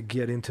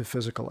get into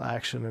physical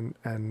action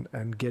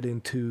and get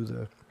into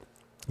the,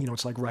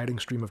 it's like writing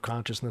stream of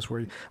consciousness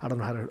where I don't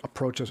know how to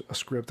approach a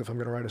script. If I'm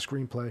going to write a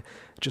screenplay,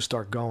 just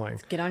start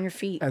going. Get on your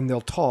feet. And they'll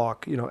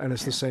talk, and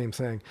it's the same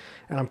thing.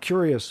 And I'm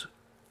curious,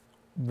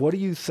 what do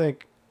you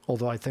think,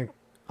 although I think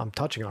I'm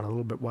touching on it a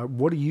little bit,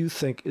 what do you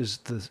think is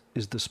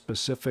the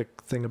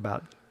specific thing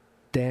about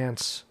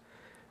dance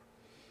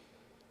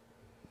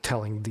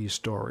telling these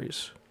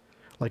stories?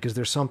 Like, is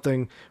there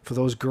something for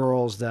those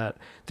girls that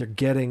they're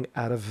getting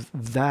out of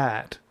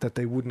that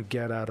they wouldn't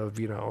get out of,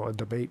 a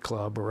debate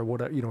club or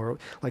whatever,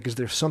 like, is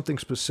there something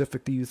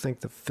specific that you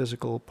think the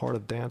physical part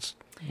of dance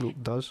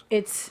does?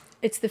 It's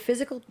the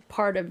physical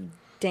part of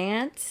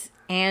dance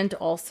and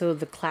also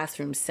the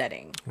classroom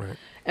setting. Right.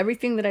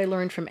 Everything that I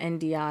learned from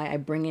NDI, I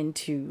bring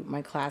into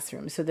my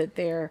classroom so that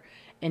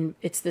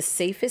it's the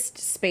safest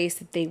space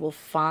that they will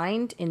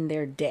find in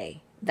their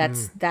day.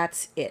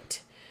 That's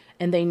it.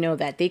 And they know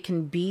that they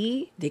can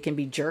be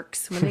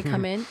jerks when they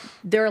come in.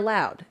 They're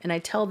allowed, and I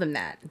tell them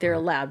that they're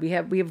allowed. We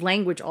have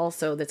language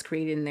also that's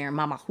created in there.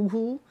 Mama hoo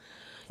hoo.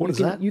 What is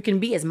that? You can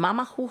be as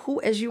mama hoo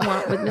hoo as you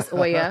want with Miss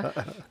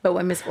Oya, but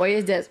when Miss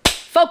Oya does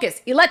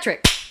focus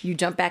electric, you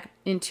jump back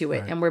into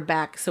it, and we're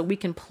back. So we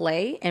can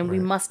play, and we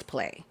must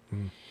play.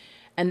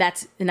 And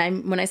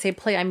when I say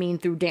play, I mean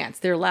through dance.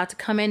 They're allowed to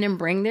come in and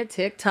bring their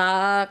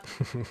TikTok.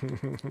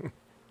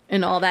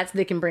 And all that, so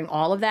they can bring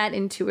all of that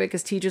into it,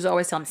 because teachers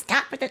always tell them,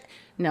 stop with it.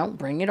 No,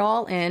 bring it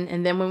all in.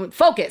 And then when we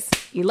focus,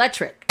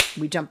 electric,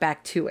 we jump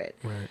back to it.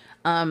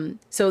 Right.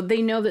 So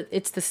they know that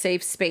it's the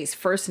safe space,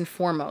 first and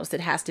foremost, it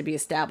has to be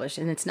established.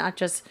 And it's not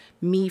just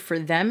me for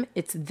them,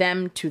 it's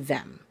them to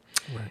them.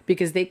 Right.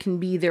 Because they can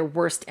be their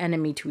worst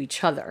enemy to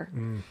each other.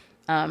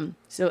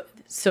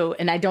 So,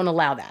 and I don't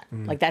allow that.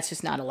 Like, that's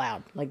just not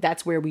allowed. Like,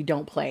 that's where we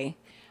don't play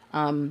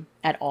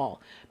at all.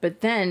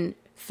 But then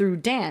through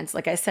dance,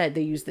 like I said,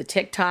 they use the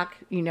TikTok,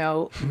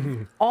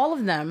 all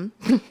of them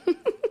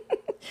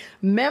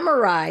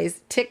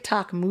memorize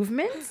TikTok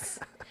movements,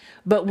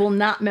 but will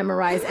not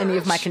memorize any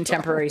of my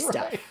contemporary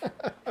stuff.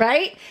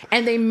 Right?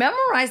 And they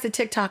memorize the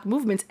TikTok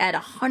movements at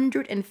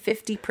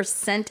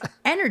 150%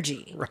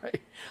 energy. Right.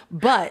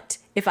 But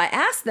if I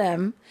ask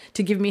them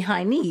to give me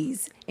high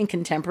knees in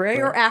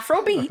contemporary or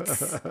Afro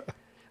beats,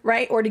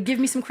 right? Or to give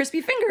me some crispy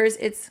fingers,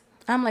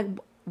 I'm like,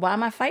 why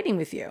am I fighting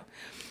with you?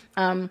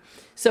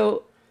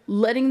 So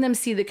letting them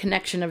see the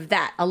connection of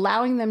that,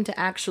 allowing them to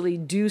actually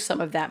do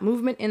some of that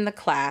movement in the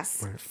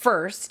class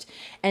first,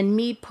 and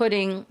me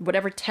putting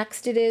whatever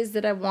text it is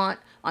that I want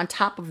on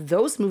top of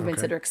those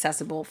movements that are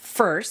accessible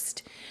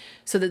first,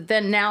 so that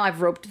then now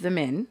I've roped them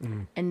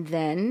in, and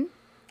then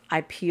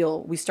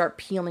we start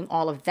peeling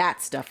all of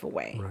that stuff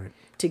away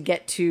to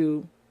get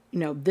to,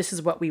 this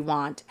is what we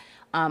want.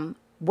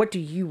 What do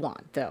you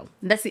want, though?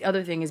 And that's the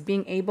other thing, is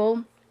being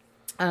able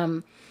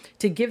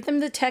to give them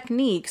the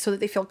technique so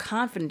that they feel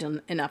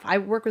confident enough. I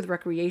work with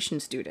recreation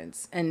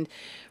students, and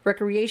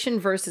recreation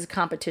versus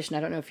competition. I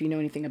don't know if you know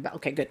anything about.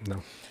 Okay, good.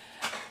 No.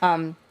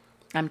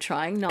 I'm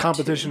trying not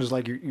Competition to. is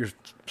like you're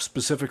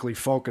specifically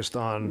focused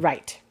on.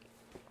 Right.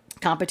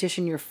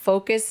 Competition, you're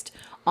focused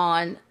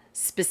on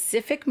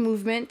specific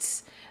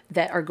movements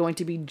that are going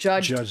to be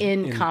judged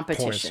in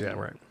competition. Points, yeah,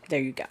 right.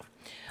 There you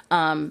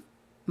go.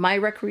 My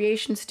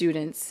recreation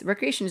students,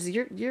 recreation is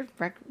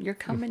you're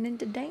coming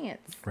into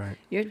dance. Right.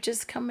 You're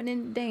just coming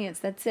into dance.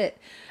 That's it.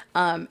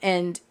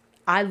 And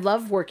I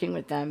love working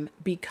with them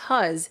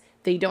because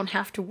they don't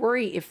have to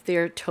worry if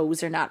their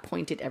toes are not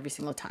pointed every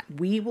single time.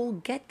 We will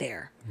get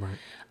there.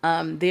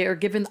 Right. They are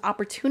given the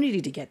opportunity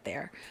to get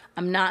there.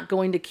 I'm not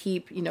going to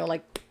keep,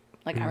 like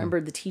I remember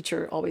the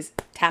teacher always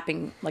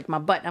tapping like my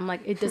butt. I'm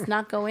like, it does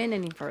not go in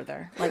any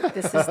further. Like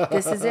this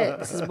is it.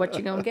 This is what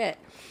you're gonna get.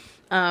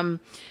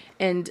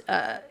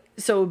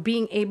 So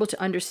being able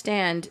to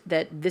understand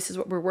that this is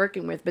what we're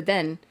working with, but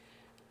then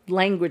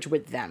language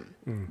with them.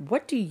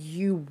 What do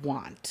you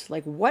want?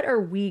 Like, what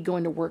are we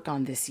going to work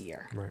on this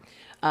year?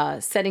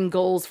 Right. Setting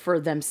goals for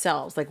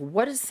themselves. Like,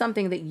 what is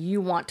something that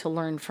you want to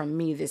learn from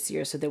me this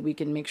year so that we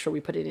can make sure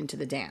we put it into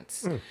the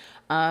dance?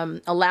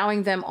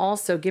 Allowing them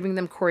also, giving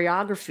them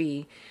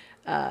choreography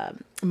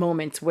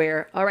moments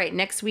where, all right,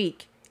 next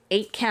week,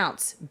 8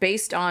 counts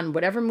based on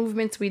whatever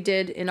movements we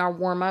did in our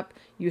warm-up.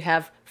 You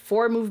have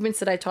 4 movements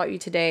that I taught you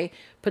today.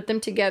 Put them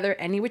together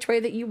any which way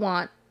that you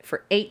want.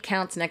 For 8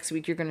 counts next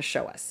week, you're going to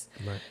show us.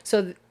 Right.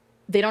 So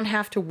they don't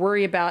have to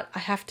worry about, I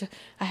have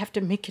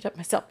to make it up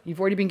myself.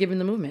 You've already been given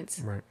the movements.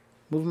 Right.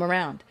 Move them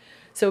around.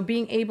 So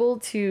being able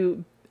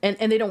to,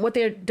 and they don't, what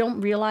they don't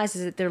realize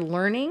is that they're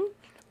learning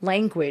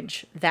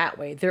language that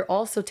way. They're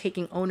also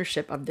taking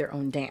ownership of their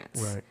own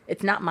dance. Right.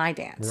 It's not my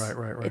dance.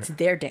 Right. It's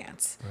their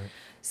dance. Right.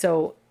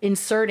 So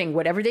inserting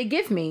whatever they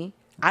give me,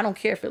 I don't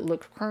care if it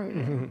looks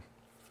current.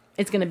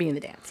 It's going to be in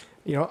the dance.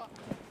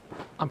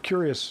 I'm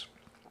curious.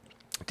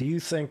 Do you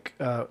think,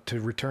 to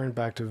return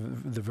back to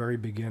the very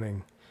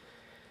beginning,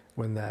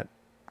 when that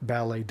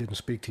ballet didn't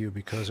speak to you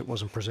because it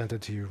wasn't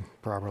presented to you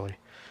properly,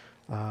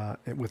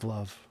 with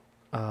love,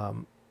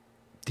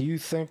 do you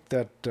think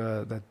that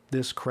that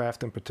this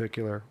craft in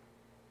particular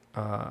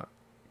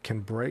can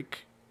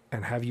break,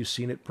 and have you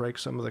seen it break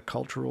some of the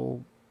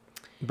cultural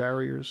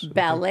barriers?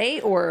 Ballet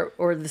or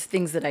the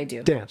things that I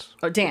do? Dance.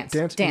 Oh, dance.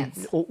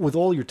 With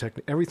all your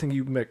technique, everything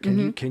you make,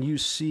 can you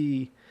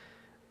see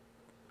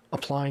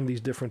applying these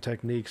different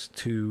techniques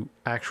to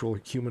actual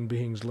human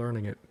beings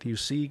learning it? Do you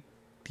see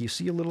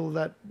a little of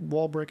that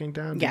wall breaking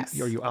down? Yes.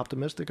 Are you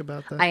optimistic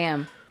about that? I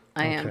am.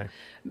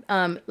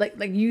 Like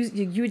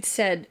you had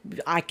said,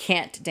 I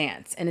can't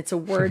dance, and it's a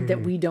word that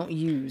we don't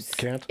use.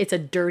 Can't? It's a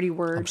dirty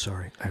word. I'm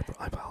sorry. I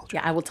apologize.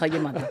 Yeah, I will tell your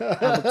mother.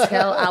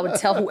 I would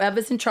tell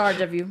whoever's in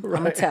charge of you. Right.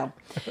 I'm gonna tell.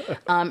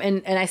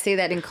 And I say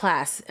that in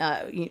class.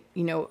 I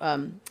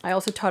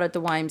also taught at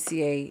the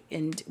YMCA,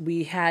 and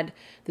we had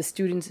the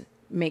students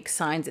make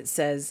signs that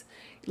says,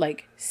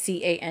 like,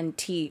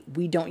 CANT,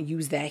 we don't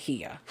use that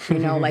here.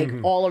 Like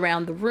all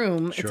around the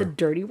room. Sure. It's a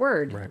dirty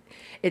word. Right.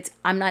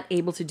 I'm not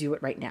able to do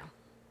it right now.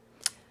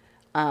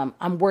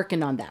 I'm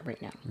working on that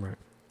right now. Right.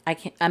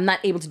 I'm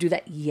not able to do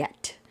that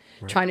yet.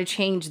 Right. Trying to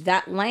change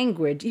that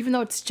language, even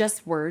though it's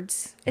just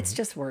words. It's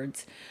just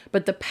words.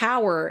 But the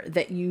power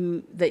that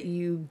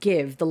you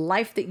give, the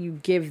life that you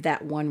give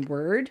that one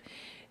word,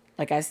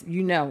 like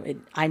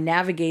I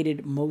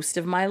navigated most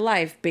of my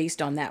life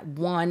based on that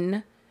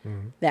one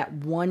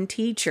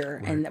teacher.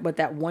 Right. And what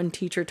that one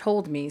teacher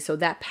told me. So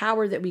that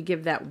power that we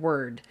give that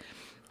word,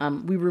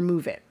 we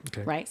remove it.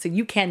 Okay. Right. So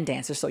you can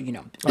dance, just so you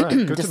know. All right,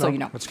 good just to know. So you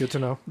know. That's good to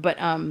know. But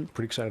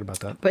pretty excited about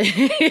that. But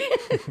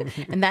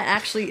and that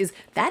actually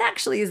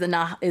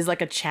is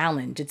like a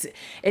challenge.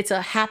 It's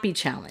a happy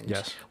challenge.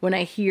 Yes. When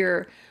I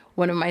hear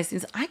one of my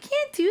students, I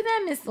can't do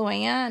that, Miss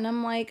Loya, and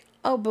I'm like,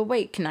 oh, but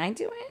wait, can I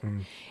do it?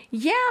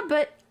 Yeah,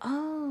 but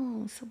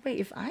so wait,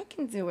 if I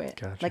can do it,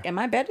 gotcha. Like, am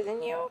I better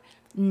than you?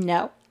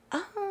 No.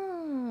 Oh,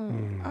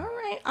 all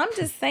right. I'm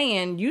just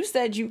saying. You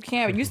said you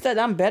can't. You said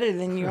I'm better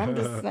than you. I'm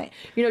just saying.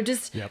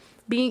 Yep.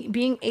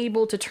 being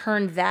able to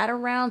turn that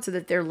around so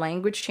that their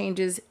language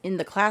changes in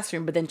the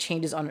classroom, but then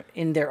changes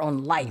in their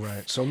own life.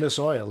 Right. So, Miss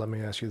Oya, let me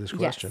ask you this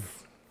question.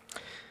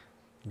 Yes.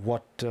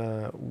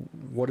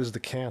 What is the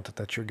cant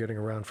that you're getting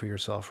around for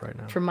yourself right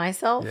now? For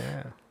myself?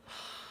 Yeah.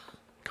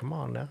 Come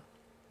on now.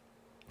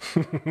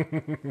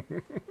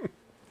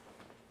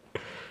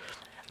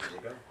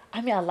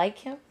 I mean, I like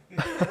him.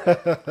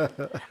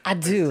 I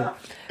do.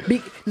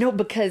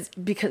 Because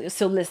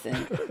so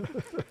listen.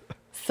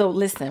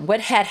 What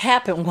had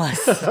happened was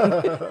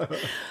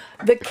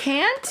the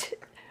cant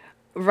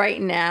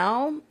right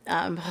now.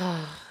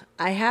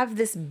 I have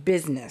this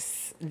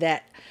business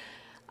that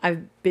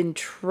I've been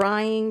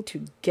trying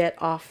to get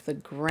off the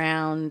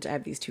ground. I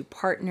have these 2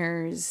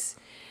 partners.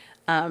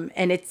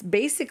 And it's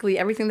basically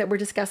everything that we're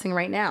discussing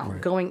right now,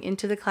 right. Going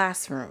into the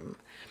classroom,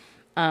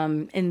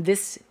 in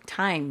this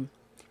time,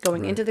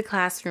 going into the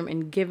classroom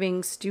and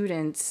giving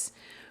students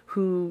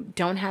who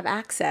don't have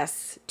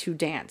access to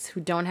dance, who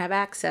don't have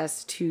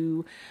access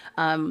to,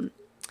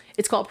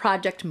 it's called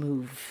Project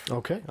Move.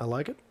 Okay, I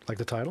like it. Like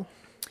the title.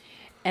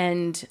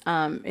 And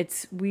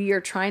we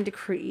are trying to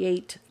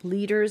create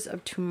leaders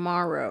of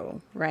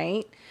tomorrow,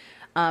 right?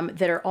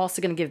 That are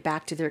also going to give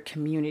back to their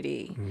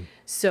community.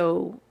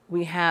 So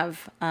we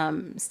have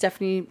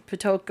Stephanie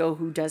Potoko,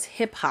 who does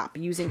hip hop,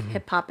 using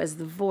hip hop as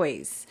the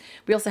voice.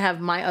 We also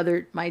have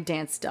my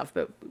dance stuff,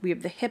 but we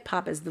have the hip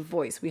hop as the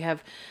voice. We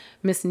have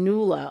Miss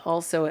Nula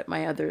also at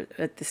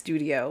the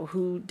studio,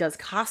 who does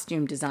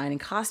costume design and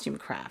costume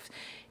craft,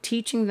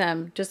 teaching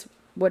them just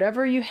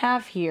whatever you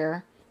have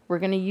here. We're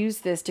going to use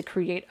this to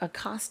create a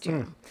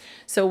costume.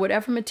 So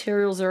whatever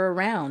materials are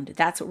around,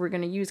 that's what we're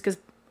going to use, because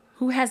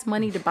who has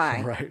money to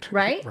buy?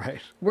 Right?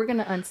 We're going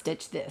to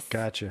unstitch this.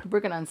 Gotcha. We're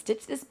going to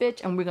unstitch this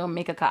bitch and we're going to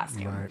make a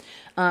costume.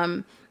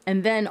 Right.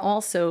 And then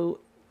also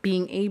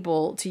being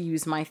able to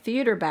use my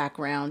theater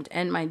background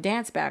and my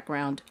dance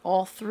background,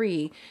 all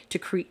three, to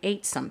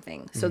create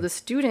something. So the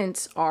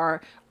students are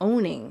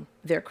owning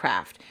their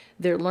craft.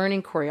 They're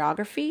learning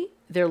choreography.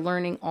 They're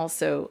learning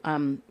also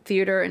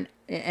theater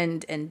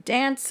and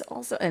dance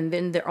also. And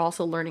then they're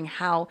also learning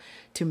how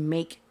to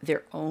make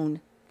their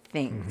own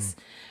things.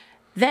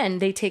 Then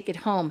they take it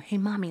home. Hey,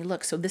 mommy,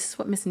 look, so this is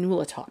what Miss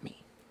Nula taught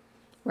me,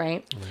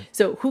 right?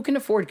 So who can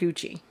afford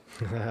Gucci?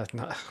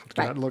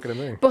 not looking at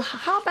me. But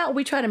how about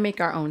we try to make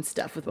our own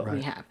stuff with what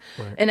we have?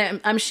 And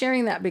I'm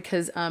sharing that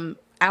because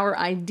our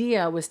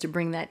idea was to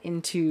bring that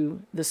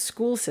into the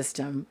school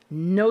system.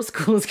 No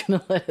school is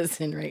going to let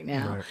us in right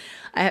now.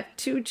 I have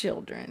 2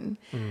 children.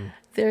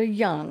 They're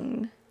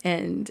young.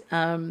 And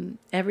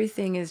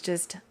everything is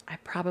just, I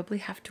probably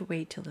have to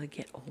wait till they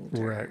get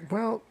older. Right.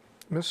 Well,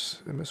 Miss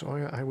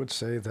Oya, I would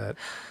say that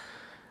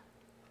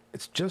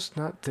it's just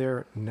not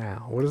there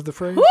now. What is the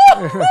phrase?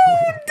 Damn!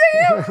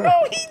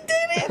 No, he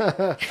did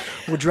it.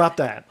 We'll drop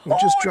that. We'll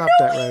just drop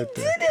that right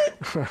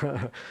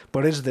there.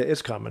 But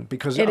it's coming,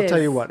 because I'll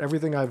tell you what,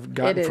 everything I've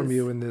gotten from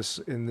you in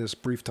this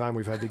brief time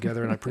we've had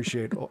together, and I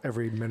appreciate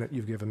every minute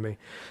you've given me,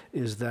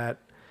 is that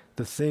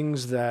the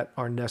things that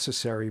are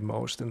necessary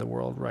most in the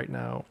world right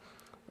now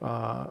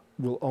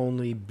will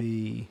only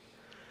be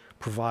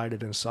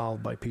provided and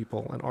solved by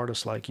people and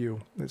artists like you.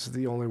 It's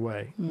the only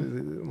way.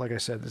 Like I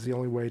said, it's the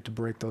only way to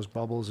break those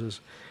bubbles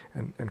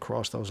and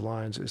cross those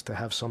lines, is to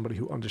have somebody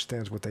who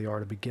understands what they are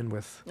to begin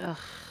with,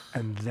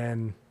 and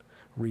then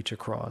reach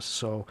across.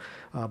 So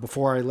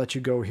before I let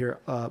you go here,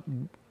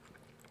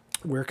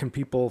 where can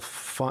people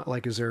find,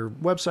 like, is there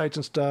websites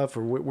and stuff,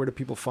 or where do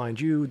people find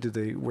you?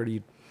 Where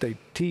do they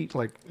teach?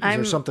 Like, is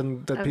there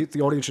something that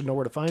the audience should know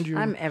where to find you?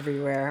 I'm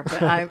everywhere,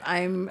 but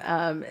I'm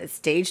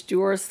Stage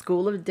Door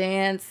School of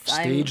Dance.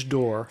 Stage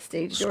Door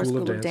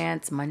School of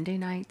Dance. Monday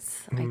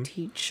nights, I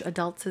teach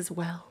adults as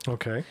well.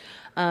 Okay.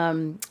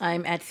 I'm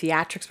at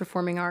Theatrics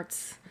Performing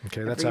Arts.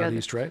 Okay, that's out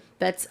east, right?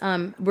 That's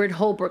we're at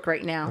Holbrook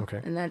right now.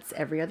 Okay. And that's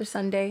every other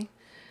Sunday.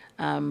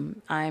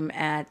 I'm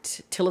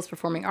at Tillis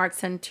Performing Arts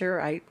Center.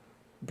 I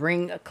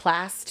bring a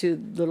class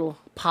to little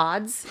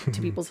pods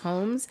to people's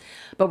homes,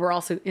 but we're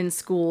also in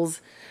schools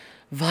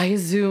via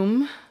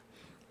Zoom.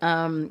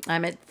 I'm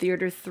at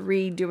Theater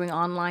 3 doing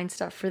online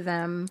stuff for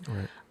them.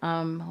 Right.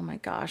 Oh my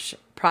gosh.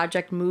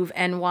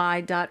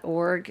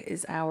 ProjectMoveNY.org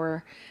is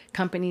our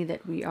company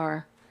that we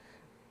are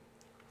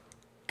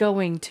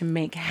going to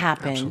make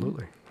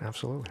happen.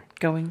 Absolutely.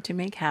 Going to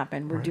make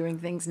happen. We're doing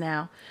things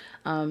now.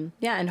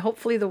 And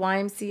hopefully the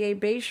YMCA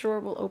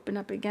Bayshore will open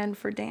up again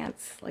for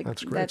dance.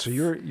 That's great. So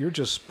you're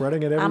just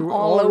spreading it everywhere, I'm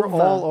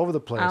all over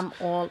the place. I'm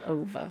all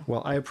over.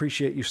 Well, I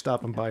appreciate you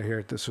stopping by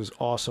here. This was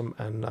awesome,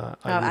 and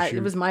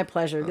it was my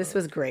pleasure. This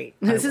was great.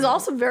 This is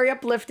also very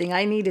uplifting.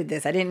 I needed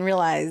this. I didn't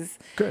realize.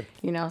 Good.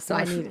 So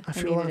I needed. I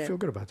feel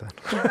good about that.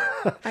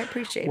 I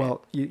appreciate it.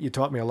 Well, you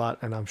taught me a lot,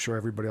 and I'm sure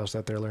everybody else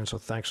out there learned. So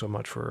thanks so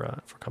much for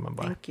coming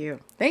by. Thank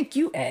you. Thank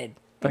you, Ed.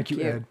 Thank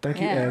you, Ed.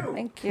 Thank you, Ed.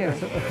 Thank you.